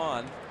 with men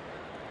on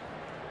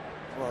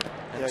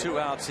and two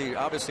outs, he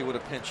obviously would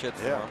have pinch hit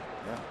for him.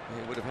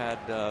 He would have had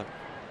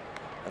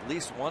at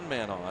least one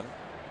man on,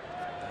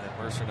 and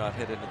Mercer not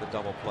hit into the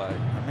double play.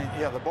 I mean,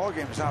 yeah, the ball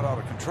game is not out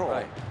of control.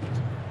 Right.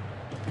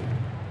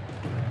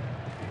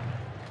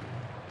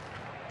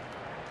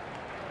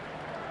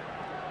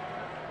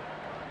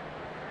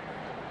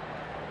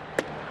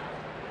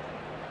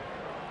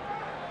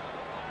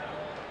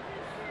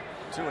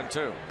 Two and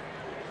two.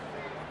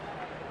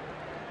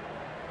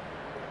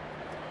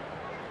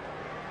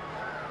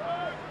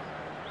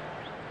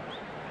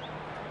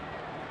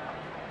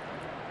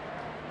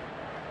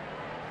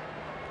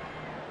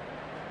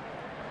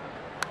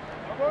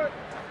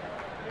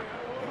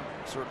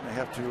 Certainly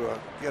have to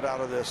get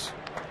out of this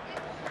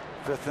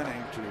fifth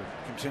inning to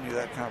continue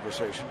that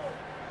conversation.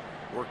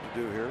 Work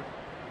to do here.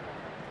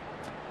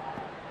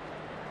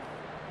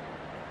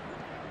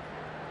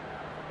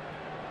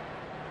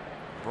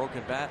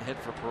 Broken bat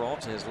hit for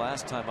Peralta his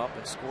last time up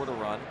and scored a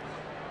run.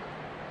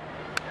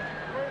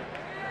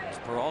 It's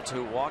Peralta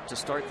who walked to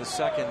start the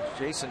second.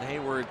 Jason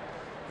Hayward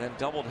then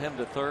doubled him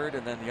to third,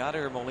 and then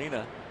Yadier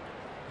Molina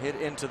hit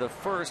into the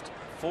first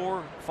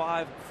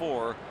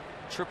 4-5-4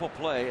 triple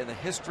play in the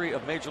history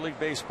of Major League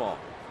Baseball.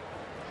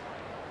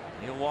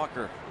 Neil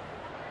Walker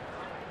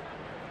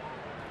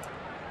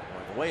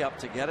going way up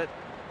to get it.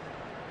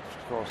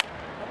 Close.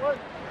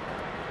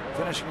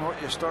 Finishing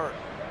what you start.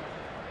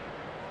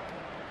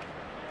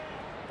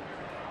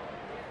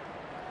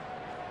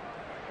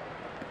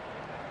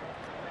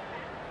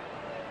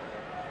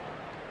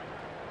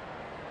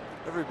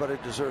 Everybody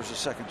deserves a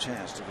second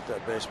chance to get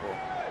that baseball.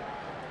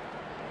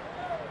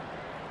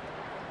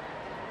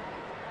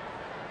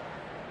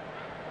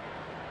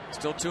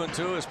 Still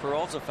 2-2 as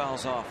Peralta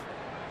fouls off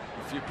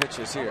a few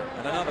pitches here.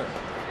 And another.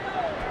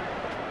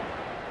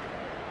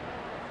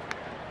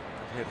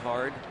 Hit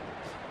hard.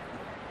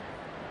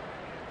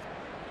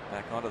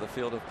 Back onto the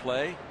field of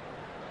play.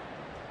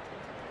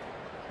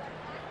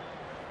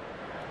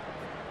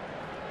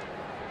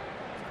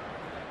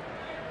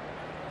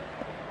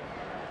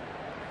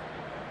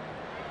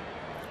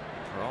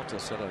 Peralta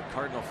set a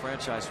Cardinal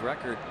franchise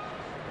record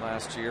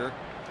last year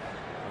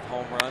with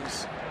home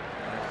runs.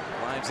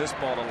 And lines this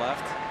ball to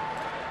left.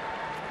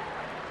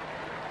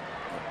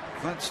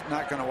 Clint's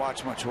not going to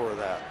watch much more of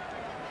that.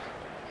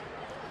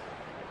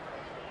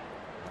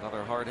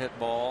 Another hard hit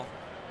ball.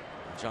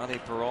 Johnny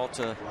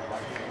Peralta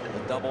the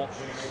double.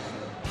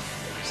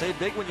 Save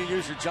big when you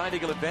use your Giant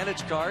Eagle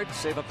Advantage card.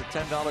 Save up to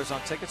 $10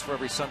 on tickets for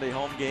every Sunday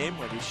home game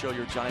when you show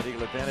your Giant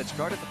Eagle Advantage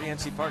card at the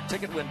PNC Park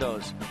ticket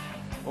windows.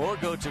 Or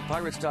go to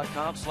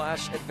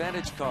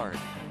pirates.com/advantage card.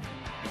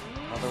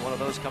 Another one of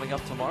those coming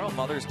up tomorrow,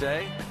 Mother's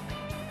Day.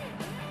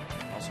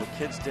 Also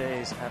Kids'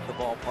 Days at the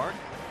ballpark.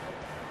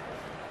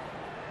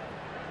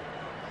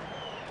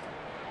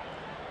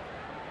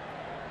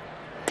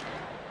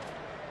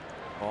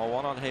 Ball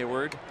one on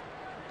Hayward.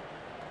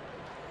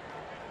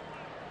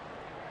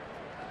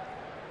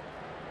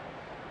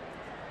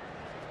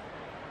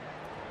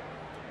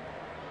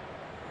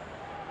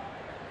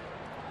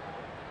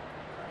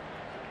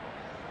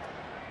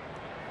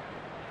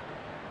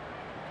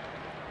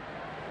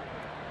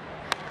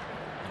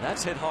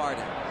 That's hit hard,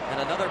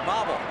 and another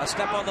bobble, a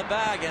step on the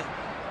bag, and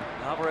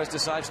Alvarez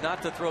decides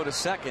not to throw to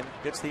second,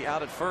 gets the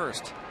out at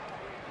first.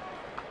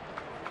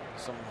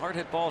 Some hard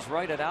hit balls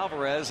right at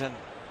Alvarez, and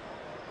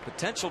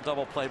potential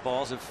double play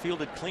balls have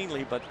fielded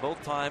cleanly, but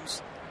both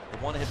times the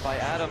one hit by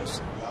Adams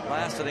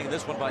last inning,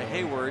 this one by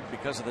Hayward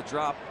because of the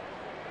drop.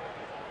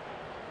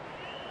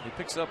 He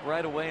picks it up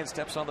right away and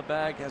steps on the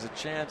bag, has a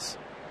chance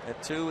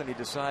at 2, and he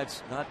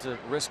decides not to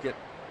risk it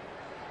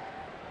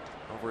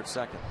over at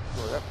second.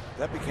 Well,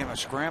 that became a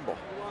scramble.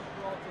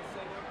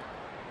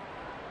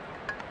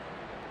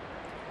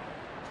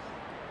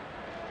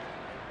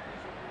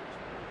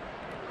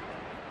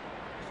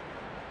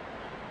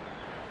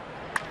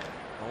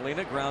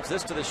 Molina grounds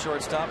this to the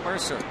shortstop,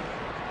 Mercer.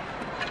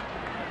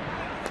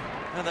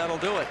 And that'll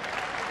do it.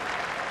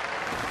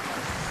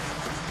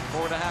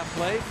 4.5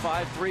 play,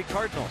 5-3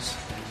 Cardinals.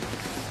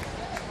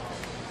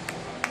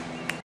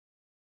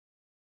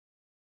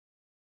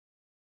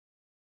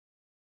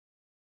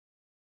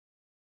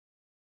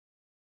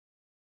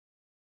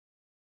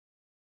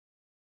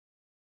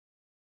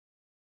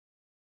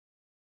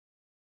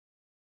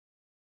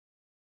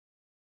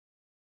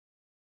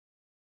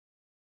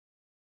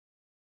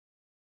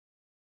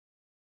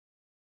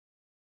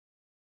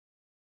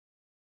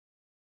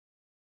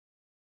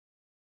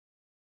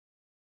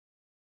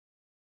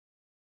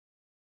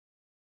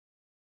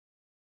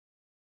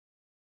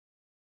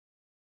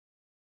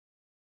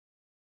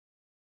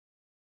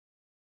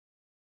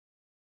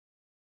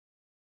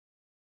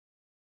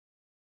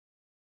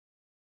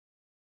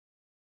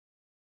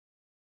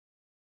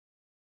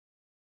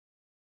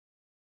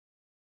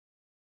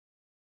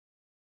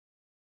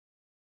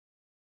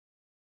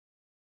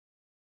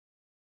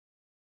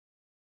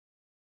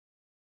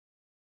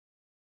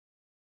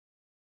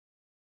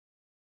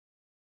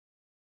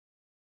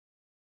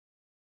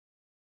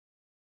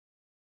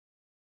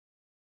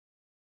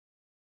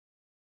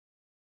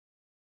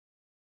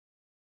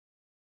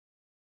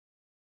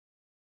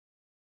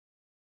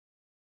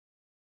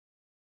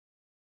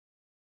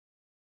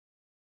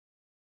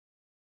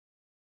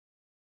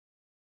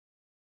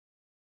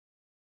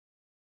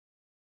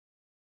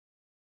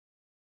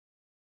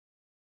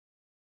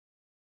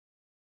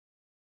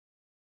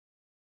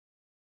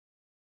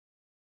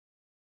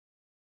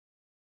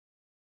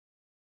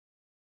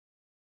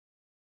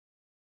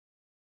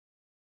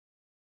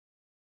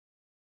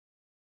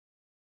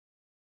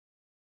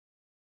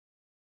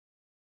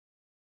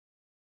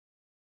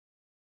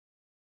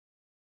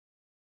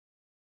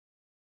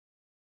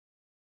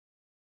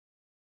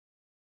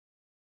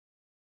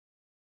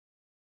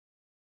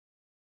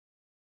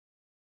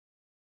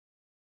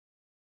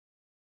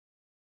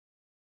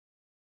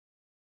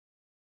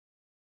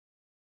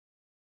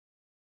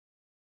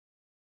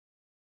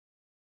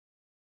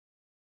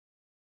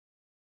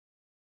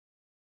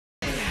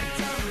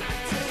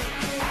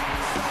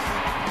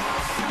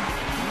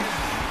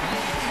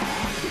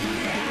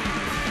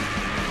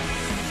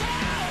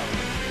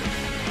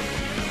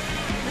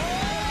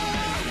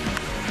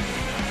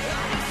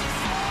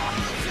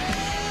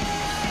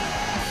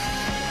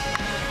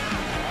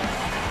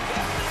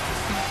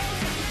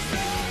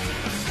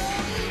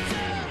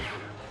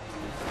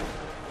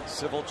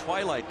 Civil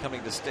Twilight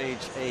coming to stage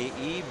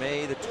AE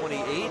May the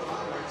 28th.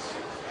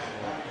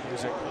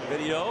 Music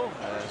video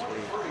as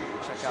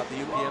we check out the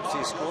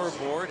UPMC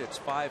scoreboard. It's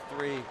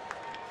 5-3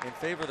 in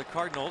favor of the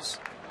Cardinals.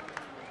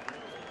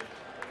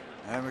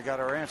 And we got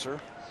our answer.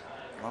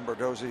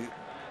 Lombardozzi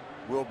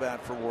will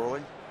bat for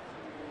Worley.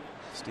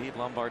 Steve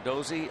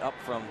Lombardozzi up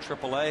from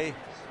AAA.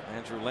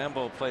 Andrew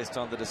Lambeau placed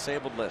on the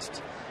disabled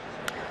list.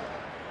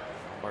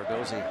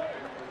 Lombardozzi,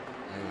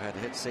 who had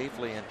hit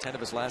safely in 10 of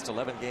his last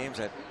 11 games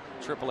at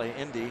AAA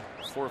Indy,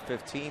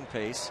 415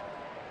 pace.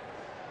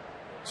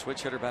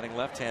 Switch hitter batting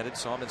left-handed.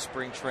 Saw him in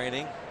spring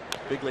training.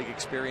 Big league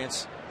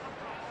experience,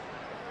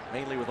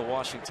 mainly with the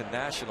Washington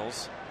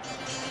Nationals.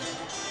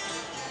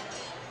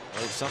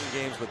 Played some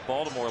games with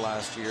Baltimore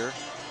last year.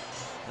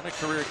 And a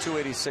career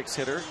 286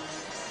 hitter.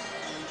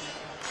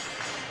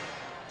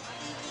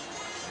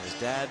 His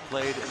dad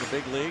played in the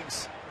big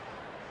leagues.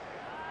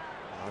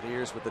 A lot of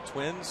years with the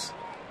Twins.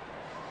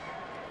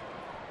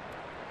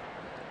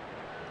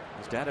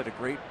 His dad had a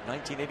great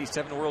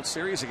 1987 World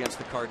Series against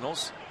the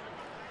Cardinals.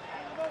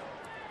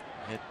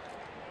 Hit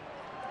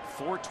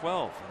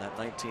 .412 in that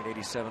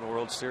 1987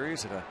 World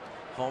Series, at a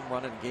home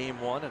run in Game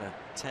 1 and a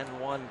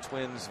 10-1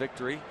 Twins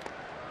victory.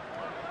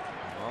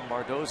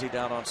 Lombardozzi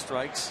down on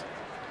strikes.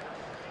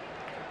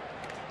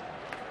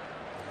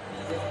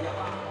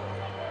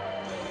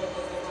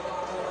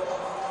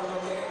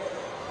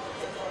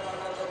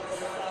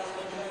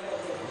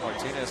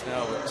 Martinez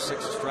now with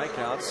 6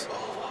 strikeouts.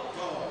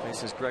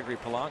 Faces Gregory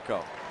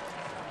Polanco.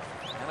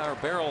 And our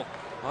Barrel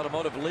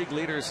Automotive League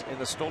leaders in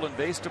the stolen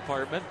base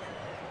department.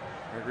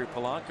 Gregory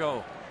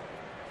Polanco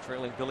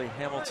trailing Billy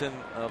Hamilton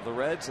of the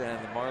Reds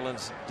and the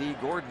Marlins' D.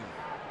 Gordon.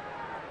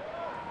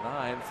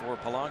 9 for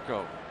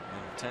Polanco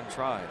in 10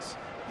 tries.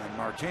 And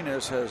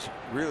Martinez has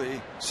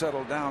really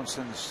settled down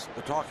since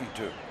the talking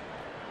to.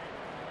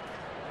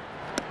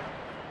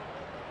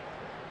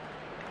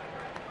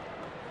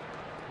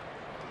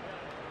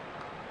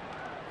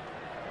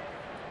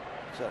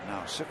 Is that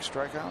now 6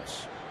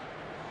 strikeouts?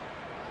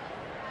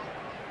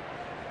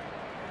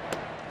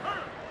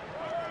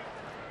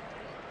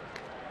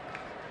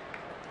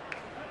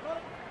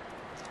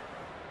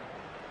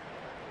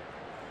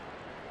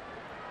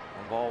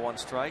 Ball, 1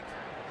 strike.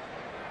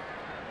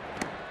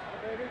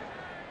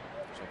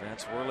 So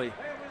Vance Worley,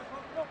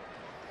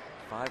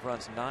 5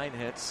 runs, 9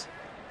 hits,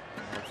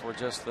 and for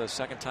just the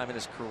 2nd time in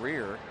his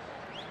career,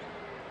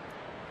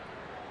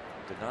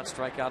 did not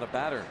strike out a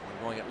batter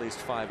when going at least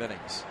 5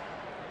 innings.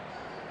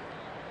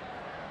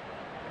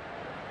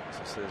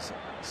 This is his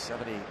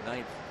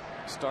 79th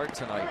start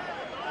tonight.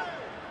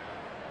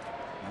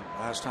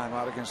 Last time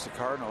out against the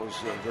Cardinals,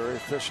 very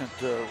efficient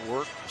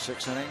work,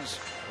 6 innings,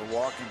 a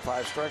walk, and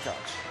 5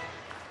 strikeouts.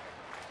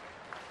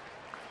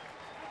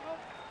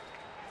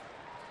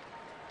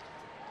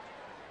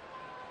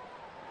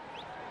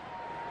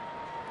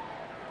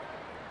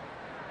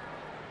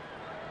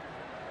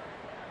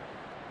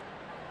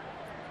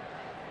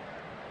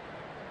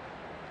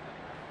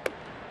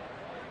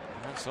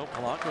 So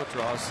Polanco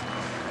draws a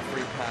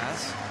free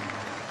pass.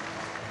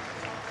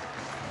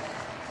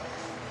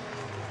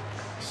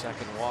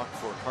 2nd walk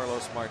for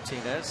Carlos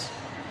Martinez.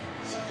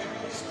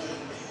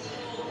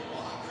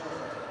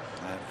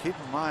 And keep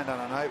in mind, on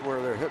a night where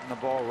they're hitting the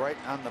ball right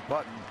on the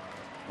button,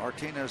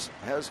 Martinez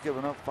has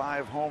given up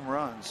 5 home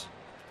runs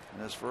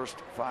in his first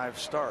 5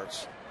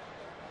 starts.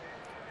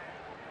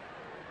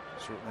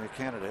 Certainly a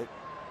candidate.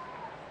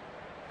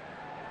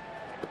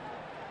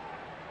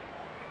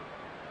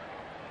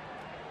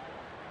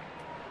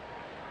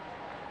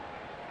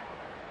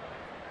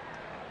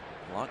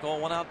 Polanco,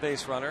 1 out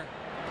base runner,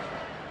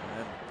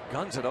 and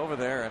guns it over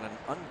there, and an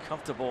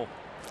uncomfortable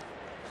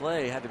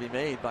play had to be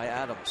made by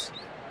Adams.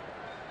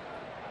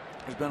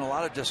 There's been a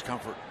lot of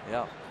discomfort.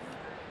 Yeah,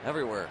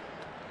 everywhere.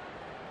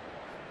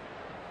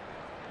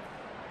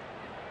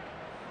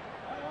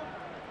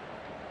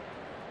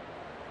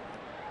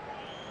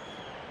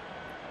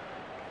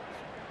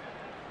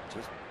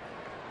 Just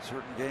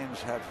certain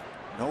games have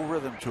no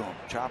rhythm to them.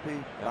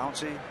 Choppy,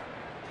 bouncy.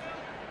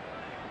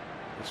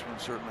 This one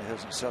certainly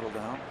hasn't settled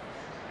down.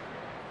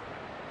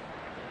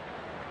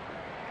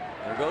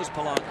 There goes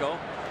Polanco,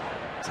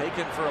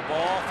 taken for a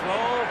ball,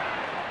 throw,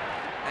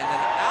 and an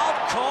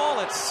out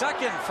call at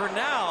 2nd for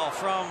now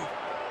from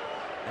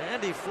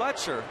Andy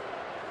Fletcher.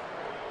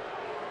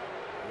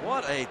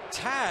 What a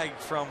tag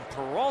from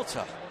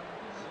Peralta.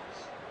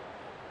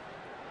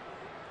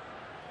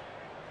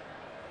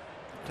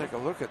 Take a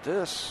look at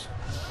this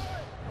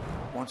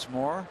once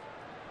more.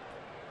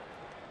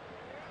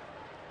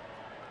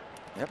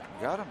 Yep,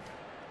 got him.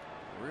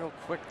 Real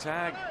quick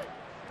tag,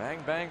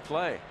 bang bang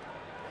play.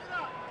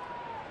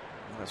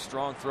 And a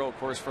strong throw, of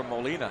course, from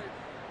Molina.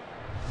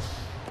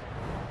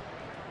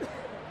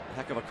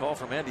 Heck of a call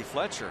from Andy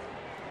Fletcher.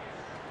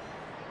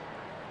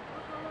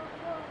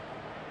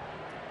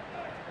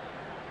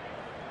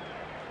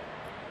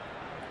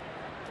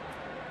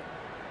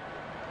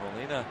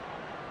 Molina,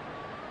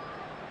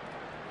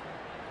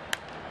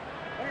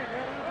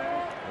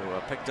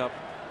 who picked up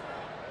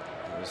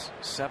his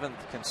 7th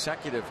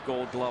consecutive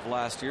Gold Glove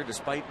last year,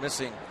 despite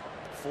missing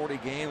 40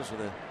 games with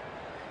a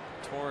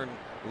torn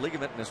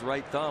ligament in his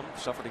right thumb,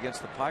 suffered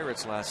against the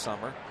Pirates last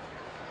summer.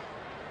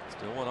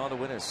 Still went on to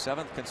win his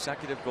 7th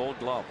consecutive Gold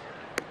Glove.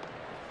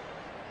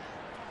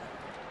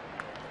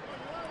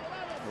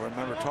 I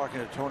remember talking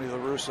to Tony La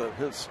Russa,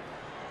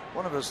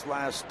 one of his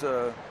last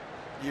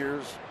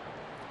years,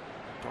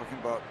 talking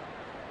about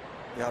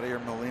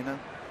Yadier Molina.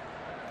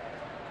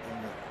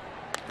 And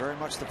very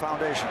much the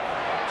foundation.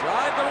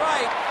 Drive to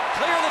right,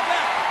 clear the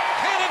deck,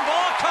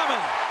 cannonball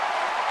coming.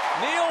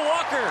 Neil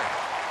Walker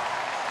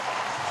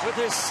with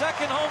his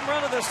 2nd home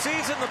run of the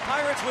season. The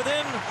Pirates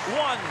within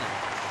 1,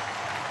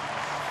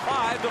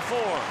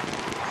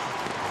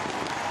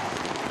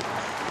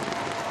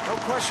 5-4. No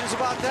questions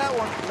about that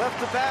one. Left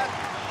the bat,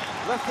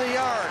 left the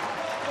yard.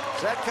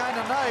 It's that kind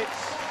of night.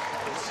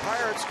 The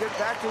Pirates get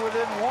back to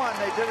within 1.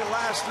 They did it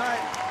last night.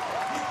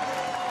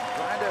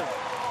 Trying to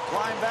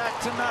climb back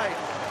tonight.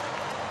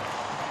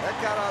 That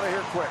got out of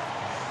here quick.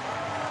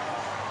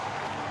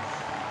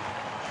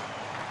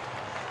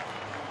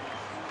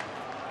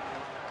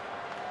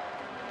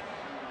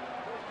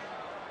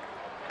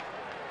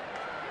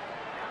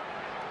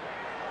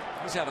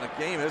 He's having a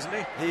game, isn't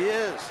he? He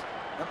is.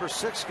 Number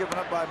 6 given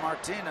up by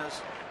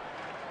Martinez.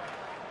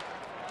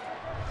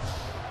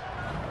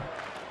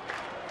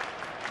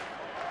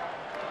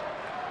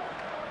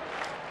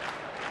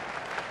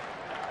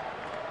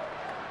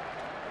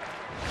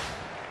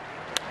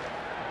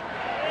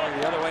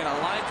 The other way in a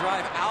line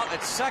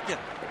at second.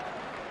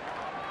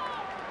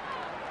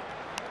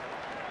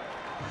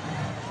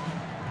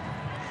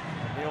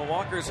 Neil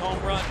Walker's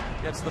home run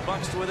gets the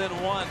Bucks to within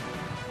 1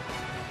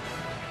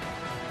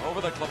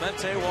 over the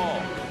Clemente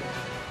wall.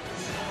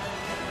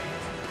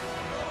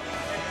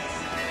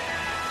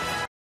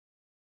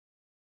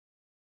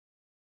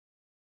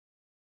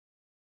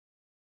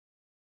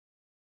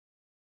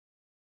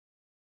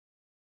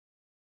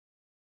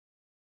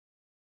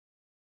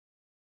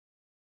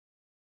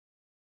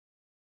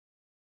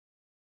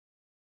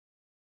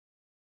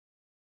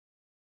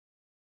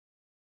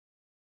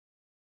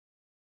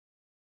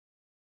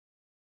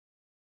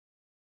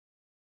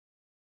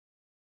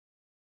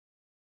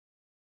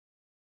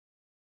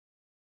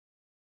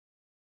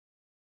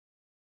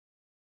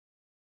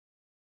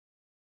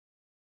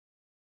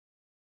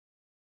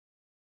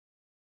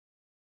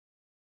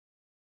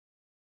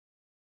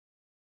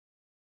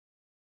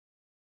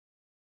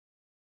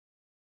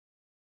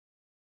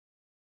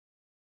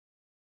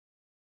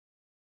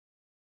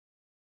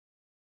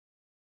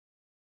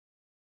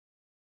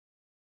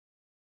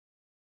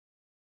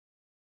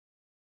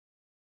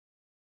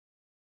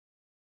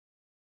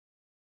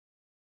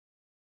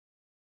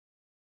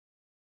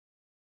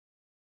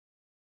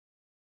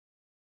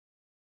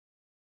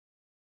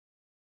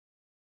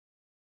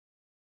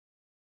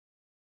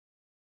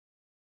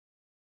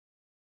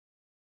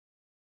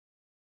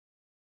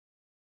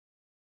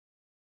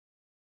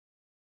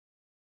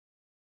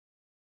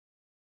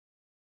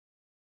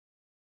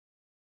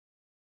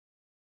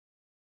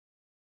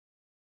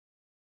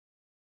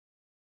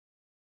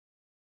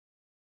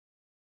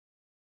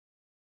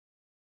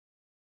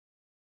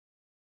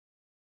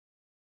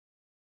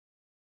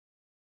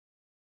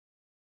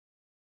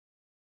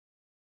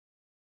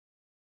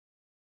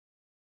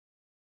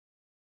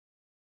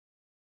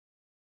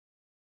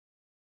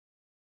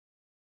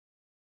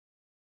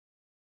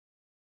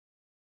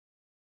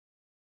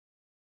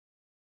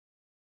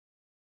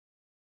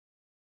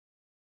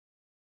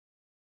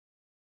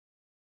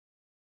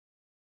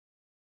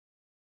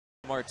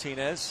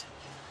 Martinez,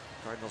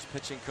 Cardinals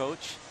pitching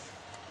coach.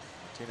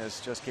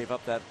 Martinez just gave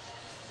up that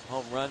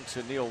home run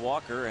to Neil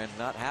Walker and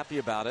not happy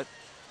about it.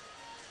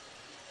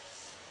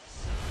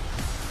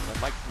 But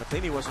Mike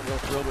Matheny wasn't real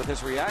thrilled with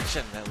his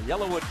reaction. And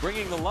Yellowwood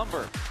bringing the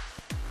lumber.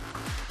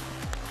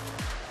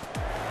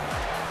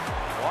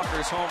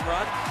 Walker's home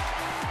run,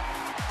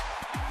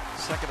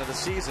 second of the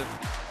season.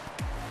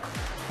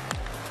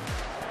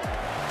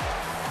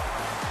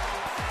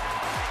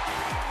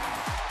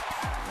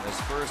 His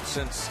first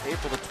since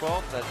April the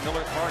 12th at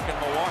Miller Park in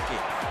Milwaukee.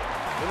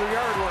 Little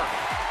yard work.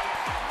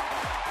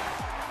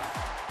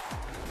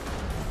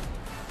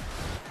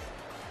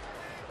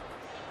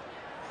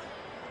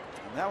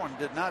 And that one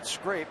did not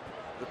scrape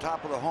the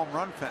top of the home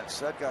run fence.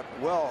 That got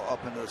well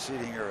up into the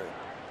seating area.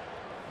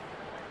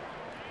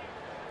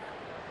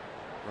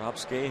 Rob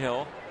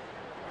Scahill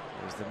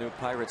is the new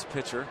Pirates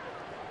pitcher.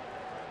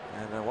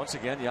 And once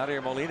again,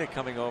 Yadier Molina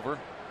coming over.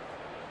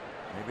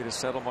 Maybe to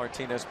settle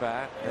Martinez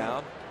back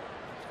down.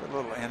 A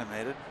little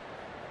animated.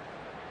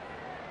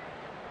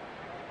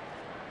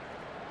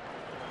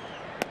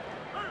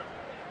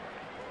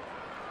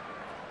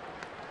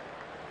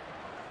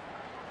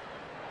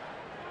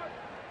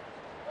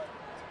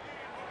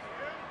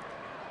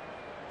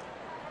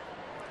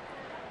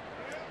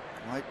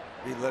 Might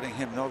be letting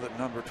him know that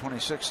number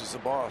 26 is the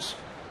boss.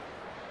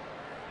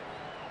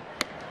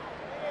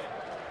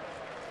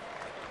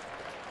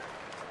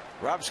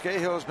 Rob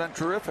Scahill has been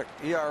terrific.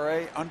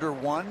 ERA under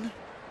 1.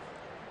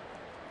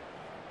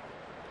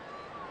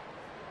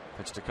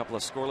 Pitched a couple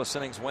of scoreless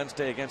innings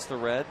Wednesday against the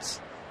Reds.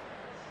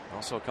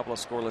 Also a couple of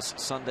scoreless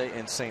Sunday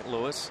in St.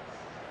 Louis.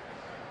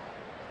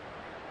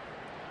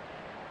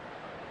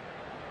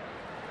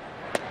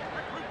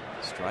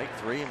 Strike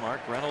 3, Mark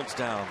Reynolds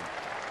down.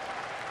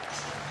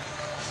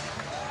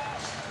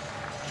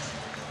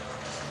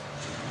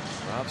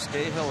 Rob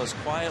Scahill is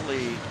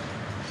quietly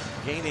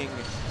gaining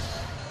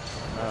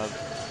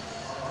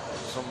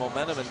some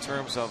momentum in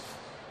terms of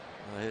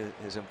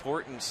his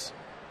importance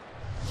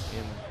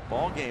in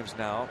ball games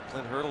now.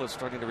 Clint Hurdle is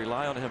starting to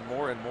rely on him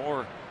more and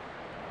more.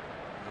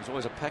 There's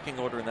always a pecking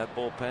order in that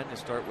bullpen. You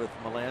start with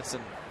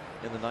Melanson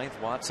in the 9th,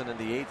 Watson in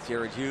the 8th,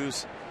 Jared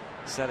Hughes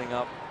setting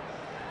up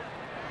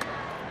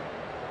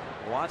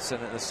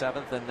Watson in the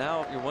 7th, and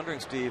now you're wondering,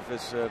 Steve,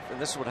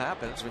 and this is what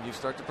happens when you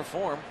start to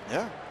perform.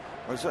 Yeah,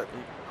 what's that?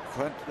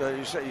 Clint,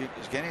 you say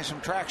he's gaining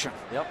some traction.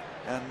 Yep.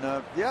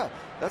 And yeah,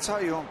 that's how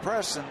you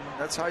impress, and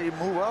that's how you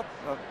move up.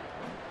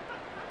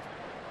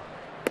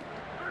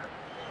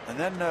 And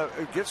then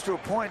it gets to a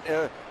point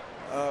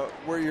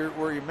where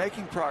you're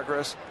making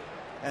progress,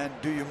 and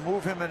do you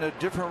move him in a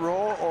different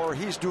role, or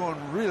he's doing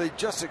really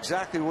just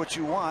exactly what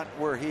you want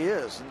where he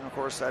is? And of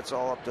course, that's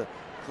all up to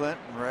Clint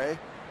and Ray.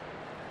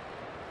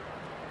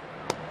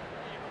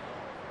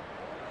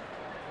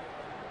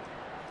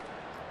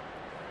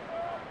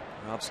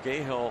 Rob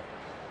Scahill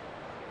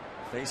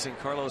facing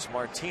Carlos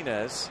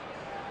Martinez.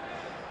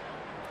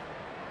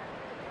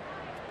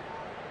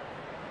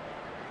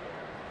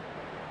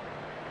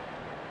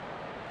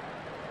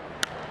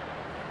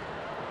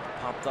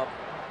 popped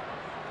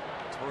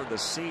up toward the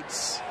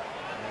seats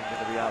and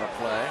going to be out of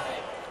play.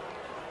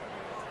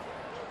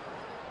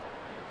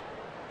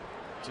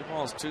 2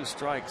 balls, 2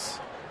 strikes.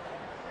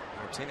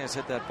 Martinez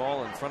hit that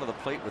ball in front of the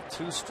plate with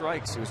 2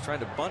 strikes. He was trying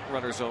to bunt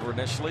runners over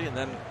initially and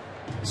then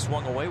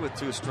swung away with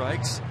 2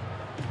 strikes.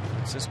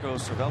 Cisco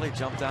Cervelli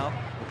jumped out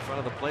in front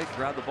of the plate,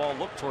 grabbed the ball,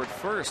 looked toward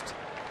first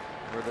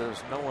where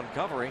there's no one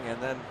covering, and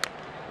then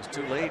it was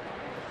too late.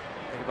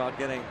 Think about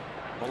getting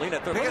Molina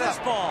at third. Look at this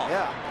ball.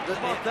 Yeah. How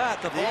about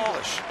that? The ball,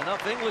 English.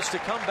 Enough English to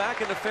come back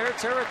into fair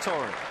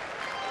territory.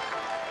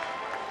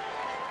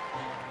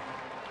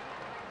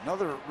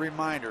 Another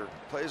reminder,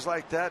 plays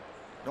like that,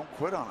 don't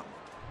quit on them.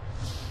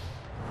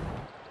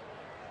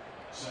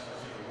 Center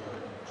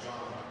fielder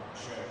John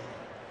Shea.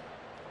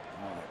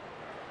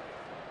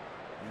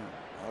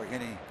 Like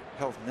any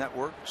health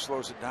network,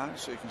 slows it down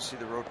so you can see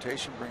the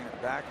rotation, bringing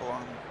it back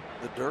along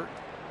the dirt.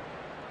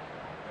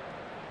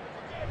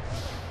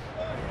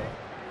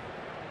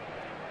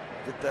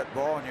 Get that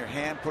ball in your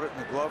hand, put it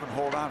in the glove, and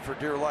hold on for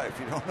dear life.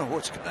 You don't know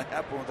what's going to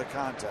happen with the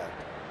contact.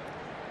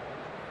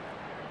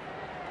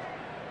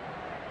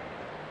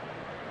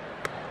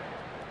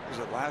 Was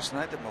it last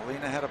night that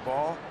Molina had a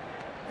ball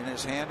in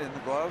his hand in the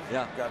glove?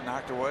 Yeah. Got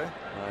knocked away.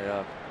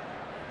 By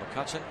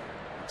McCutcheon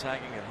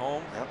tagging it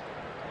home. Yep.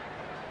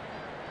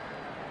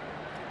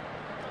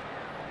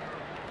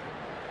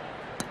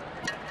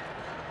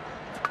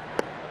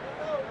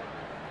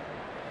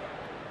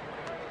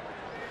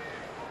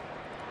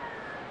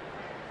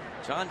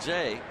 John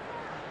Jay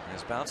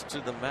has bounced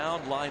to the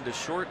mound, line to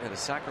short, and a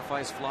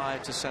sacrifice fly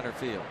to center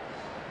field.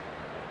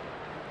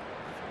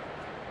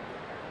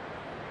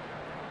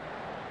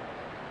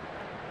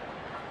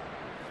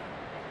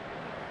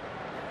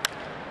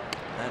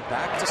 And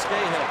back to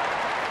Scahill.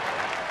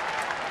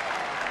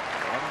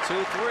 1,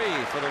 2,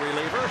 3 for the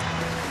reliever.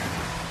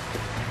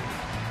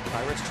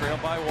 Pirates trail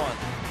by 1.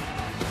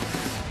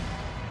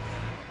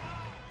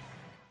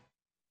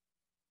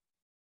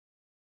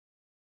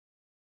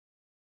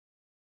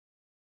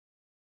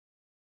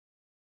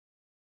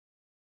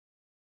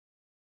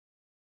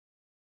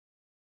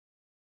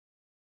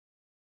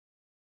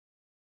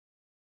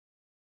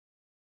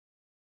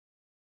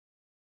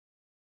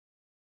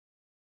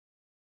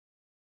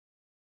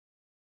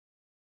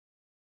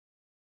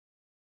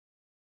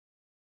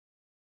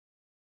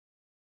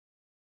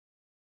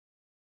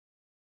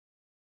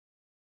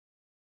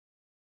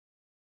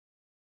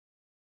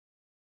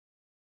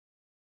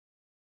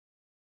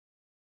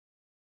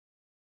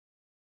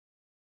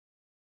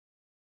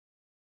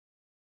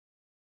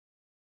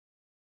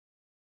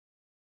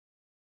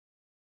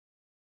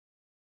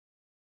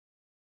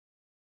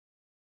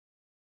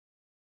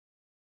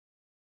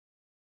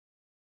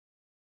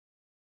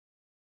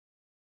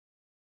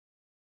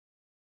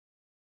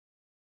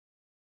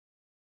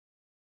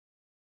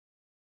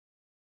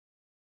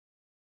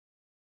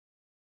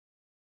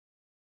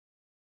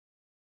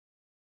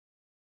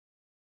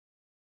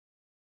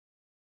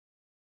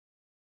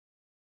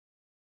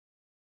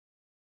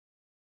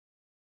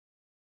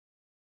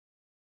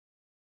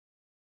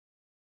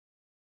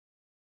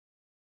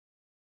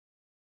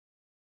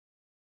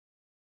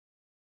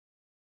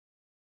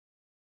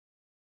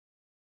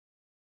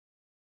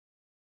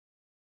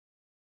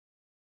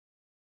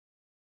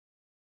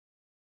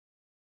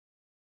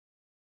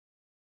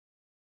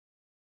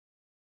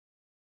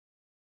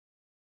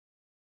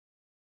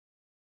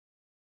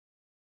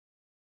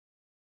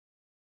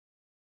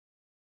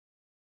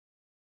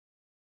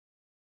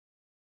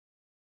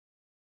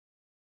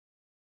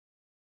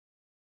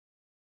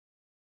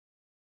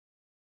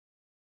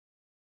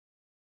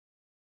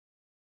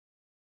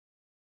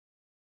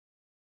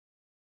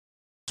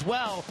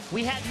 Well,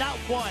 we had not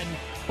one,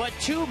 but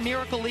 2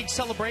 Miracle League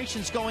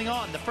celebrations going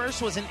on. The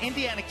first was in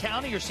Indiana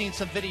County. You're seeing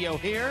some video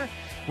here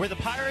where the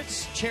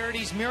Pirates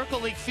Charities Miracle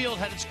League Field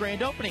had its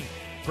grand opening.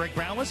 Greg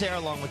Brown was there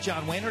along with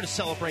John Wayner to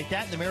celebrate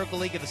that. And the Miracle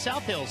League of the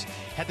South Hills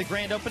had the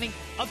grand opening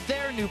of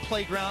their new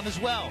playground as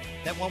well.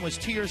 That one was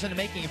 2 years in the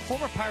making. And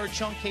former Pirate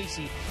Sean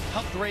Casey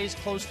helped raise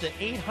close to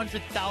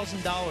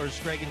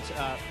 $800,000,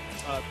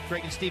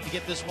 Greg and Steve, to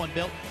get this one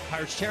built.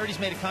 Pirates Charities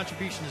made a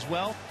contribution as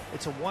well.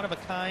 It's a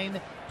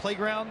one-of-a-kind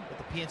playground with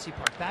the PNC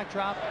Park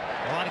backdrop.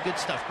 A lot of good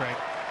stuff, Greg.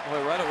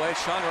 Boy, right away,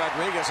 Sean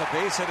Rodriguez, a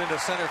base hit into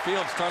center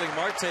field, Starling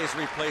Marte's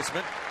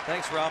replacement.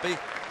 Thanks, Robbie.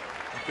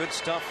 Good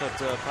stuff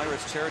that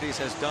Pirates Charities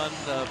has done.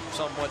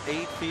 Somewhat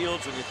 8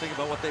 fields when you think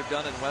about what they've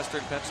done in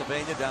western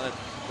Pennsylvania, down in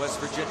West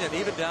Virginia, and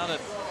even down at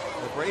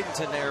the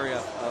Bradenton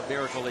area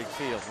Miracle League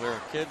Field, where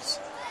kids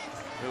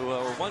who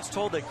were once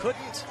told they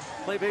couldn't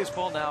play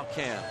baseball now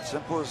can.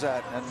 Simple as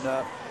that. And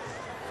a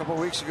couple of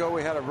weeks ago,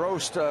 we had a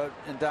roast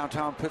in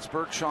downtown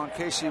Pittsburgh. Sean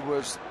Casey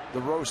was the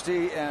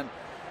roastee, and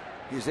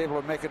he's able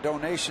to make a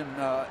donation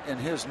in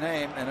his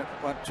name, and it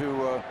went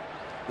to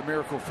the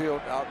Miracle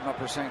Field out in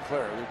Upper St.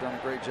 Clair. They've done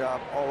a great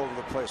job all over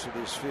the place with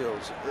these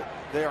fields.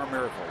 They are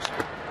miracles.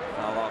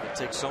 Now, it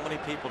takes so many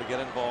people to get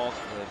involved.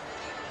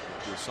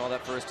 You saw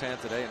that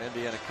firsthand today in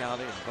Indiana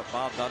County. And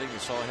Bob Nutting, you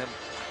saw him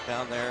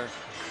down there.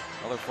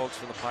 Other folks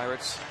from the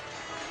Pirates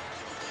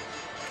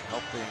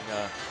helping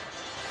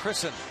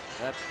christen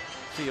that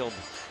field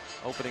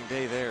opening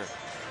day there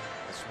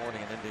this morning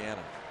in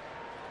Indiana.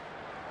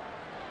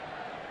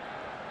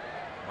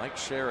 Mike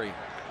Sherry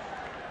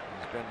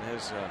has been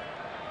his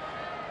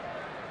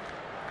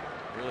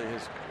really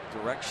his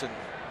direction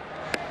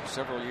for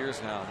several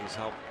years now. He's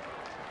helped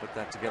put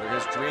that together.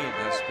 His dream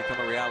has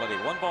become a reality.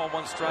 1 ball,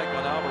 1 strike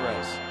on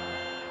Alvarez.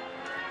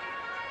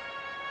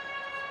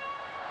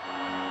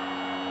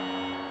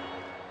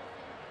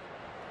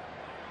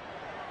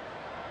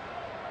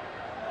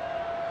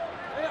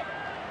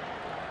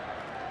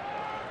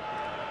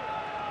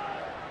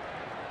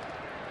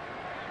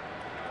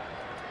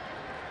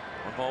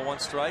 One ball, 1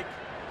 strike,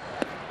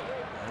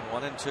 and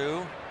 1 and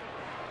 2.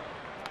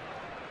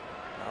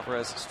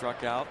 Alvarez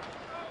struck out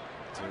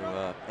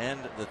to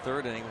end the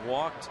 3rd inning,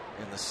 walked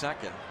in the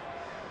 2nd.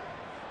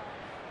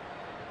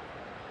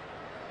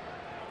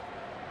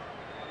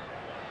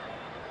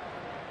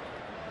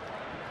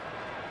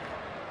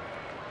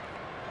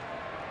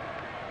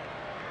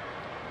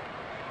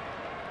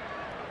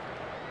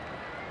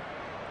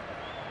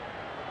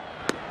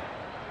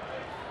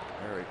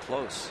 Very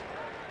close.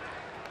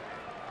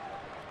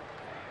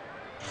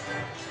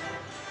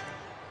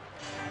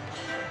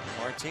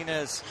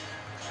 Martinez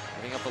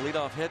giving up a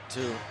leadoff hit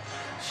to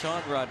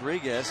Sean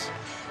Rodriguez.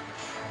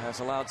 Has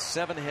allowed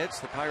 7 hits.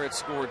 The Pirates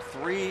scored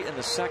 3 in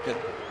the 2nd.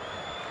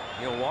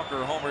 Neil Walker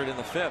homered in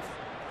the 5th.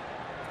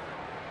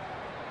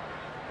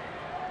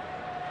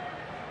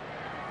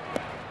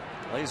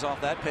 Lays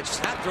off that pitch.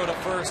 Snap throw to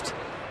first.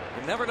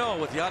 You never know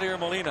with Yadier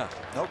Molina.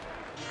 Nope.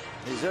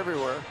 He's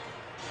everywhere.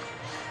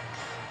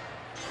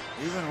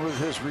 Even with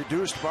his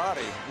reduced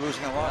body,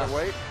 losing a lot of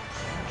weight.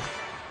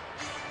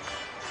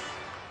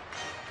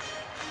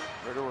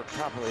 Right over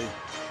top of the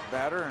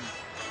batter, and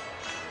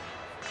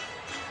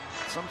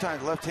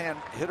sometimes left-hand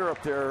hitter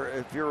up there,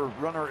 if you're a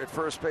runner at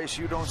first base,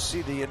 you don't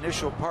see the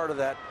initial part of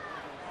that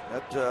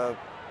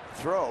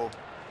throw,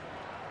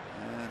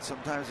 and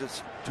sometimes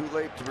it's too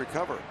late to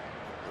recover.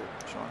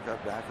 But Sean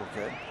got back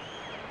okay.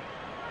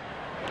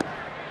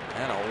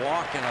 And a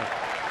walk and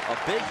a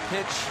big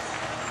pitch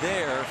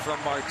there from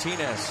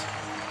Martinez.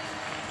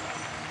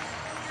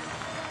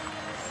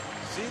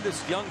 See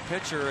this young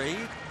pitcher, he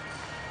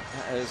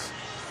is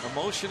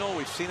emotional.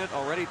 We've seen it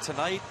already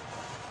tonight.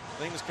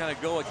 Things kind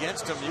of go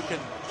against him. You can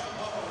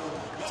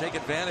take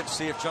advantage,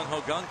 see if Jung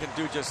Ho Kang can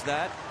do just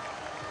that.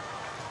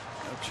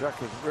 I'll check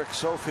with Rick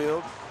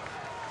Sofield.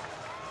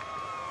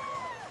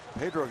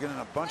 Pedro getting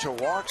a bunch of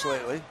walks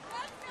lately.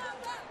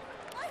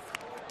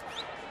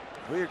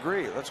 We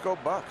agree. Let's go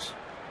Bucks.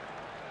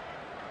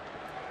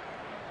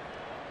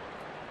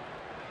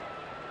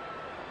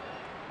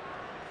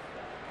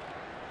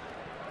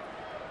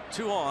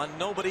 Two on,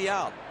 nobody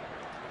out.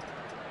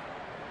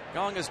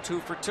 Kang is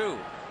 2 for 2.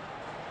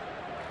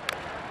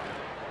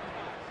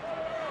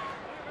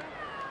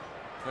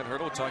 Clint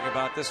Hurdle talking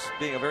about this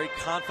being a very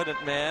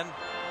confident man,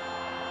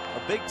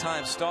 a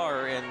big-time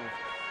star in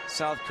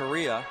South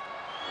Korea,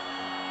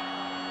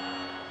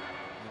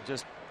 and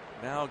just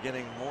now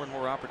getting more and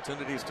more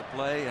opportunities to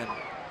play, and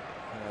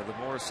the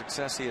more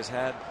success he has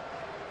had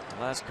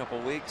the last couple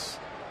weeks,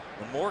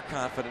 the more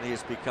confident he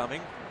is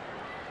becoming.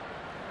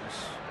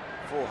 This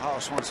full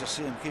house wants to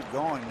see him keep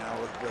going now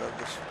with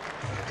this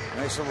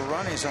nice little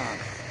run he's on.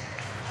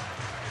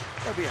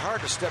 It'd be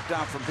hard to step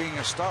down from being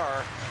a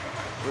star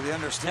with the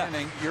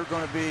understanding you're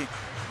going to be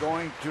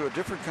going to a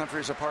different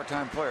country as a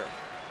part-time player.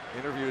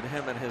 Interviewed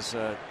him and his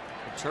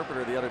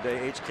interpreter the other day,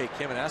 H.K.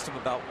 Kim, and asked him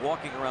about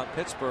walking around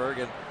Pittsburgh,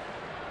 and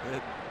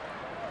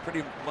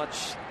pretty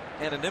much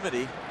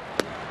anonymity,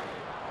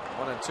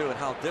 1 and 2, and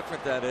how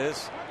different that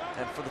is.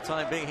 And for the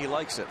time being, he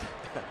likes it.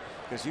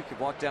 Because you could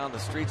walk down the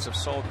streets of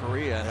Seoul,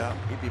 Korea,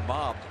 and he'd be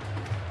mobbed.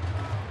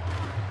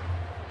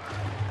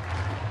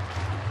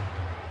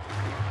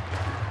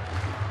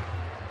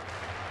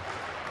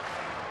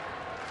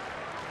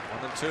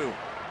 One and 2.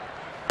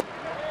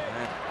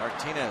 And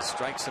Martinez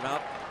strikes him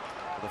out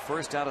for the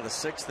first out of the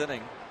 6th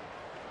inning.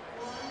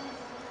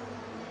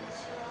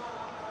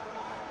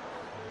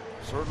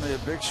 Certainly a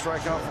big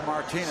strikeout for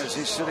Martinez.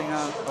 He's sitting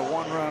on a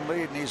 1-run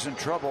lead, and he's in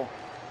trouble.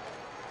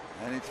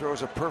 And he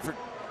throws a perfect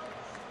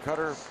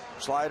cutter,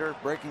 slider,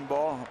 breaking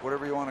ball,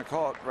 whatever you want to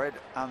call it, right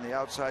on the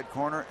outside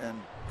corner,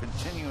 and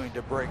continuing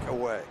to break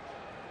away.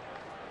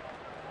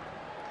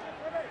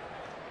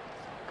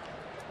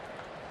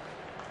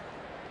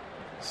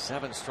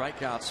 Seven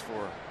strikeouts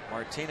for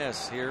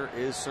Martinez. Here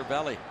is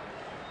Cervelli.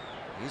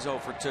 He's 0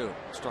 for 2.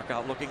 Struck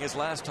out looking his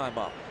last time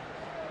up.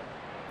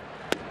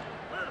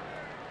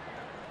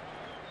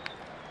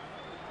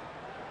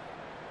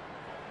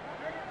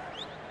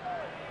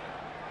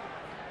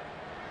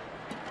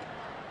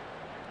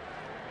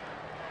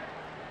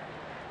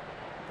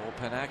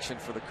 Bullpen action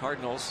for the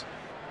Cardinals.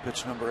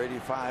 Pitch number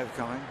 85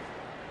 coming.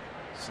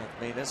 Seth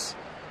Maness.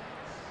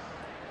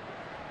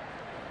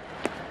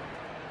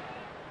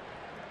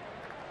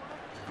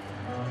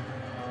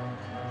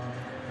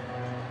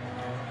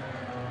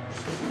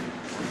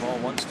 Ball,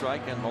 1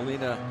 strike, and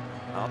Molina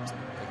out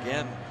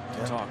again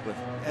to talk with.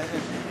 And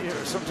you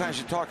know, sometimes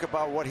you talk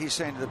about what he's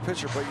saying to the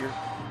pitcher, but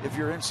if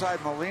you're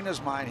inside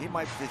Molina's mind, he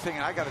might be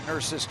thinking, I got to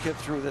nurse this kid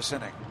through this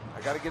inning.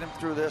 I got to get him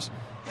through this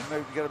and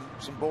maybe get him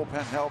some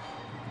bullpen help.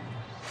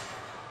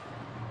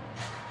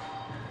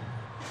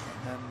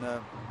 And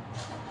then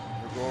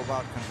we'll go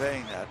about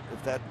conveying that,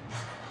 if that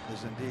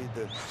is indeed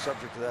the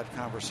subject of that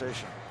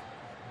conversation.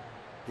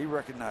 He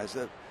recognized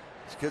that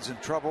this kid's in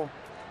trouble,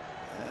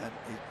 and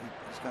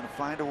he's going to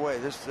find a way.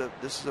 This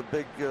is a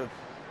big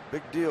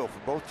deal for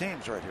both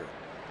teams right here.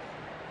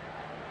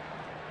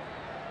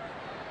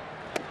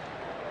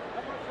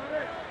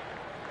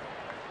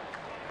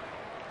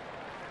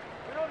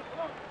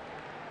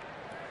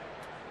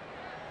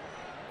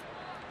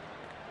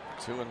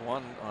 Two and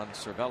one on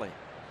Cervelli.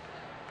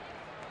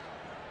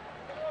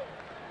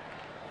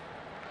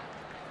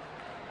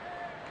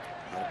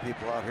 A lot of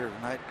people out here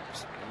tonight.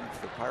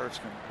 If the Pirates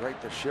can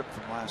right the ship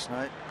from last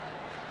night.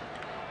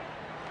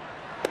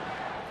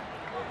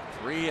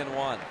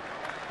 3-1.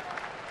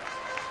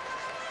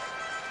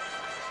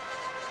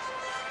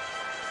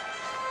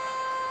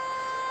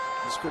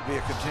 This could be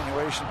a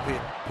continuation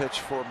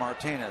pitch for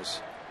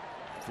Martinez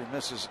if he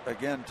misses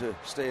again to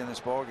stay in this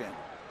ball game.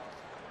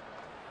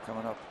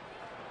 Coming up.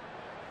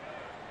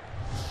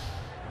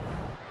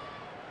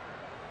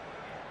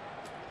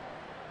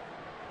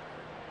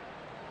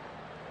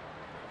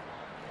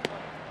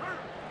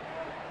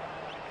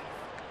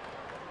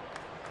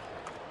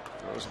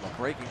 Throws him a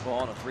breaking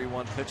ball and a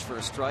 3-1 pitch for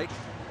a strike.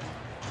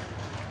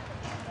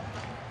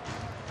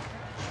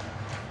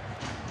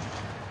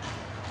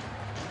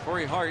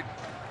 Corey Hart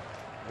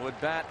would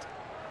bat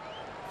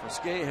for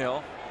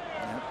Scahill.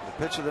 The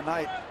pitch of the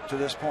night to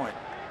this point.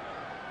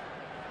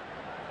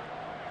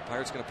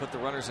 Pirates going to put the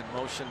runners in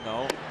motion.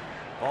 No.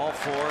 Ball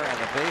 4, and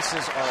the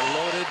bases are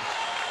loaded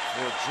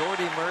for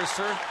Jordy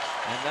Mercer.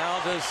 And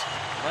now does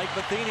Mike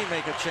Matheny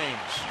make a change?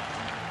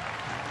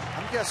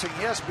 I'm guessing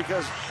yes,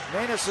 because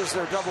Manus is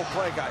their double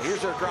play guy.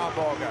 Here's their ground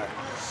ball guy.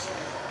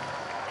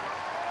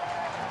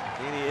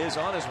 Matheny is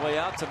on his way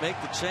out to make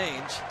the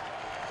change.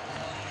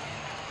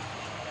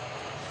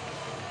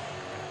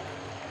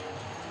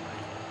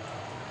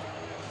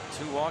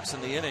 Two walks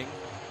in the inning.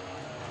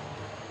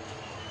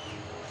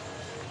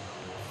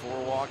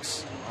 4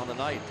 walks on the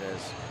night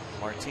as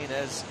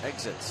Martinez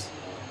exits.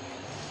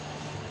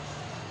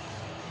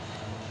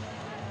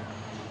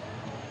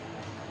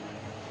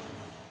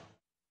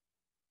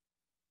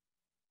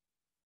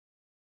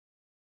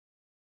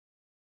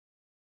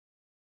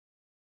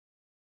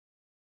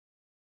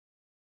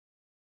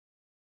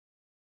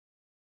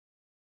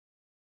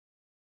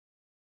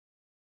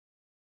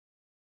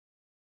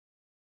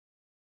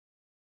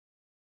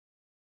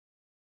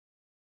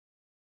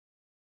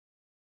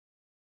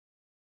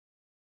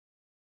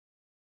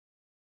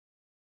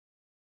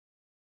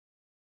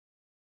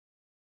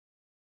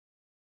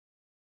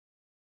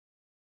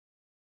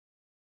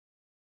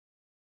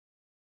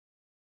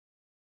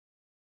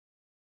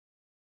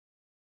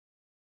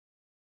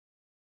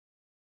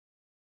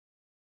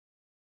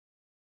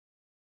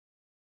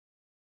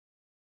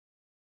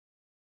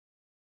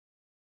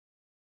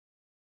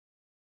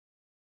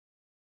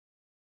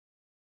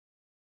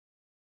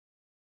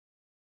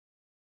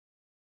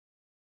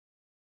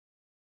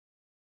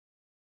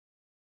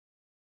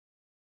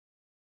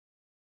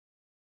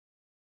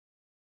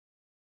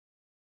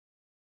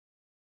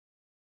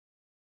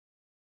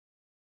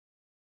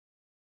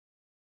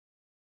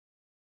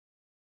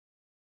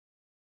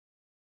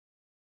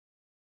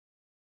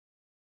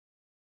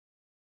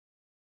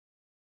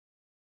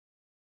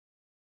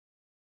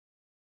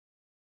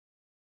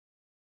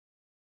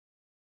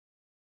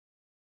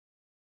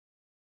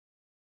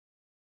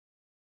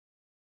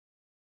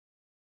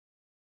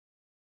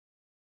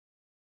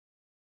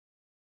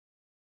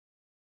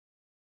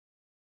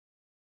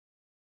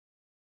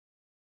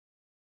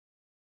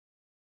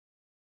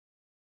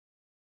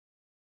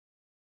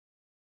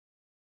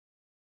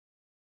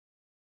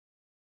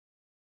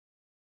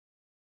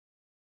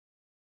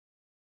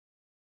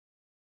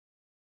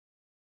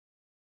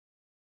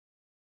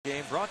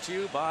 Game brought to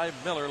you by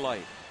Miller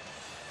Lite.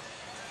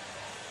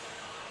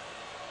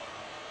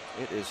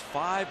 It is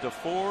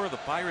 5-4. The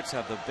Pirates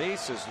have the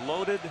bases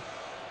loaded.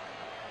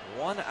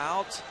 1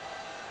 out.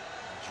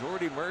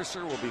 Jordy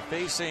Mercer will be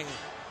facing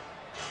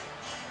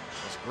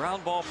his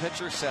ground ball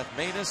pitcher Seth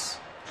Manus.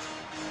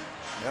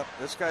 Yep,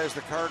 this guy is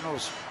the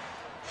Cardinals'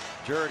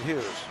 Jared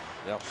Hughes.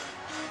 Yep.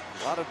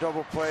 A lot of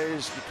double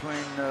plays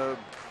between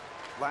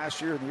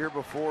last year and the year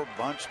before.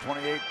 Bunch,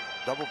 28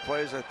 double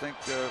plays, I think,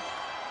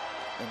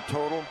 in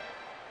total.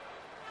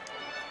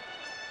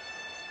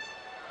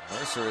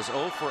 Mercer is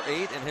 0 for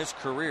 8 in his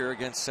career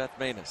against Seth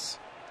Manus.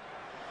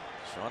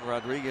 Sean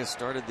Rodriguez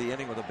started the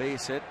inning with a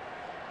base hit.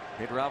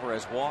 Pedro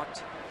Alvarez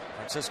walked.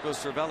 Francisco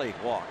Cervelli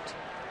walked.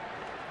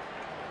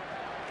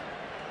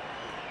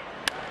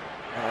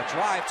 And a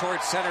drive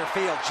towards center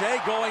field. Jay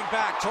going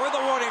back toward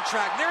the warning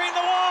track, nearing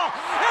the wall.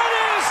 It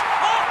is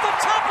off the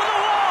top of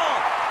the wall.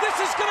 This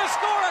is going to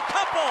score a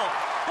couple.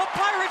 The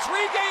Pirates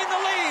regain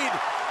the lead.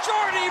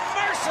 Jordy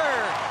Mercer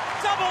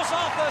doubles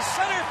off the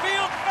center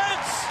field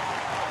fence.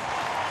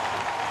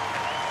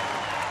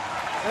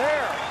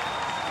 There.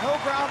 No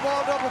ground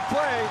ball double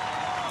play,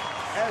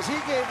 as he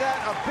gave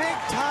that a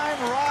big-time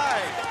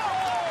ride.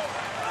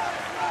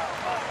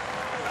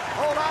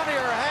 Hold on to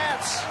your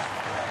hats.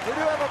 We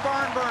do have a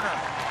barn burner.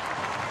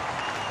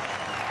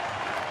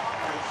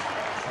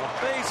 The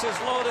bases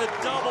loaded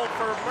double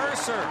for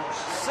Mercer.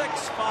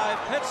 6-5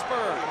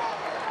 Pittsburgh.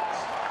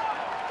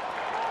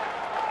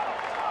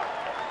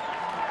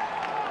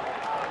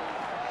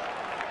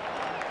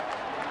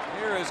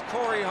 Here is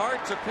Corey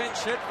Hart to pinch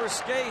hit for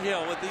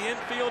Scahill with the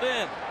infield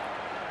in.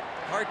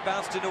 Hart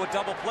bounced into a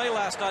double play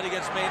last night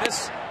against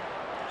Manus.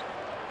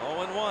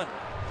 0-1.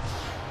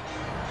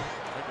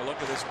 Take a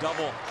look at this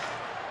double.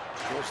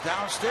 Goes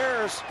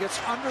downstairs, gets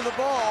under the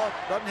ball,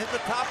 doesn't hit the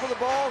top of the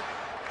ball.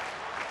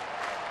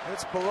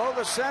 It's below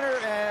the center,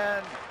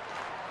 and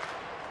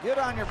get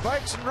on your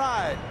bikes and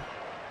ride.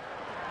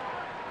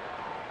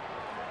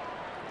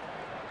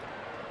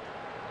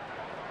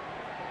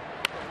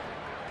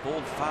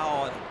 Pulled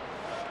foul, and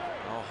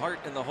Hart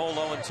in the hole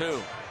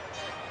 0-2.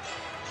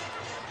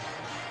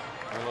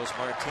 Carlos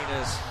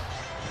Martinez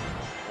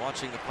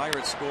watching the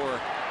Pirates score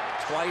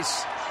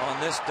twice on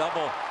this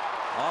double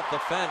off the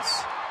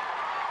fence.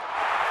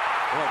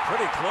 Boy,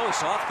 pretty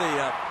close off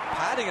the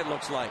padding, it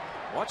looks like.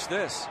 Watch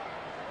this.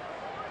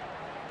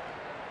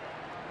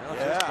 Now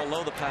just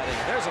below the padding.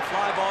 There's a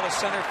fly ball to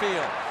center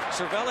field.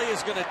 Cervelli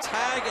is going to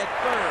tag at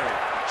third.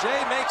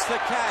 Jay makes the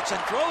catch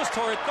and throws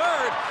toward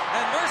third,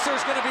 and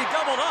Mercer's going to be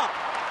doubled up.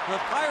 The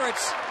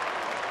Pirates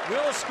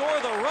will score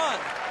the run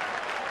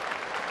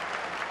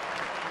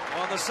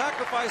on the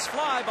sacrifice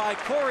fly by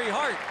Corey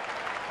Hart,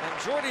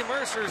 and Jordy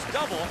Mercer's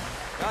double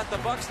got the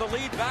Bucks the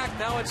lead back.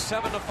 Now it's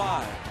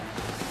 7-5.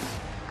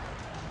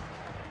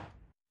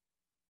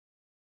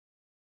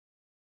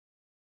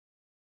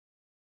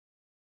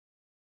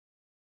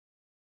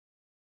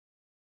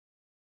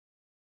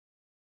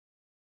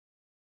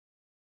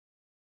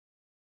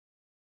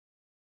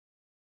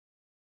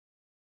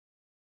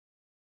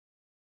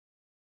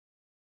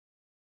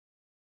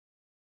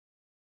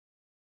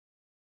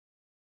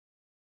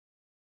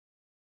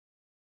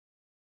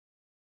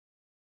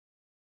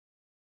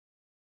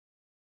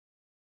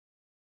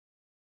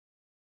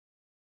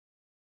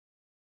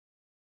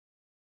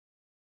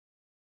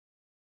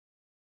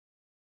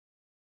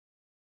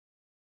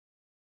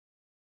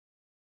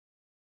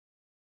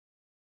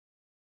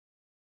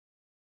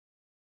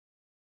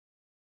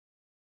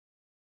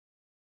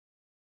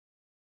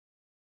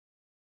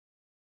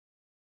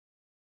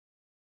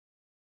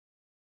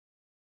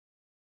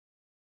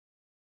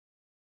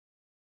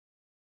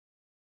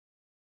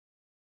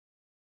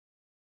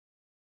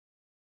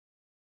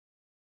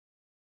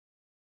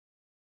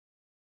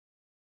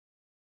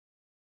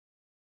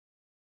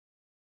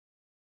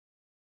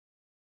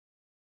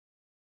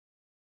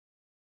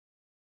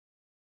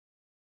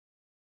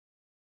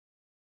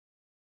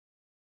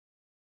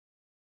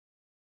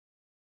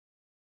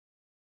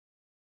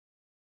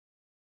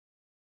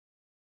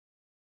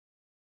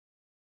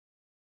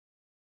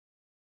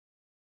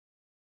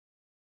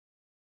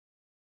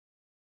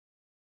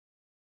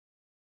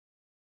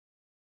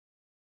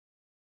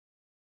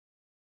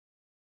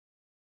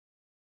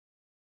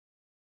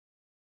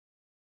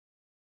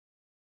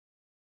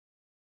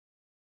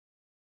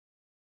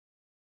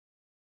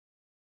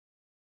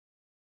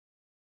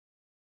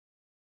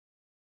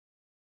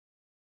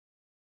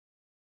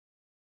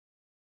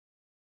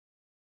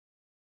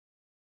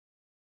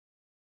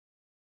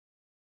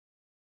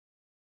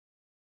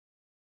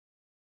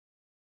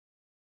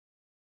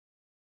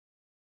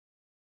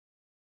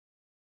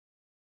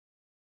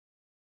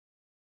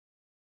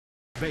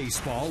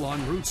 Baseball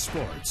on Root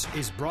Sports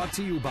is brought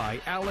to you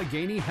by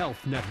Allegheny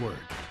Health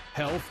Network.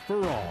 Health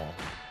for all.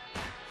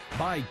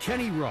 By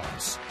Kenny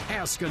Ross,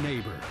 Ask a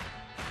Neighbor.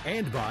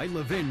 And by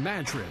Levin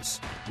Mattress,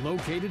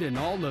 located in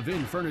all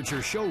Levin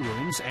Furniture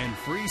showrooms and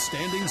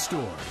freestanding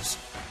stores.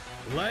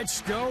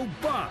 Let's go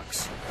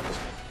Bucks!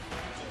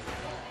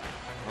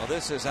 Well,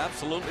 this is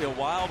absolutely a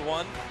wild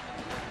one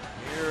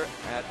here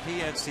at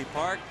PNC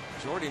Park.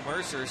 Jordy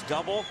Mercer's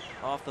double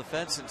off the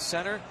fence in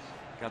center.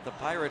 Got the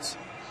Pirates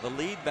the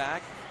lead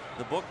back.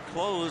 The book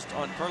closed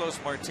on Carlos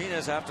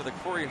Martinez after the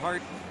Corey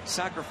Hart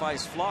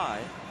sacrifice fly.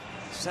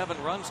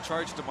 7 runs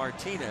charged to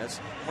Martinez.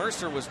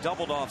 Mercer was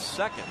doubled off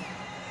second.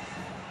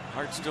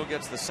 Hart still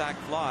gets the sac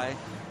fly.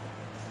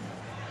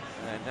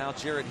 And now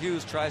Jared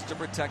Hughes tries to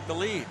protect the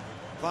lead.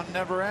 Fun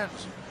never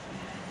ends.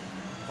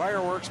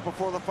 Fireworks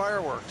before the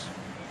fireworks.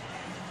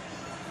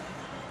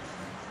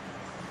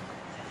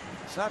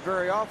 It's not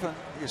very often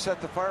you set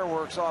the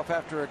fireworks off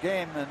after a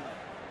game and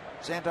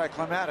it's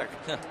anticlimactic.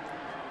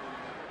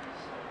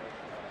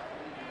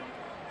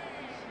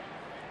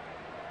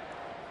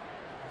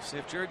 See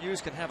if Jared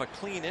Hughes can have a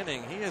clean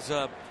inning. He has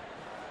at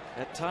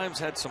times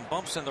had some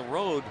bumps in the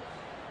road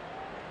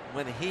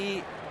when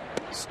he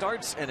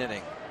starts an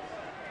inning.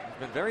 He's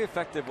been very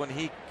effective when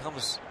he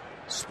comes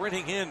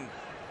sprinting in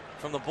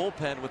from the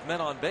bullpen with men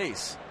on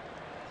base.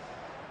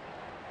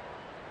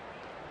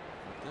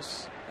 But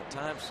this at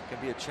times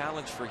can be a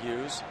challenge for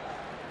Hughes.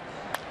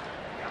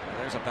 And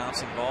there's a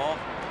bouncing ball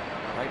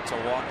right to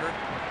Walker.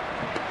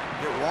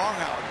 Hit Wong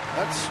out.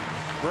 That's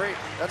great.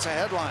 That's a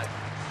headline.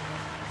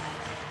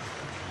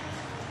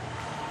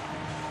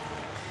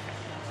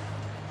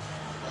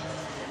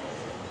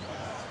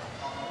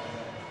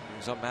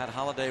 Brings up Matt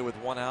Holliday with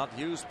 1 out.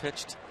 Hughes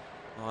pitched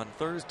on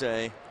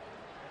Thursday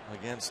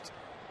against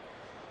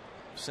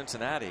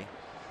Cincinnati.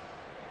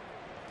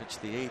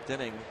 Pitched the 8th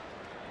inning.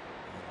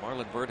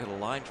 Marlon Byrd hit a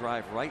line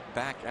drive right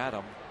back at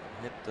him.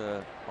 Hit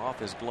off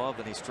his glove,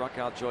 and he struck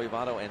out Joey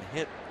Votto and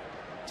hit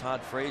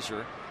Todd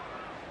Frazier.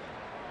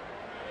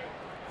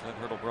 Glenn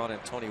Hurdle brought in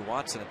Tony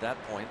Watson at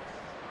that point.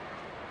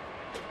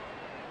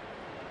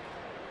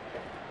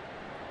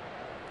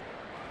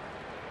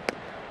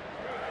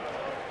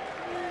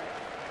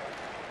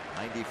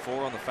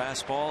 .94 on the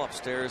fastball,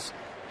 upstairs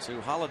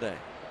to Holliday.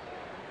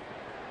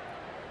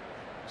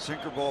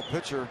 Sinker ball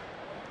pitcher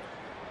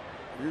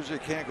usually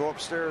can't go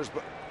upstairs,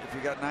 but if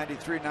you got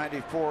 93,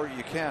 94,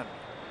 you can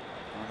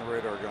on the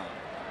radar gun.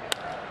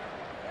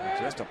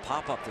 Just a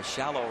pop up to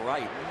shallow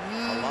right.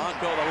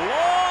 Polanco, the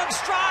long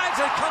strides,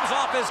 and comes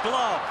off his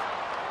glove.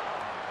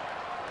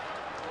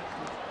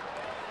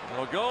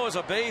 It'll go as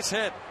a base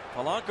hit.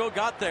 Polanco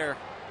got there.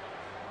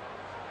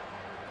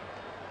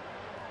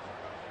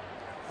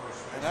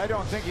 And I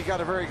don't think he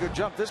got a very good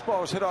jump. This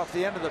ball was hit off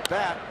the end of the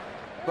bat,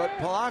 but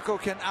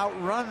Polanco can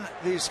outrun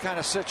these kind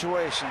of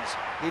situations.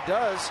 He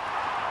does,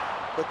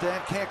 but then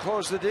can't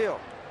close the deal.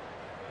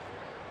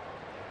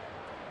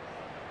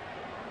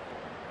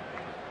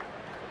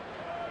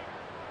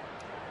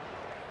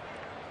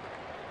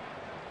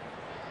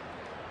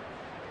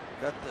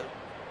 Got the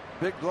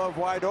big glove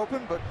wide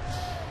open, but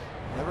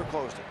never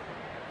closed it.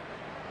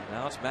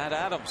 Now it's Matt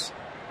Adams.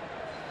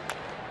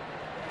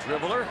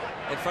 Dribbler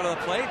in front of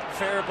the plate.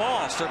 Fair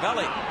ball.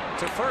 Cervelli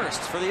to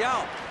first for the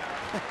out.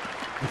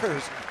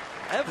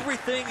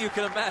 Everything you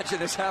can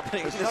imagine is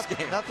happening in this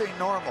game. Nothing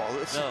normal.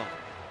 No.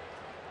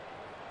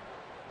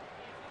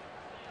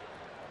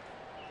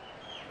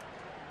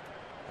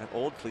 An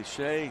old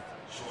cliche.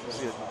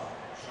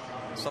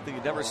 Something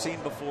you've never seen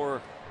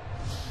before.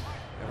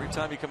 Every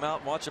time you come out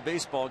and watch a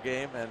baseball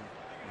game, and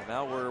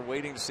now we're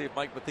waiting to see if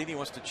Mike Matheny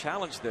wants to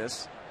challenge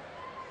this.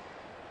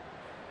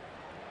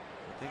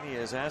 Matheny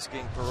is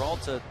asking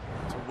Peralta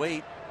to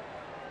wait.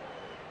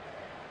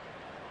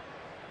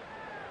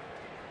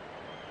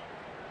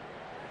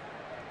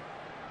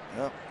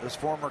 Yep, this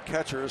former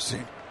catcher has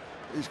seen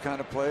these kind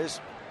of plays.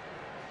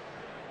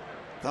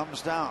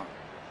 Thumbs down.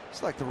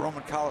 It's like the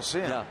Roman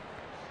Coliseum. Yeah.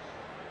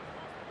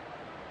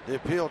 The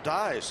appeal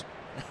dies.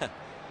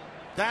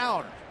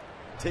 Down.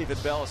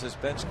 David Bell is his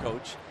bench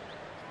coach.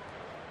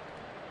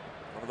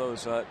 One of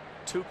those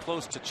too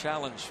close to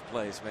challenge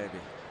plays, maybe.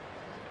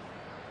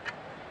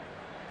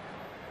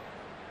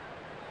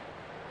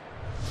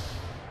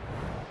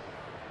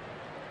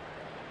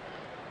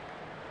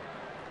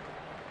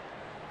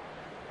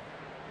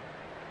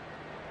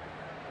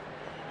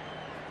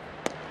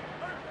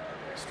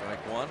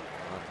 Strike one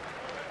on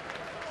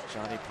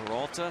Johnny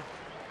Peralta.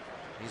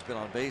 He's been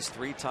on base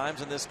 3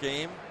 times in this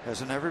game.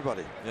 Hasn't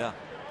everybody? Yeah.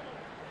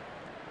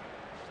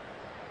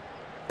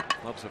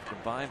 Clubs have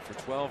combined for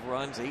 12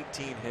 runs,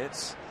 18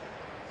 hits.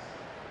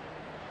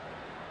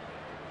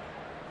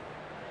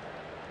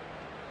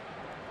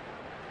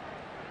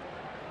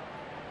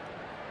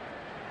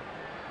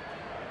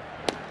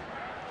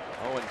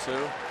 Oh, 2.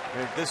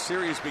 If this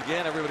series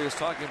began, everybody was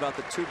talking about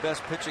the 2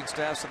 best pitching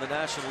staffs in the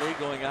National League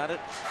going at it.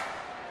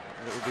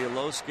 And it would be a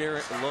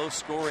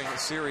low-scoring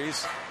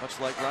series, much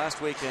like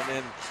last weekend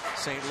in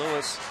St.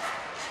 Louis.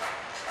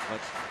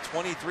 But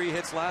 23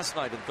 hits last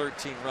night and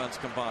 13 runs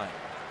combined.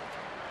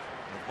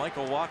 With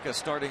Michael Wacha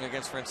starting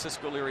against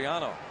Francisco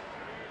Liriano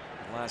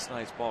in last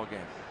night's ball game.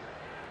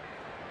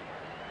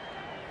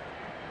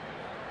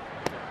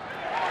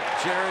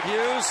 Jared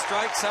Hughes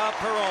strikes out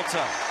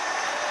Peralta.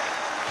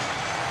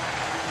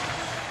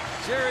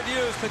 Jared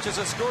Hughes pitches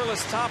a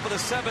scoreless top of the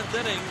 7th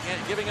inning,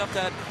 and giving up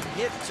that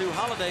hit to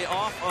Holliday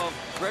off of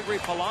Gregory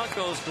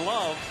Polanco's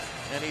glove,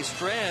 and he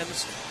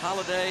strands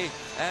Holliday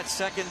at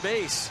second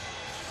base.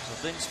 So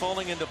things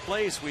falling into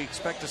place. We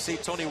expect to see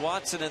Tony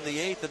Watson in the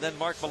 8th and then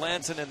Mark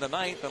Melancon in the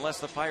 9th, unless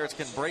the Pirates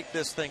can break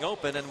this thing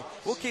open, and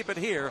we'll keep it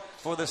here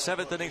for the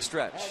 7th inning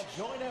stretch. And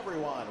join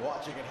everyone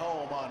watching at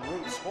home on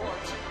Root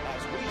Sports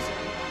as we sing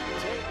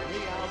 "Take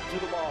Me Out to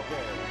the Ball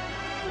Game."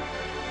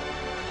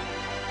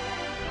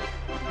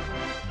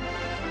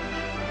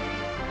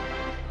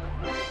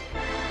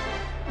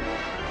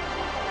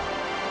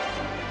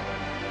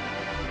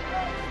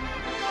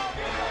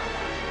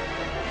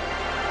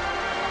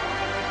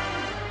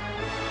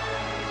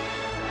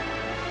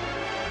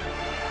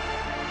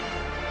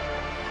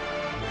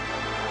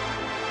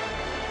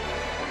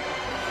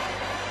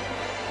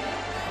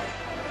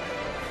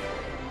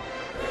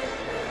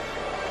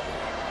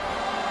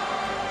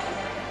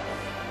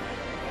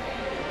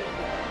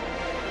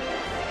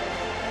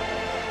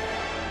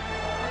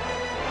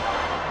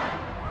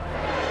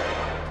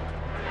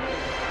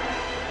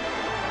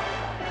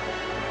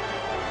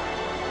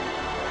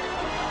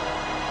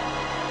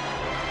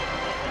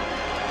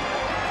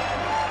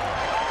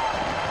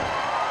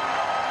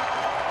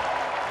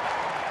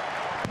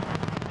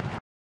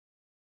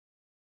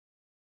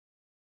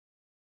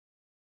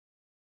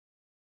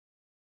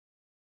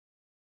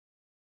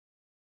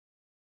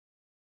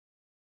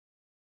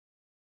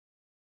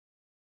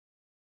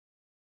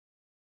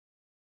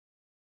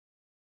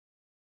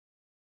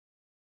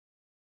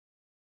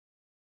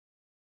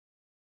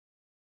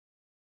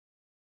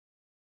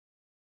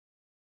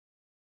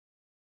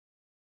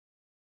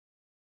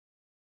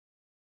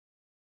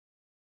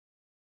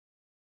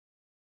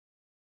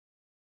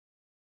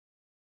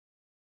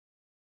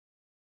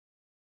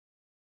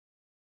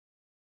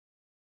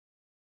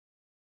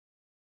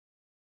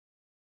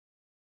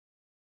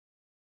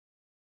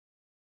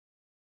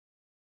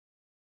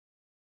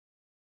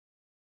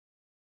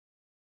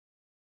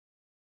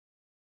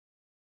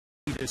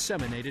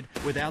 disseminated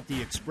without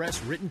the express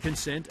written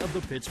consent of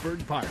the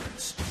Pittsburgh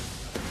Pirates.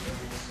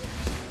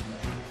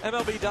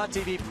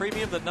 MLB.tv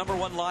Premium, the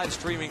 #1 live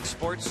streaming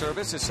sports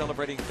service, is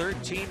celebrating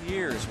 13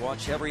 years.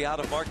 Watch every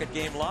out-of-market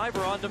game live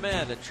or on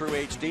demand in True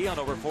HD on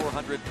over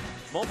 400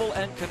 mobile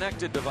and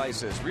connected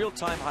devices.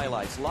 Real-time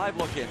highlights, live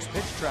look-ins,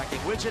 pitch tracking,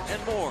 widget,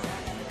 and more.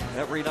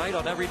 Every night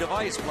on every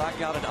device.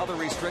 Blackout and other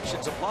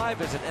restrictions apply.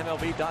 Visit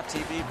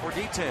MLB.tv for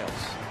details.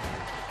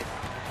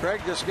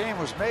 Greg, this game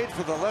was made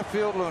for the left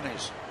field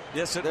loonies.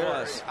 Yes, it They're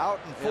was.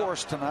 out in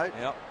force tonight.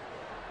 Yep.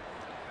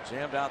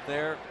 Jammed out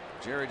there.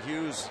 Jared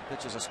Hughes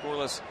pitches a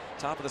scoreless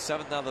top of the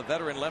 7th. Now the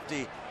veteran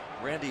lefty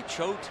Randy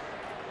Choate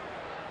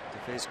to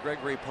face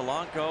Gregory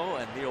Polanco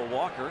and Neil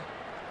Walker.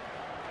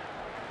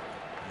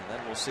 And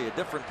then we'll see a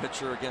different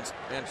pitcher against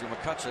Andrew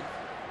McCutchen.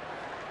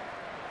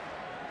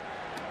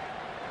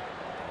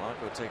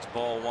 Polanco takes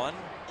ball 1.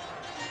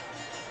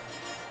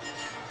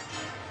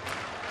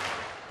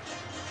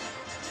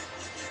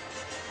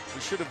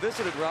 We should have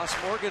visited Ross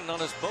Morgan on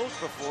his boat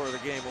before the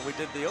game when we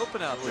did the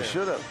open out there. We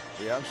should have.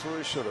 We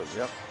absolutely should have.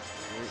 Yep.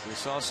 We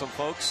saw some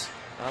folks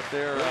out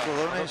there.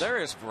 Oh, there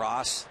is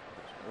Ross,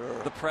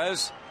 the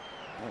Prez.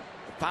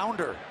 The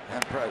founder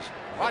and Prez.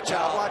 Watch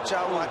out, watch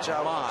out, watch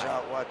out, watch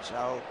out, watch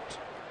out.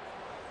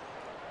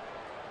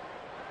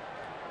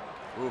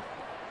 Ooh.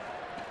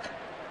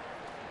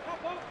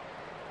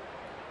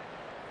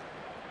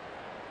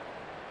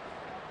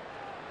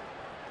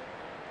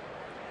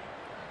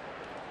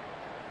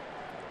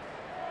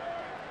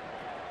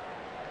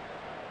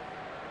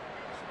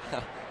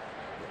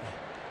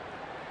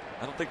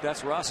 I don't think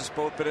that's Ross's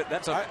boat, but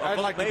that's a boat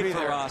like made for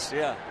there. Ross.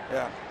 Yeah.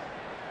 Yeah.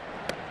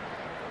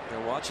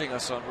 They're watching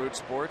us on Root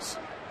Sports.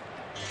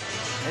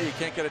 Hey, you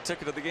can't get a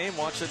ticket to the game.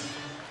 Watch it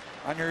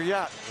on your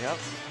yacht. Yep.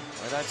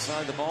 Right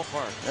outside the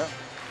ballpark. Yep.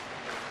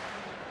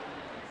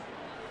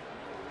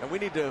 And we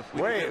need to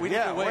wave. We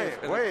need to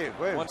wave.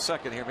 Wave. 1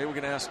 second here. Maybe we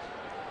can ask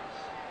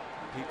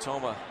Pete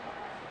Toma.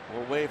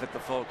 We'll wave at the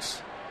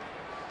folks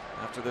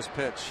after this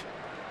pitch.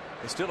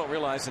 They still don't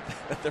realize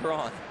that they're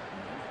on.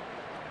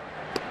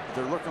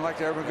 They're looking like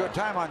they're having a good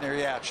time on their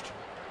yacht.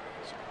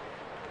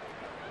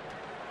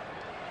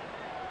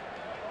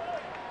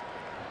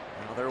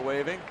 Now they're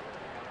waving.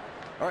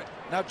 All right,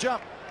 now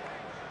jump.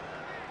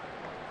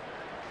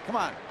 Come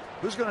on.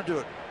 Who's going to do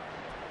it?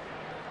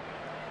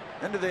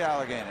 Into the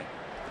Allegheny.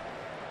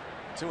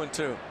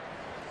 2-2.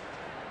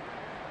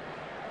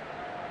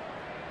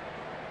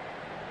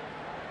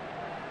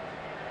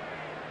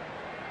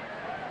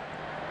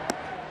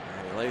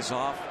 And he lays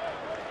off.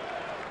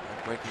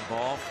 Breaking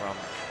ball from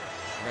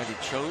Randy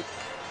Choate.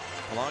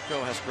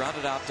 Polanco has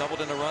grounded out,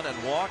 doubled in a run,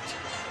 and walked.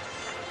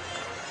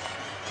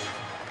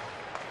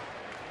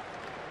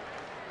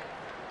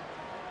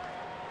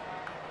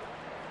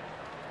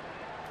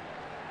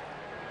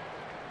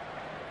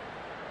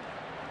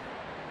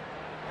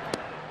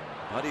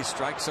 But he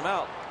strikes him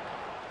out.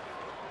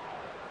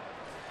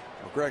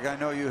 Well, Greg, I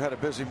know you had a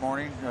busy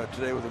morning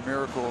today with the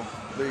Miracle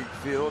League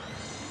field.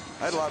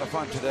 I had a lot of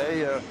fun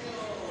today.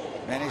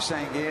 Manny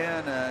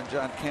Sanguian and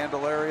John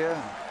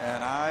Candelaria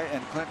and I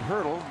and Clint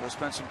Hurdle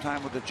spent some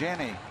time with the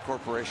Janney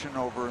Corporation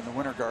over in the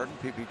Winter Garden,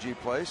 PPG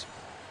Place.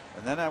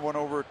 And then I went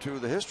over to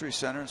the History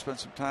Center and spent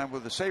some time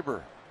with the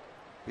Sabre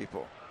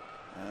people.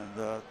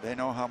 And they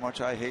know how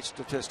much I hate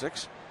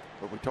statistics,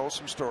 but we told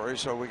some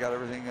stories, so we got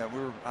everything. We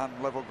were on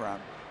level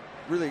ground.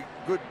 Really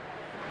good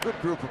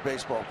group of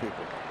baseball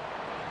people.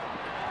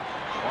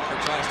 Walker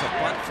tries to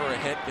bunt for a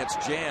hit, gets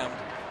jammed,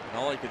 and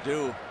all he could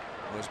do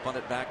was bunt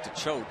it back to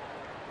Choate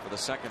for the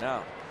second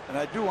out. And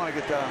I do want to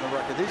get that on the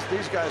record.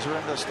 These guys are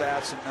in the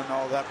stats and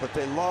all that, but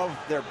they love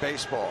their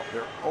baseball.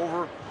 They're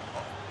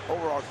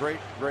overall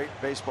great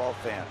baseball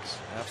fans.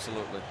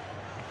 Absolutely.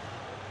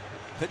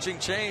 Pitching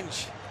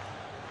change.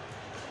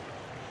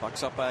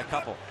 Bucks up by a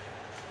couple.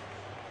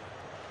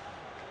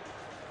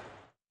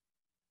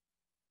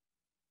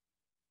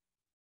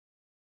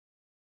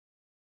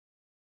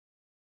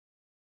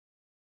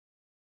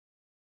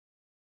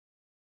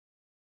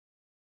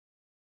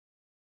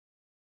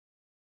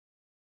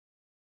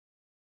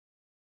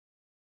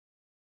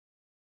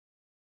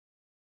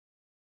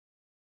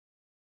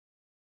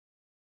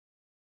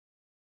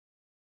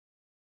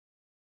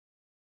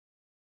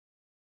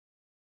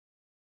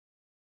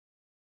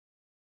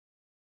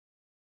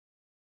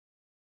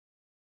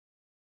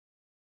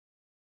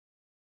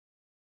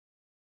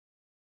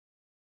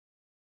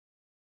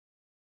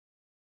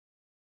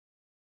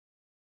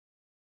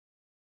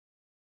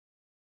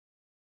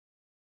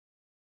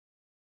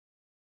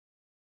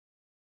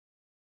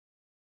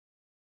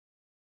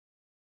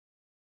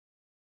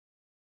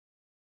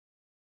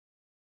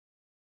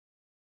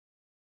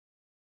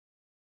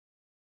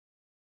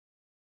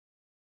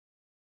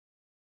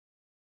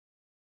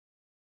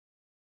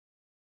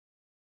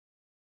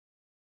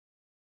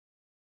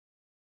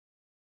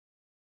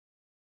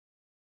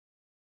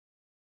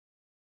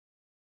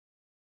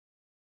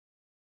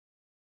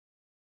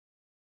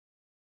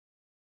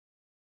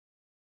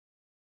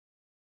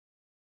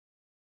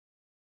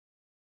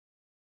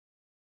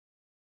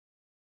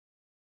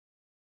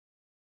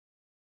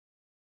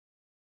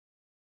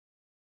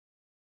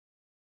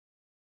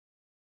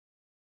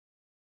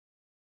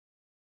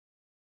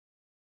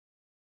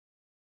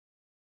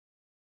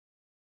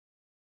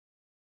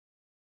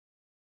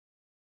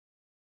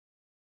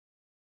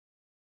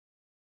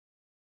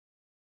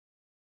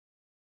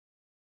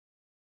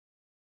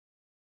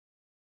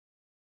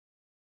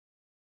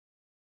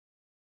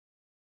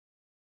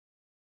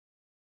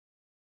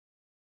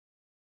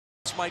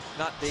 This might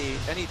not be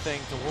anything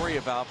to worry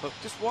about, but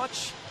just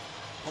watch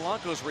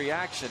Polanco's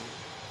reaction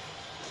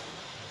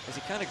as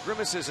he kind of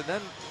grimaces and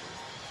then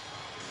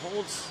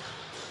holds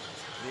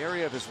the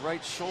area of his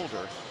right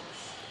shoulder.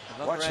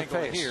 Another Watch angle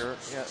the face here.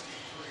 Yeah.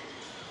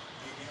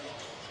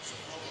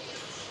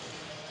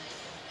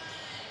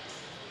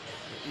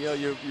 You know,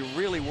 you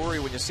really worry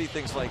when you see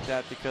things like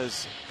that,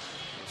 because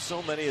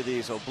so many of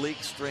these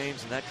oblique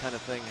strains and that kind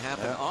of thing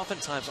happen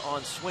oftentimes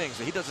on swings.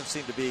 He doesn't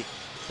seem to be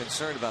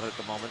concerned about it at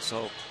the moment,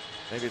 so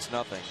maybe it's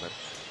nothing, but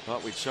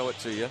thought we'd show it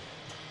to you.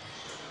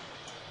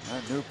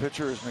 Our new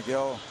pitcher is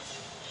Miguel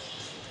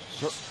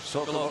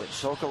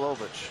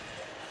Sokolovich.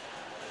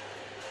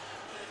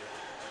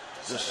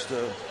 Just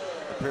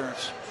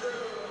appearance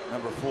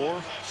number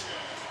 4.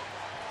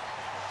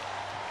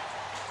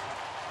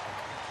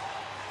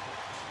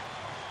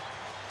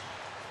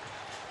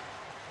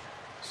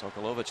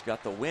 Sokolovich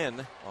got the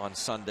win on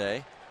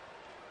Sunday.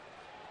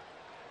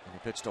 And he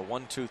pitched a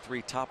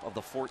 1-2-3 top of the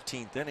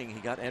 14th inning.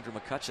 He got Andrew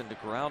McCutchen to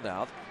ground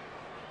out.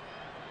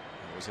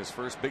 It was his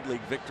first big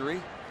league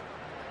victory.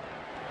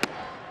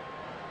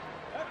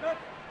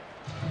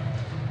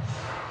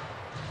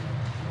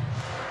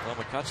 Well,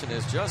 McCutchen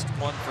is just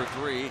 1 for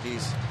 3.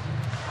 He's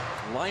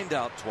lined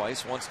out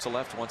twice, once to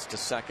left, once to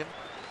second.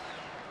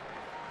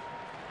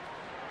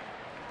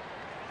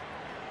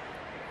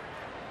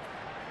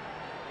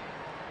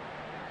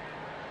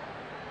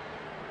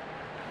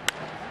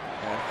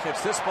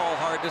 Hits this ball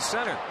hard to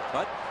center,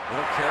 but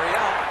it'll carry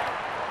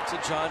out to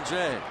John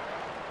Jay.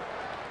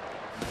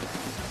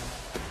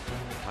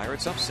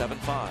 Pirates up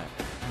 7-5.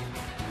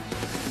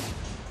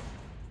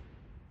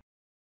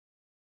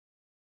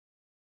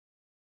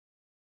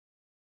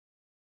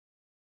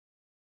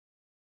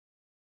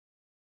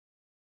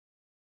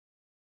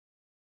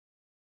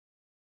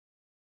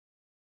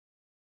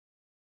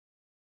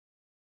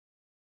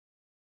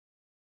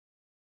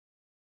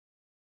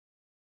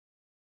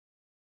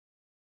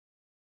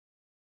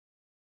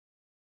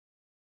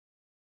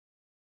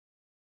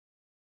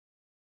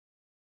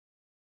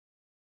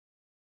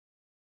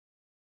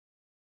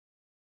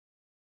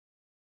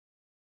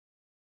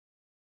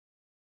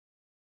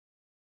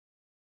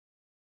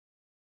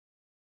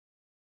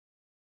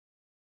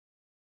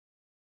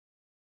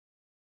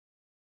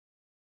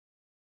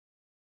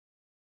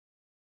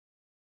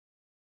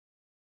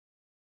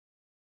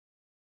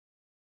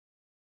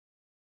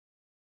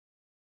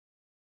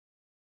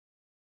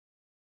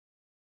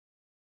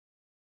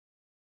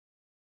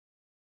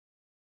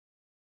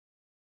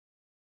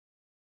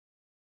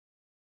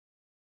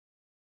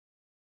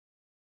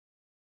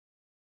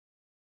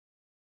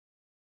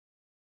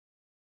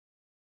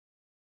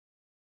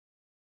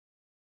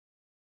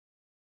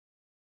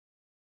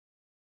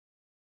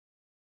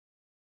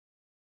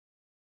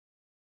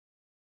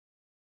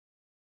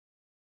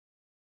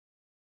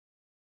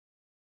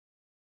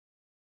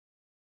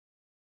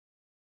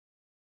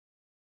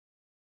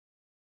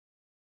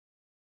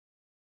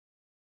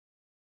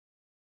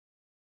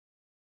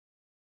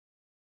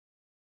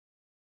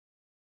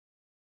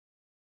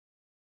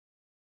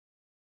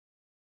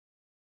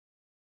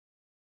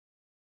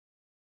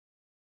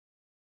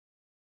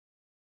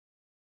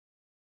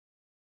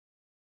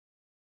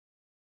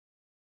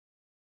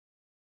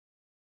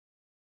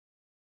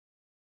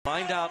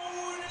 Lined out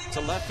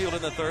to left field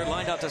in the 3rd,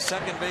 lined out to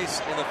second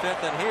base in the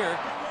 5th, and here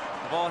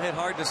the ball hit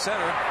hard to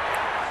center.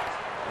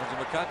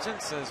 Andrew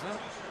McCutchen says, well,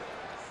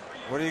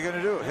 what are you going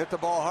to do? Hit the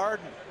ball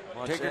hard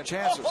and take your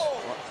chances.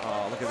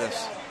 Oh, look at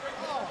this.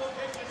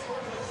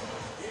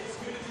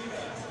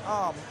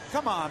 Oh,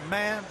 come on,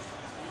 man.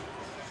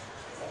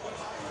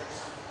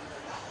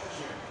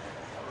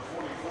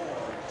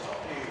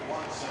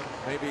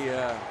 Maybe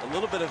a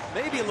little bit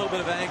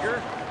of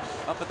anger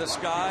up at the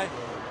sky.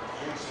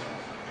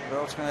 What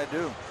else can I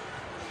do?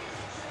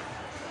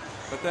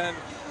 But then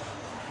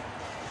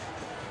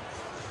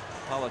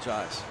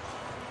apologize.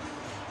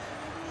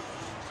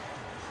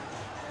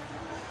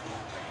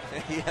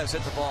 He has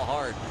hit the ball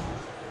hard.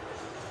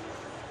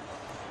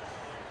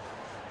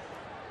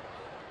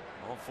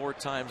 All 4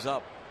 times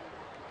up.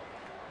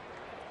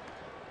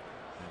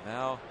 And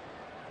now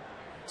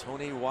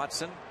Tony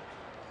Watson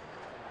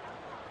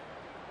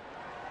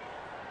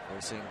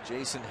facing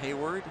Jason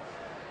Hayward.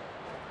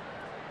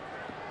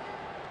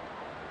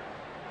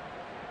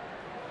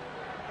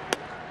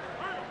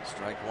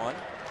 Strike 1.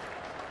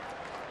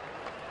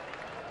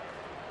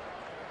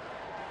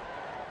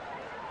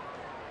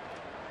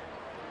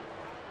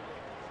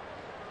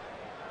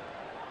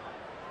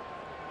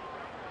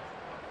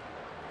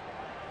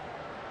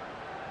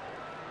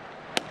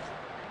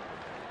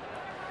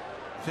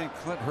 You think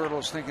Clint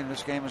Hurdle's thinking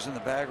this game is in the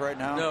bag right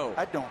now? No.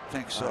 I don't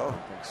think so. I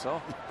don't think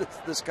so.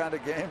 This kind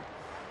of game,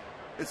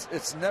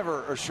 it's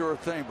never a sure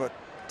thing, but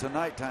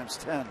tonight times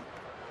 10.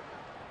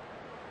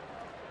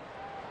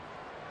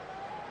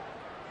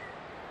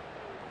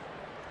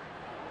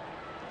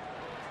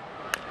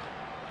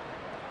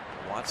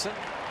 Watson,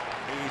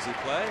 easy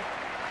play.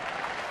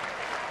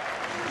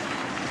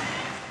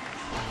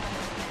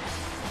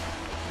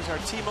 Here's our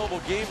T-Mobile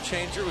game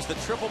changer. It was the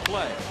triple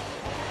play.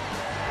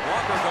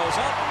 Walker goes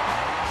up.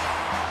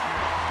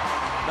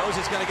 Knows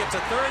he's going to get to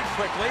third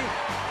quickly.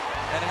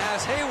 And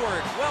has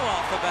Hayward well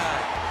off the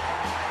bag.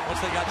 Once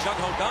they got Jung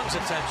Ho Kang's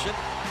attention.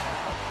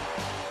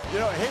 You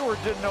know, Hayward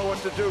didn't know what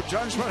to do.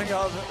 Jung's running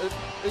out.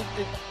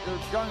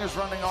 Jung is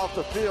running off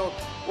the field.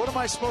 What am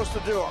I supposed to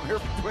do? I'm here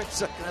between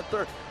second and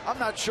third. I'm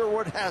not sure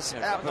what has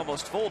happened. Jung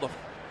almost fooled him.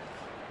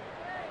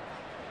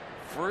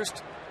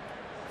 First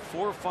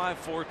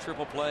 4-5-4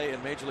 triple play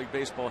in Major League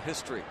Baseball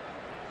history.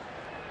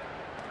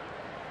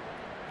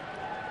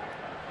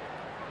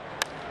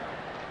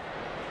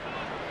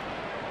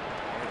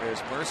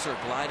 There's Mercer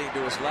gliding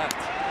to his left.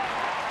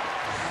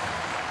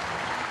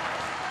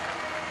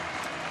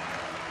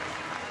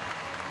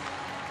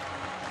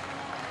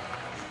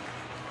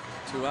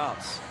 Two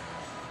outs.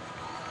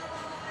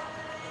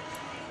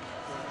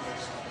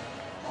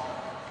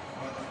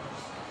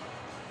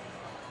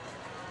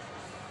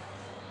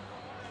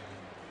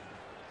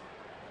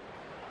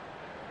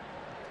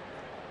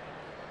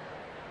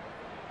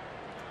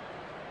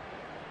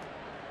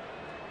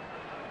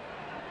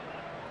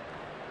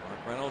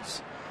 Mark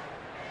Reynolds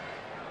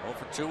 0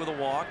 for 2 with a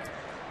walk.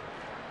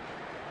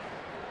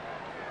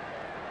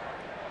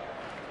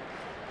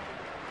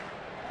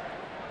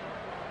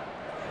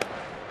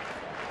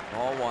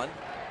 Ball 1.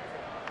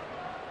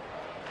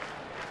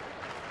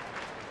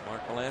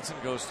 Mark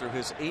Melancon goes through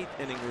his 8th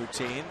inning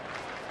routine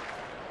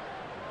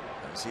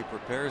as he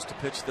prepares to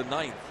pitch the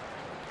 9th.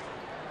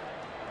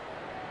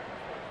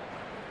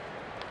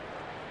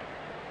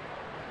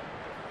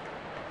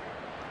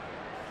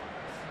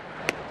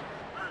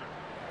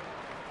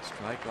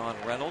 Strike on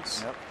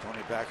Reynolds. Yep,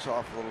 Tony backs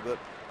off a little bit.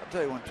 I'll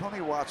tell you, when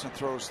Tony Watson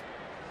throws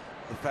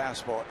the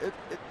fastball, it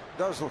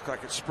does look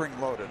like it's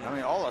spring-loaded. I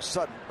mean, all of a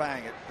sudden,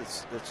 bang,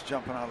 it's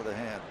jumping out of the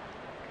hand.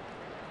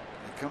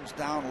 It comes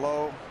down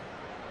low.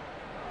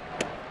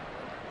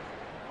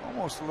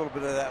 Almost a little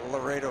bit of that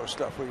Laredo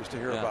stuff we used to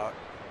hear about.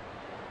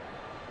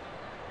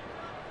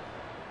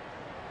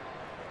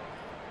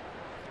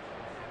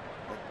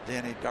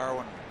 Danny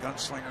Darwin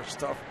gunslinger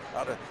stuff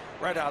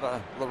right out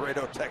of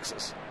Laredo,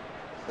 Texas.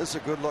 This is a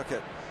good look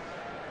at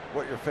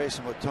what you're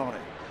facing with Tony.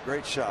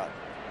 Great shot.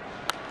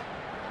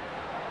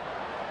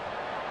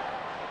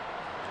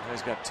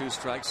 He's got 2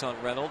 strikes on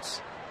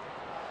Reynolds.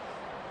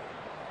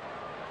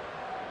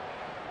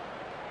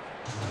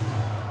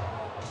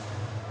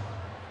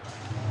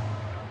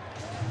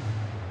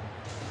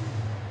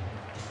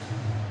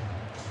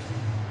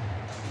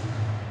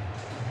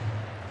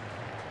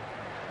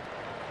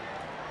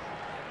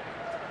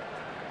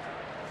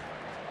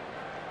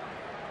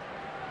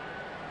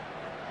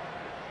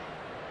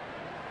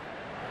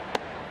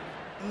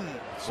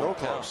 So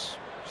close.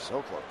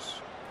 So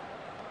close.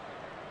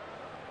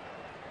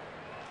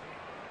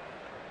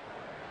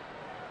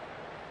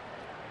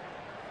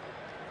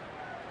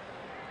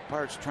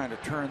 Pirates trying to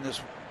turn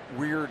this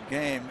weird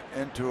game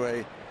into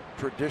a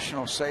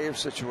traditional save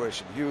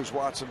situation. Hughes,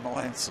 Watson,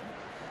 Melancon.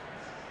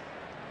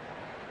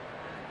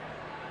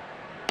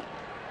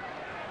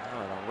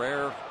 A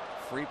rare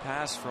free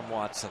pass from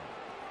Watson.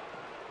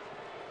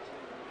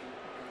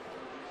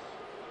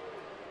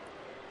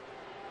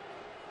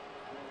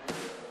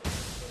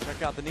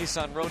 Check out the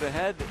Nissan road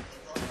ahead.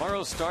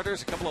 Tomorrow's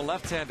starters, a couple of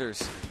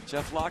left-handers.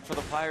 Jeff Locke for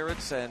the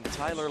Pirates and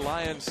Tyler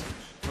Lyons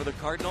for the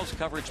Cardinals.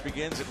 Coverage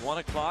begins at 1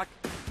 o'clock.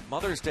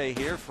 Mother's Day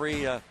here.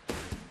 Free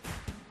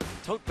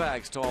tote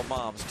bags to all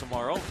moms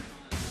tomorrow.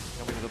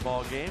 Coming to the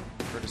ball game,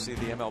 courtesy of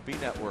the MLB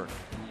Network.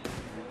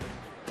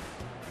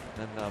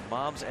 And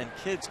moms and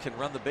kids can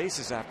run the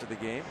bases after the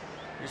game.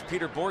 Here's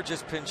Peter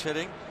Borges pinch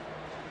hitting.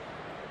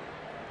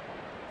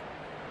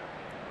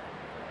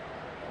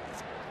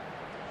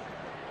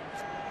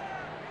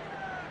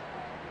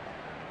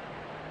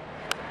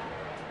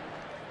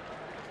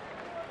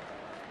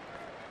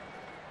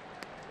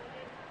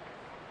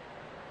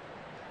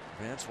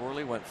 Vance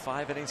Worley went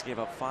 5 innings, gave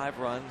up 5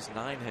 runs,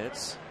 9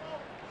 hits.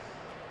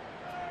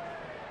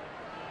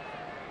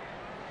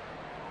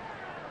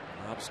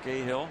 Rob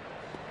Scahill,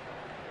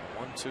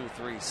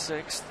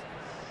 1-2-3-6. This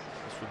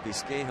would be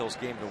Scahill's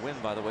game to win,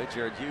 by the way.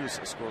 Jared Hughes,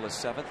 a scoreless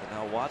 7th, and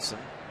now Watson.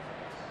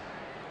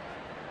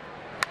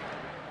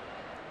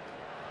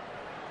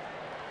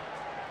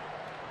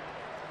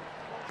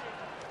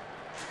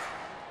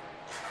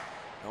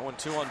 No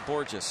 1-2 on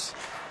Borges.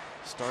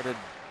 Started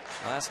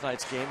last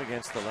night's game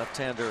against the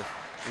left-hander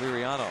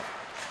Liriano.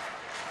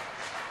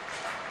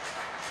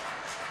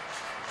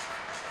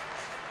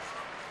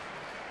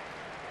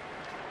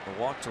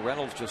 The walk to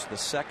Reynolds, just the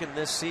 2nd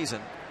this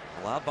season,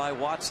 allowed by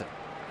Watson.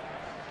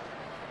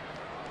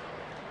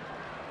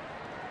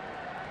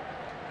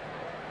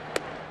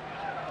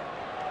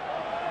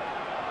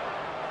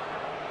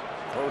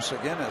 Close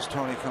again as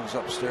Tony comes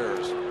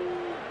upstairs.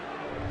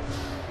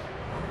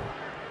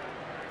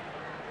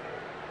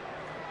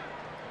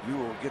 You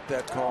will get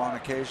that call on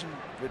occasion.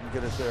 Didn't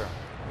get it there.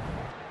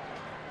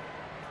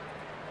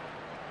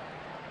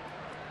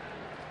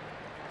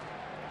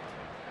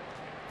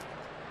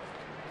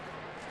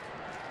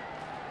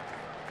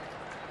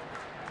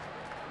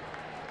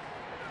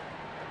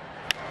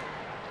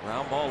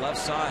 Ground ball left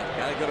side.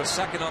 Got to go to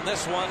second on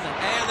this one,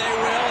 and they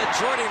will. And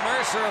Jordy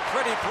Mercer, a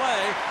pretty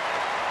play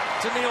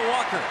to Neil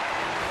Walker.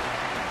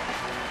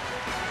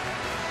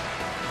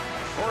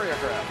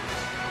 Choreographed.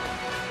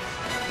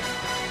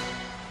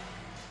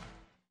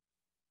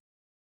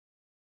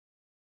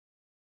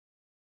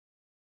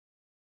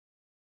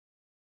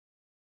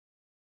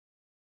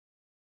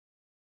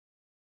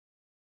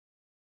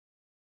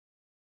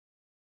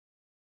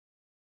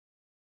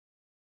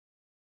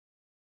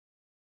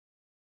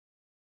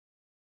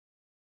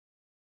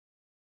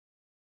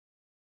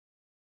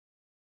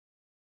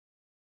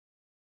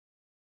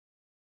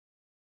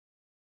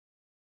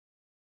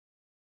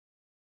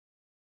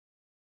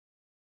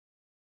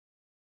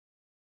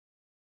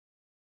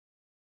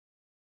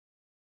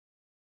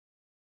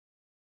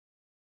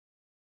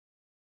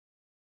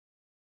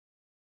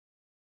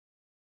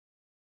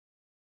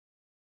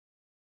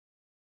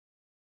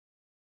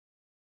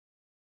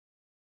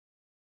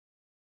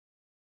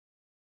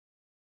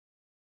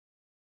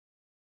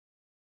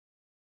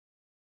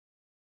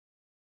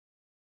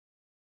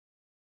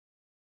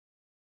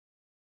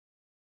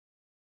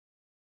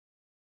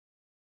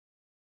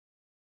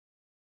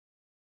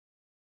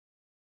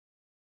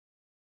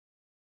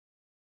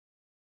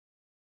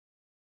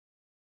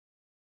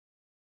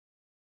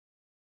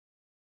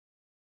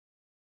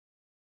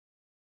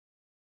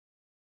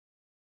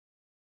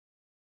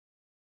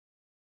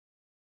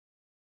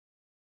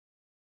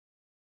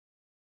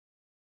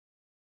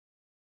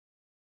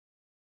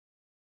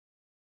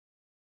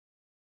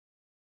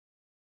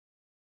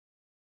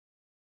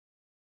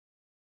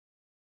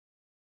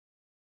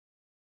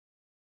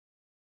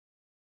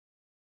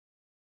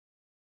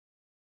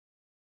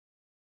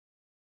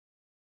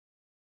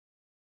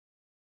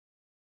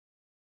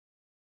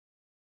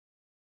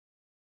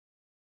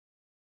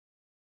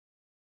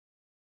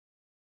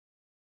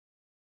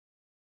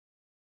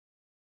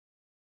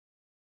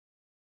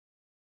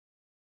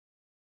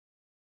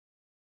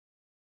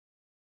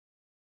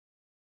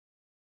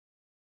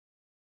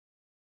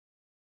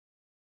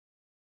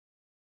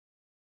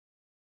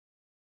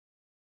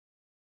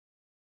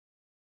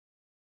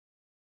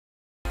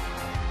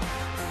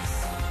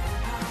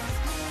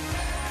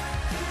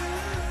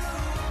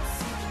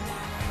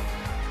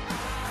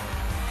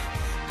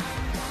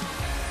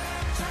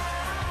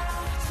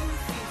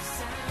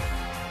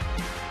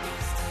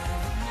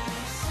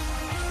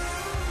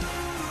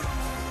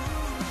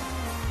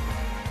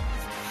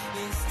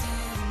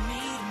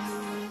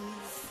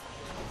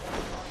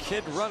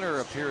 Kid runner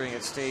appearing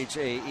at stage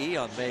AE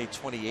on May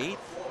 28th.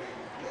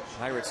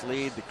 Pirates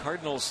lead the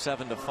Cardinals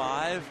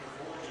 7-5.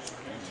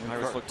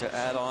 Pirates look to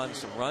add on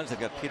some runs. They've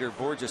got Peter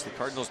Borges, the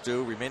Cardinals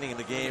do, remaining in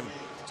the game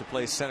to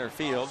play center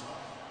field.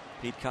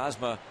 Pete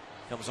Kozma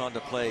comes on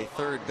to play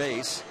third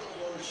base.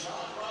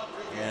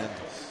 And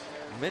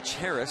Mitch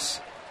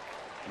Harris.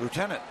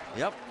 Lieutenant.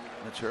 Yep.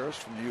 Mitch Harris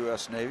from the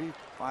U.S. Navy.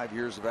 5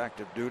 years of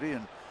active duty,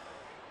 and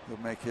he'll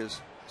make his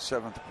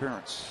 7th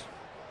appearance.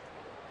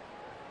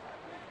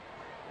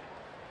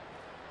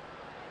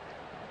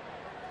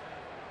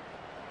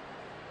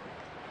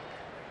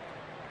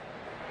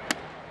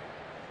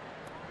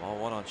 Ball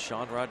one on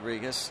Sean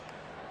Rodriguez.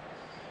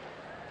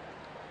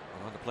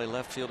 Went on to play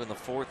left field in the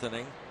 4th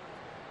inning.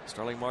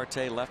 Starling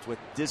Marte left with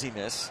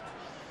dizziness.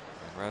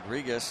 And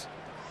Rodriguez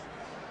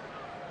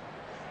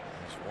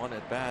has one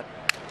at bat.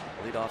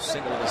 Leadoff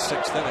single in the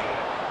 6th inning.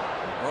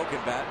 A broken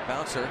bat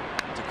bouncer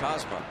to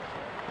Kozma.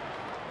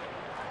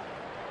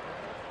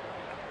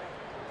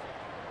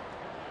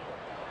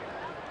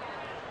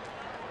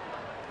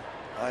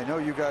 I know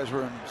you guys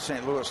were in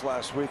St. Louis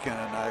last weekend,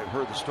 and I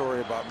heard the story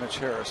about Mitch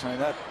Harris. I mean,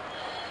 that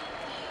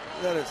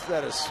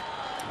is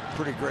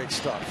pretty great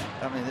stuff.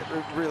 I mean, it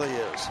really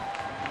is.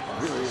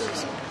 It really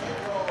is.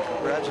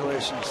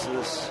 Congratulations to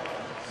this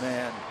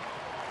man.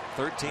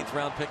 13th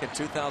round pick in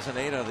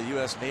 2008 out of the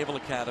U.S. Naval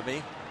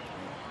Academy.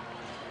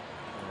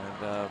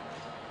 And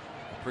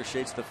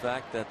appreciates the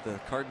fact that the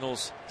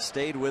Cardinals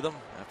stayed with him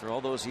after all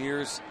those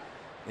years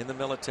in the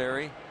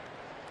military.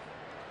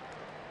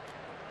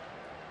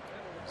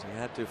 So he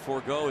had to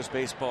forego his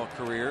baseball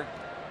career.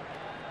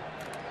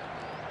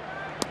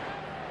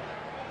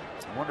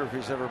 I wonder if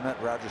he's ever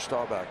met Roger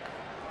Staubach.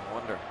 I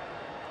wonder.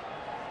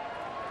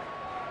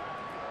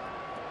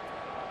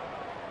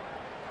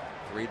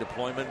 3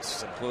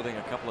 deployments, including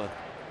a couple of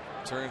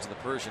turns in the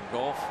Persian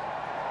Gulf.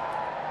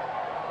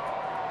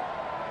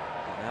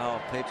 And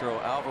now Pedro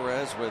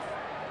Alvarez with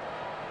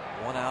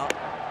 1 out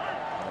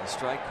and a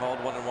strike called.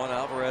 1-1.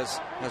 Alvarez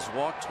has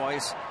walked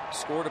twice,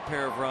 scored a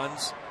pair of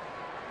runs.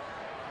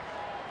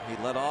 He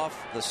led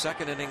off the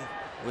 2nd inning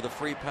with a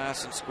free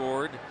pass and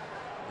scored.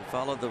 He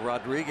followed the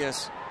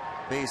Rodriguez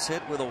base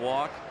hit with a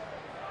walk,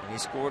 and he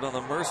scored on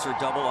the Mercer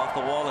double off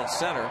the wall in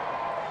center.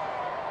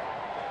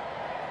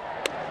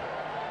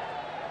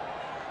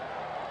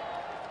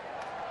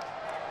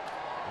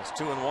 It's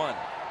 2-1.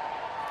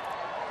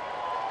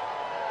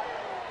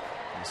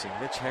 You see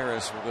Mitch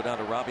Harris will go down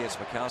to Robbie and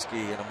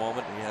Smokowski in a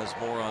moment. He has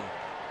more on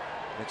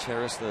Mitch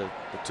Harris, the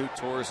 2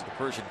 tours of the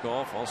Persian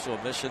Gulf, also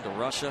a mission to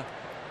Russia,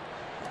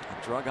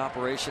 drug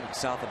operation in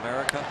South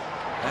America.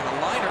 And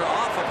a liner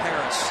off of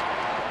Harris.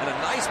 And a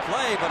nice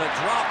play, but a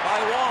drop by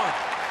Wong.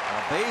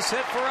 A base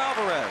hit for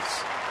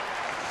Alvarez.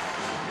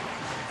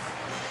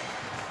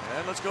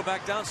 And let's go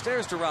back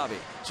downstairs to Robbie.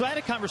 So I had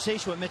a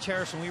conversation with Mitch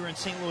Harris when we were in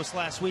St. Louis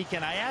last week,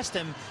 and I asked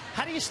him,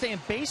 how do you stay in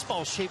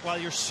baseball shape while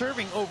you're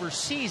serving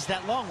overseas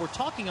that long? We're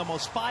talking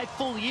almost 5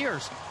 full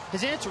years.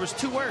 His answer was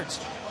 2 words: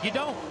 you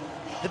don't.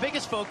 The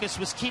biggest focus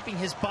was keeping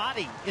his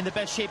body in the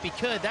best shape he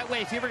could. That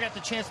way, if he ever got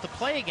the chance to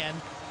play again,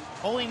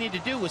 all he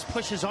needed to do was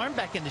push his arm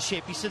back into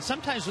shape. He said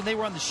sometimes when they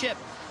were on the ship,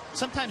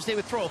 sometimes they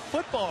would throw a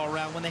football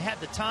around when they had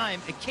the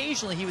time.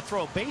 Occasionally he would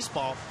throw a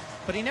baseball,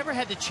 but he never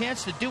had the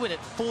chance to do it at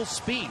full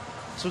speed.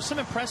 So some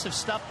impressive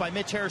stuff by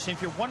Mitch Harrison.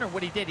 If you're wondering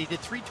what he did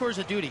 3 tours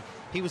of duty.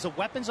 He was a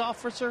weapons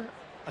officer,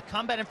 a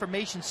combat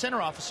information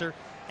center officer,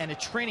 and a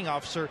training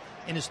officer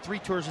in his 3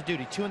 tours of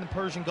duty. 2 in the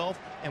Persian Gulf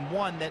and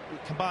 1 that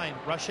combined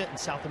Russia and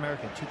South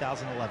America in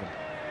 2011.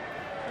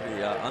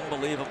 Pretty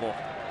unbelievable.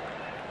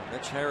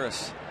 Mitch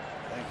Harris.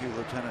 Thank you,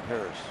 Lieutenant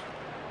Harris.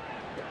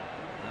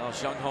 Now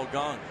Jung Ho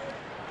Gong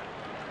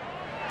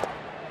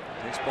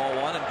takes ball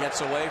 1 and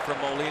gets away from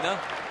Molina.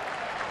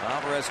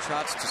 Alvarez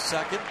trots to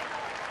second.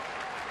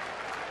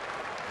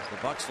 As the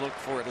Bucks look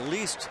for at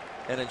least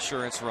an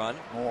insurance run.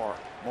 More.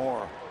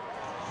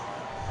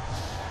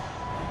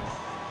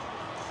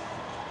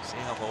 See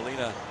how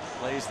Molina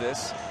plays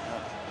this.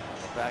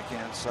 The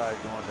backhand side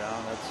going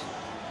down. That's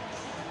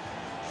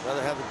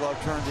rather have the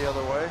glove turned the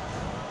other way.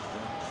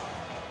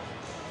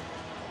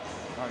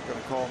 Not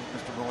going to call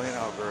Mr. Molina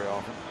out very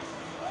often.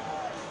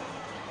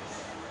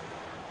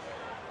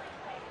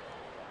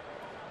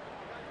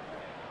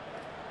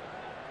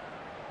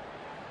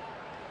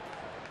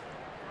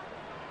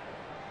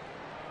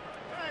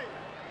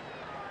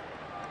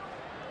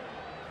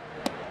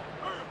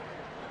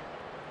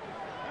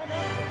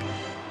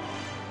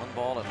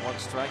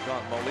 Strike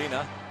on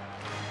Molina.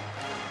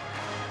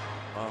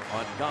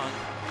 On Gong.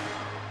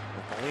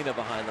 With Molina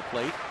behind the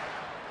plate.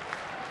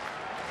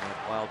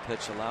 That wild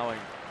pitch allowing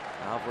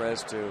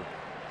Alvarez to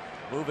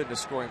move into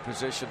scoring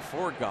position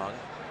for Gong.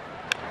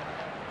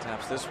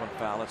 Taps this one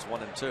foul. It's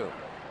 1-2.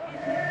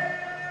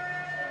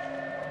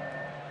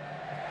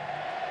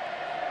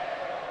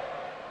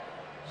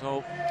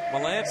 So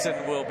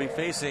Melanson will be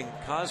facing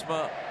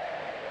Cosma,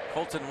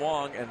 Colton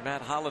Wong, and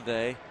Matt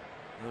Holliday.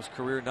 Those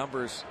career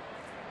numbers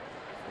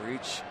for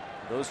each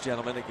of those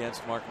gentlemen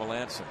against Mark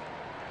Melanson.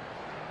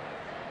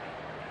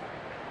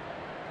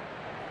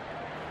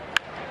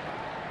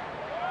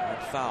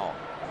 And foul.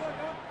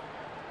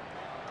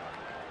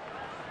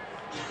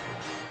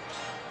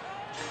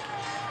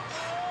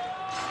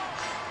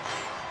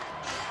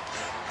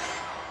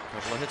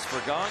 Couple of hits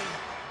for Gong.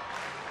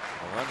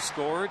 A run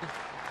scored.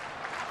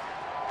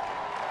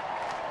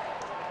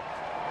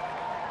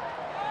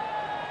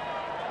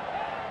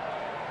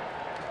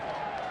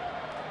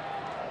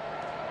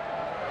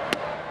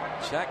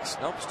 Checks.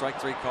 Nope. Strike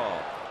 3 call.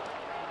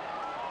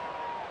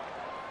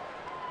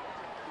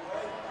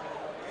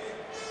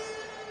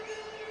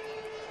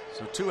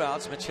 So 2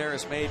 outs. Mitch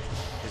Harris made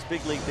his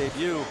big league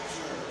debut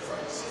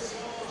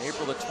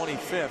April the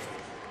 25th.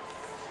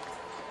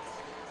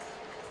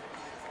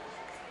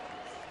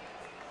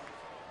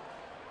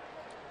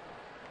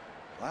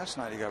 Last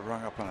night he got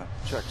rung up on a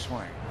check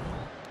swing.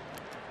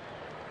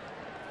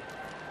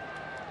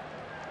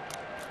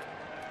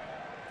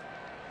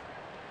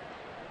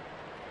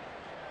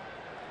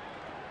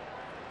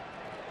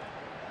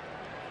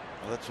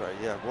 That's right.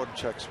 Yeah, one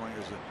check swing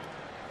is they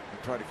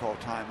tried to call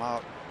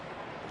timeout.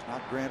 Was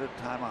not granted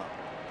timeout.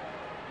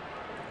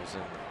 It was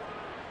in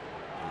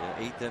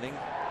the 8th inning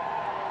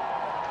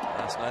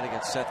last night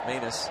against Seth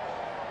Maness.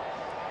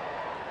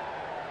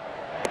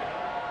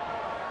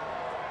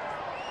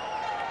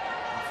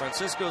 And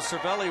Francisco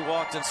Cervelli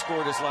walked and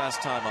scored his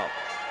last time up.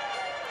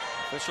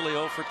 Officially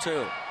 0 for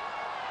 2.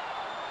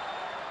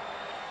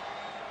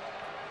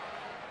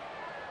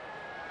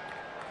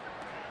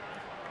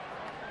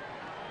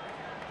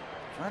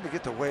 Trying to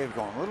get the wave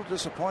going. A little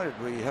disappointed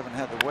we haven't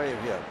had the wave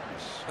yet.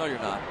 No, you're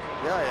not.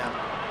 Yeah, I am.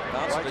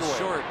 Bounce Right to away.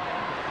 short.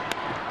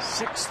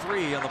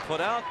 6-3 on the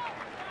putout.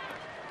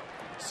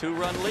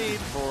 2-run lead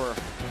for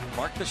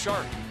Mark the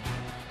Shark.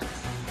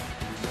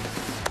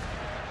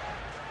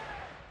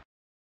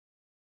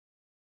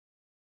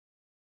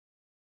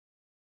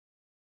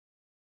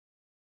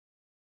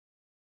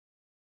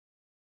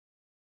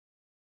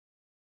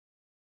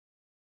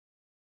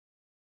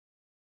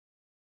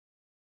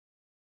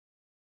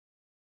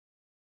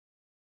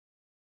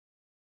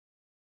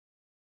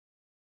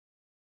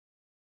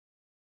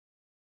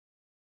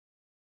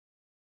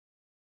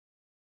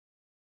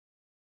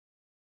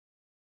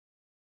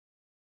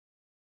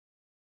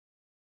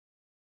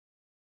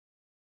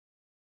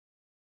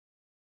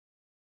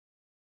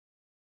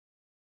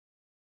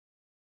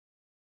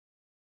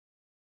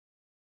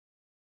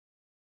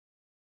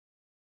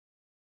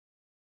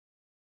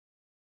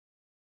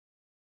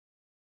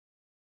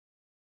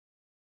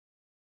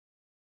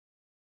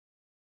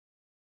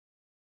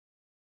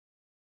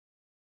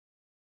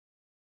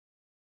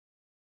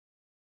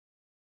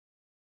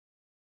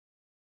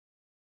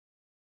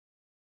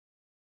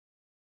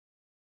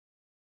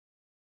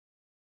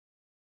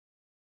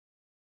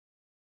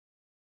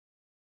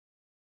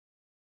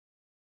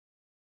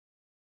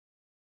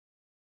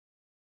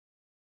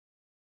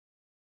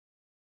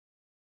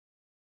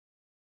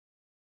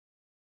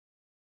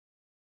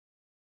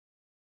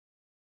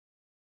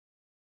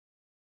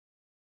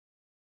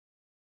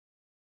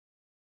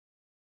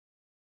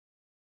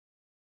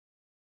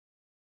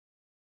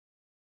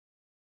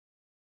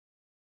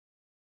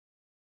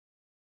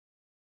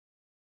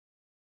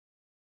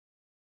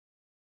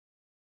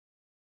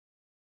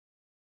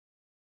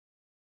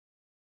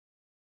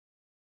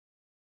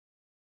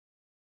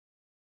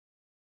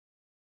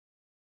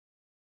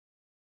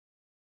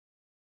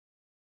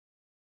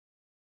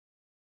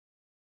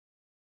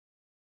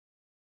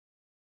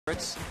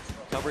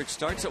 Coverage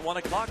starts at 1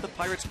 o'clock. The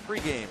Pirates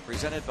pregame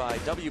presented by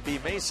W.B.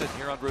 Mason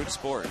here on Root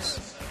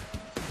Sports.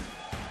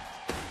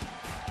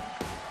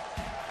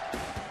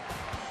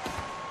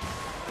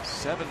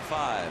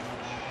 (7-5)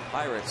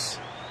 Pirates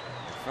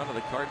in front of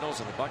the Cardinals,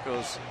 and the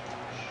Buccos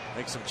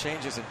make some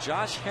changes. And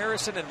Josh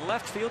Harrison in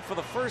left field for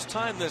the first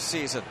time this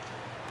season.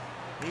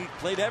 He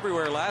played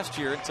everywhere last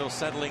year until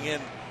settling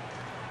in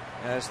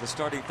as the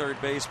starting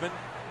third baseman.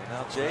 And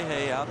now Jay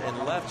Hay out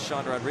in left.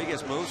 Sean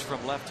Rodriguez moves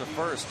from left to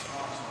first.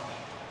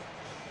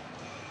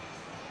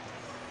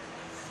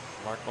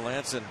 Mark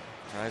Melanson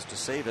tries to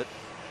save it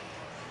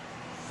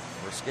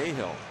for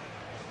Scahill.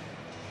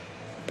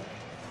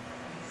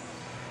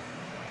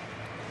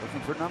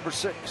 Looking for number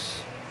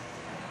 6.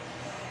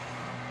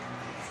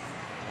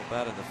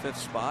 Bat in the 5th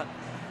spot.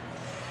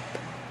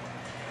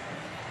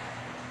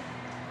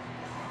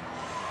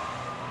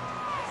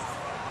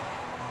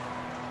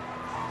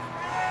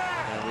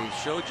 And we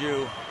showed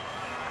you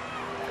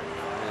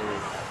the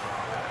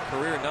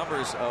career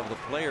numbers of the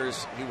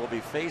players he will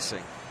be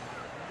facing.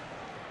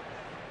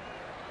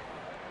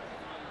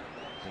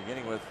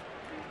 Beginning with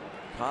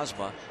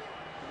Cosma.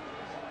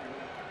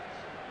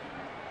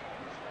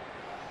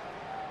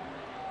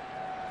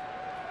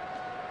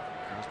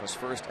 Cosma's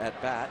first at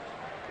bat.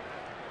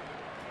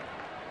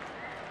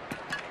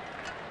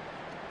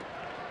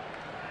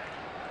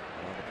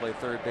 On to play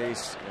third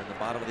base in the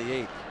bottom of the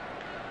 8th.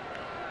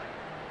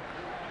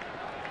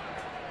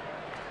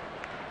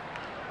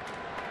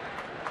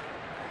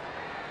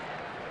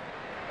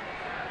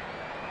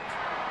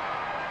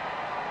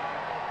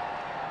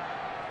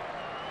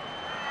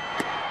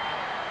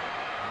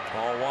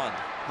 Ball 1.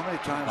 How many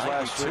times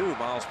last year? 92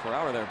 miles per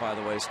hour there, by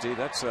the way, Steve.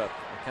 That's a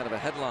kind of a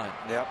headline.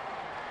 Yep.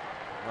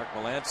 Mark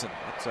Melanson,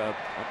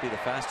 that'd be the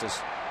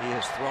fastest he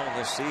has thrown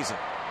this season.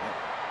 Yep.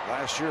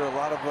 Last year, a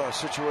lot of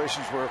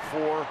situations where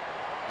 4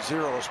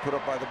 zeros put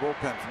up by the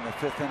bullpen from the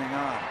 5th inning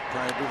on.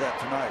 Trying to do that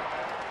tonight.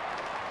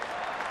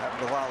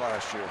 Happened a lot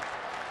last year. 1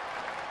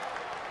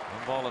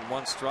 ball and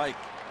 1 strike.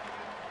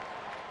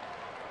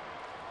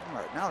 All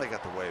right, now they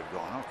got the wave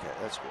going. Okay,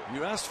 that's good.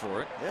 You asked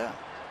for it. Yeah,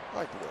 I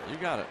like the wave. You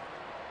got it.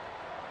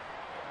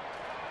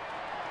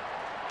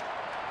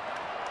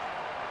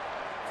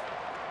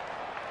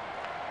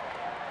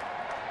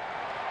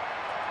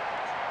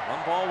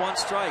 One ball, 1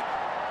 strike.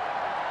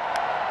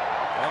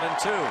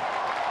 1-2.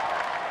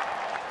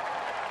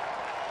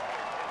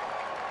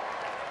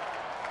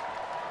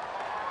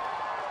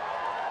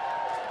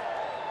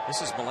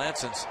 This is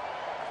Melanson's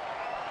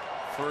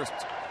first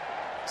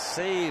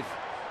save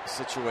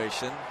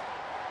situation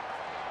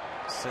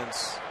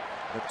since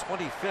the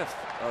 25th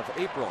of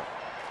April.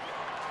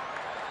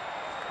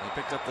 He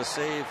picked up the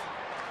save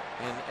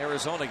in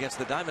Arizona against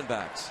the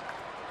Diamondbacks.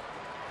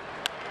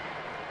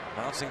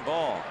 Bouncing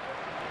ball.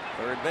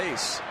 Third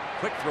base.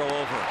 Quick throw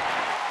over.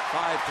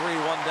 5-3,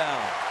 1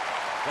 down.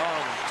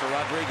 Gone to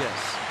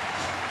Rodriguez.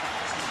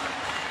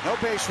 No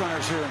base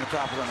runners here in the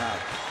top of the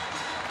 9th.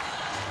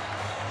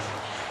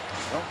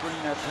 Don't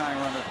bring that tying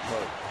runner to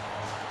play.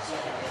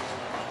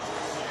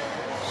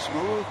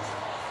 Smooth,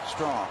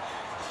 strong.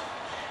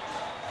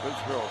 Good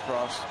throw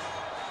across.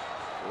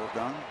 Well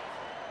done.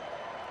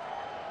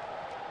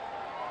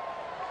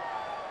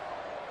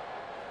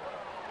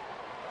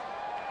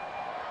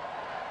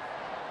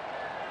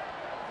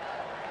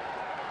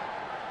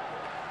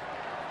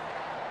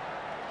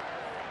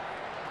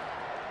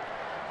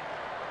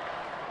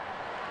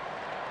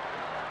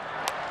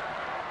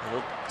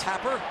 Little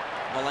tapper.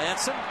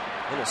 Melanson.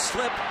 Little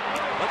slip.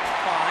 But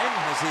fine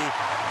as he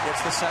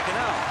gets the second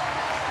out.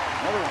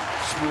 Another one.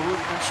 Smooth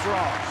and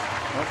strong.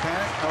 No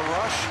panic, no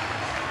rush.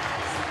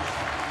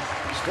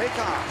 Stay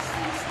calm.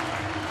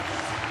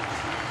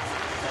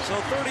 So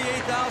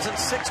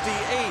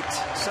 38,068.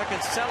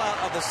 Second sellout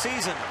of the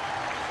season.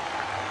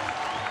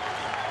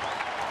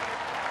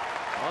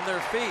 On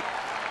their feet.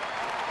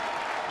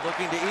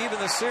 Looking to even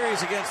the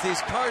series against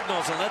these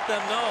Cardinals and let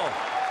them know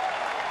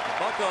the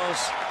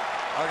Buccos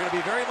are going to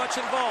be very much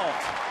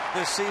involved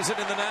this season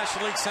in the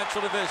National League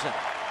Central Division.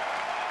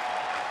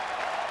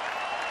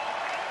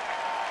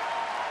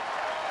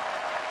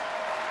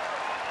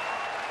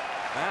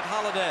 Matt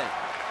Holliday,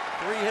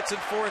 3 hits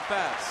and 4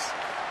 at-bats.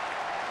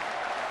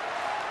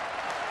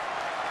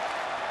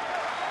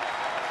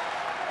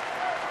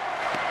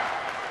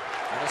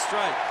 And a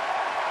strike.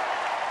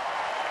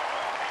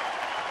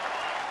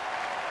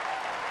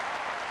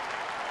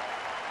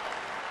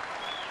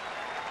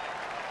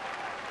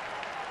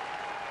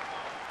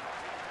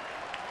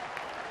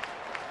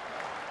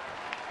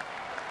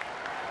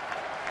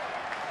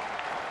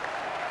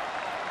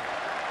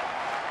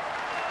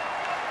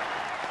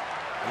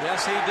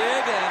 Yes, he did,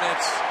 and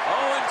it's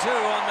 0-2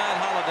 on Matt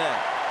Holliday.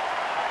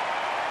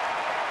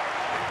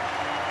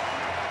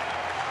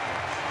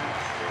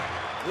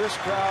 This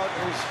crowd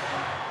is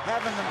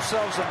having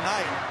themselves a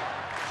night.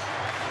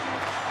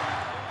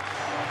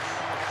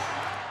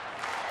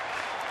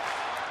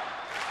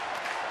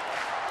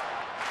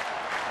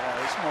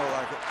 Yeah, it's more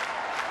like it.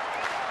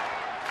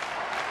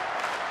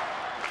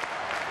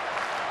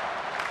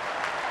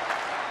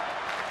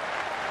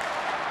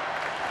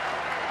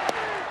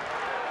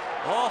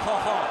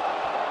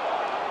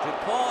 Did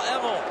Paul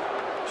Emmel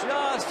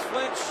just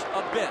flinch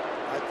a bit?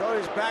 I thought he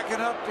was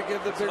backing up to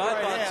give the big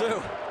right hand. I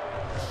thought too.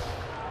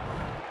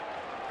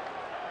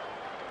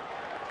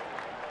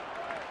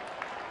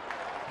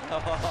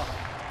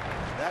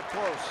 That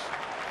close.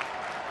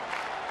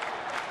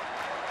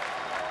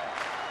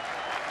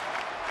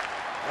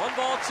 One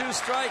ball, two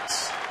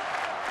strikes.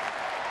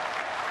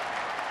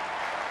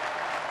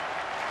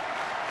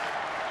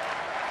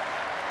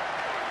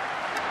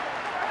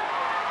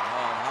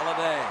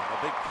 Holiday,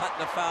 a big cut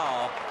and a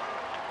foul.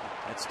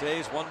 It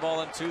stays 1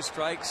 ball and 2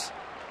 strikes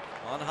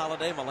on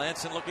Holiday.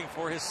 Melanson looking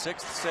for his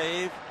 6th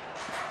save.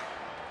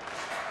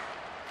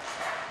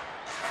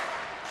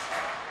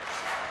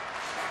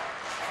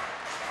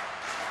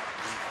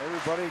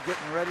 Everybody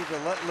getting ready to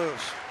let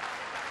loose.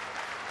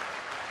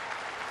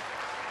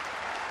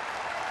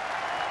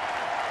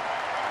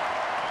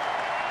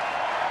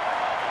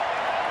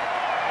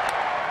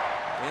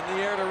 In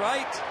the air to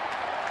right.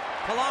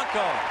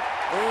 Polanco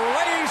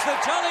raised the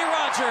Jolly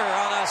Roger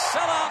on a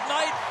sellout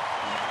night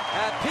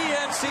at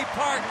PNC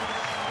Park.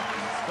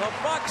 The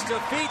Bucks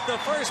defeat the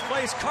first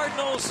place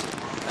Cardinals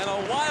in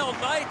a wild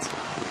night.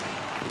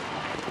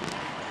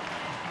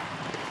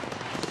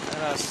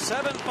 And a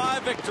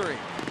 7-5 victory.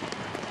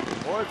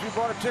 Boy, if you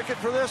bought a ticket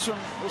for this one,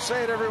 we'll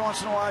say it every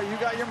once in a while, you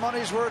got your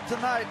money's worth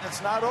tonight, and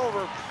it's not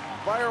over.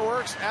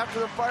 Fireworks after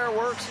the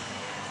fireworks,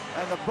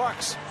 and the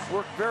Bucks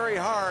work very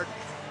hard.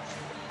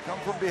 Come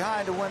from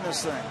behind to win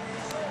this thing.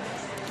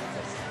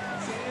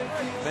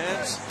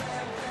 Fans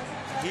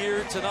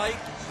here tonight,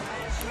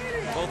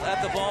 both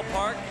at the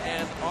ballpark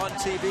and on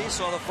TV,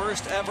 saw the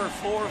first ever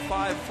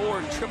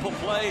 4-5-4 triple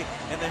play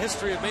in the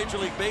history of Major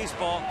League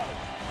Baseball.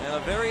 And a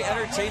very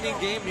entertaining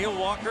game. Neil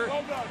Walker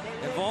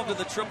involved in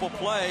the triple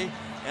play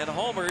and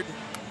homered.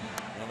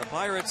 And the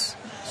Pirates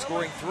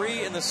scoring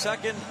 3 in the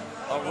 2nd,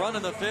 a run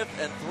in the 5th,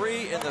 and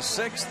 3 in the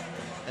 6th,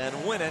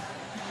 and win it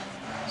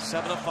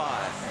 7-5.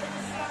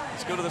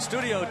 Let's go to the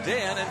studio,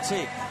 Dan and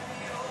Teague.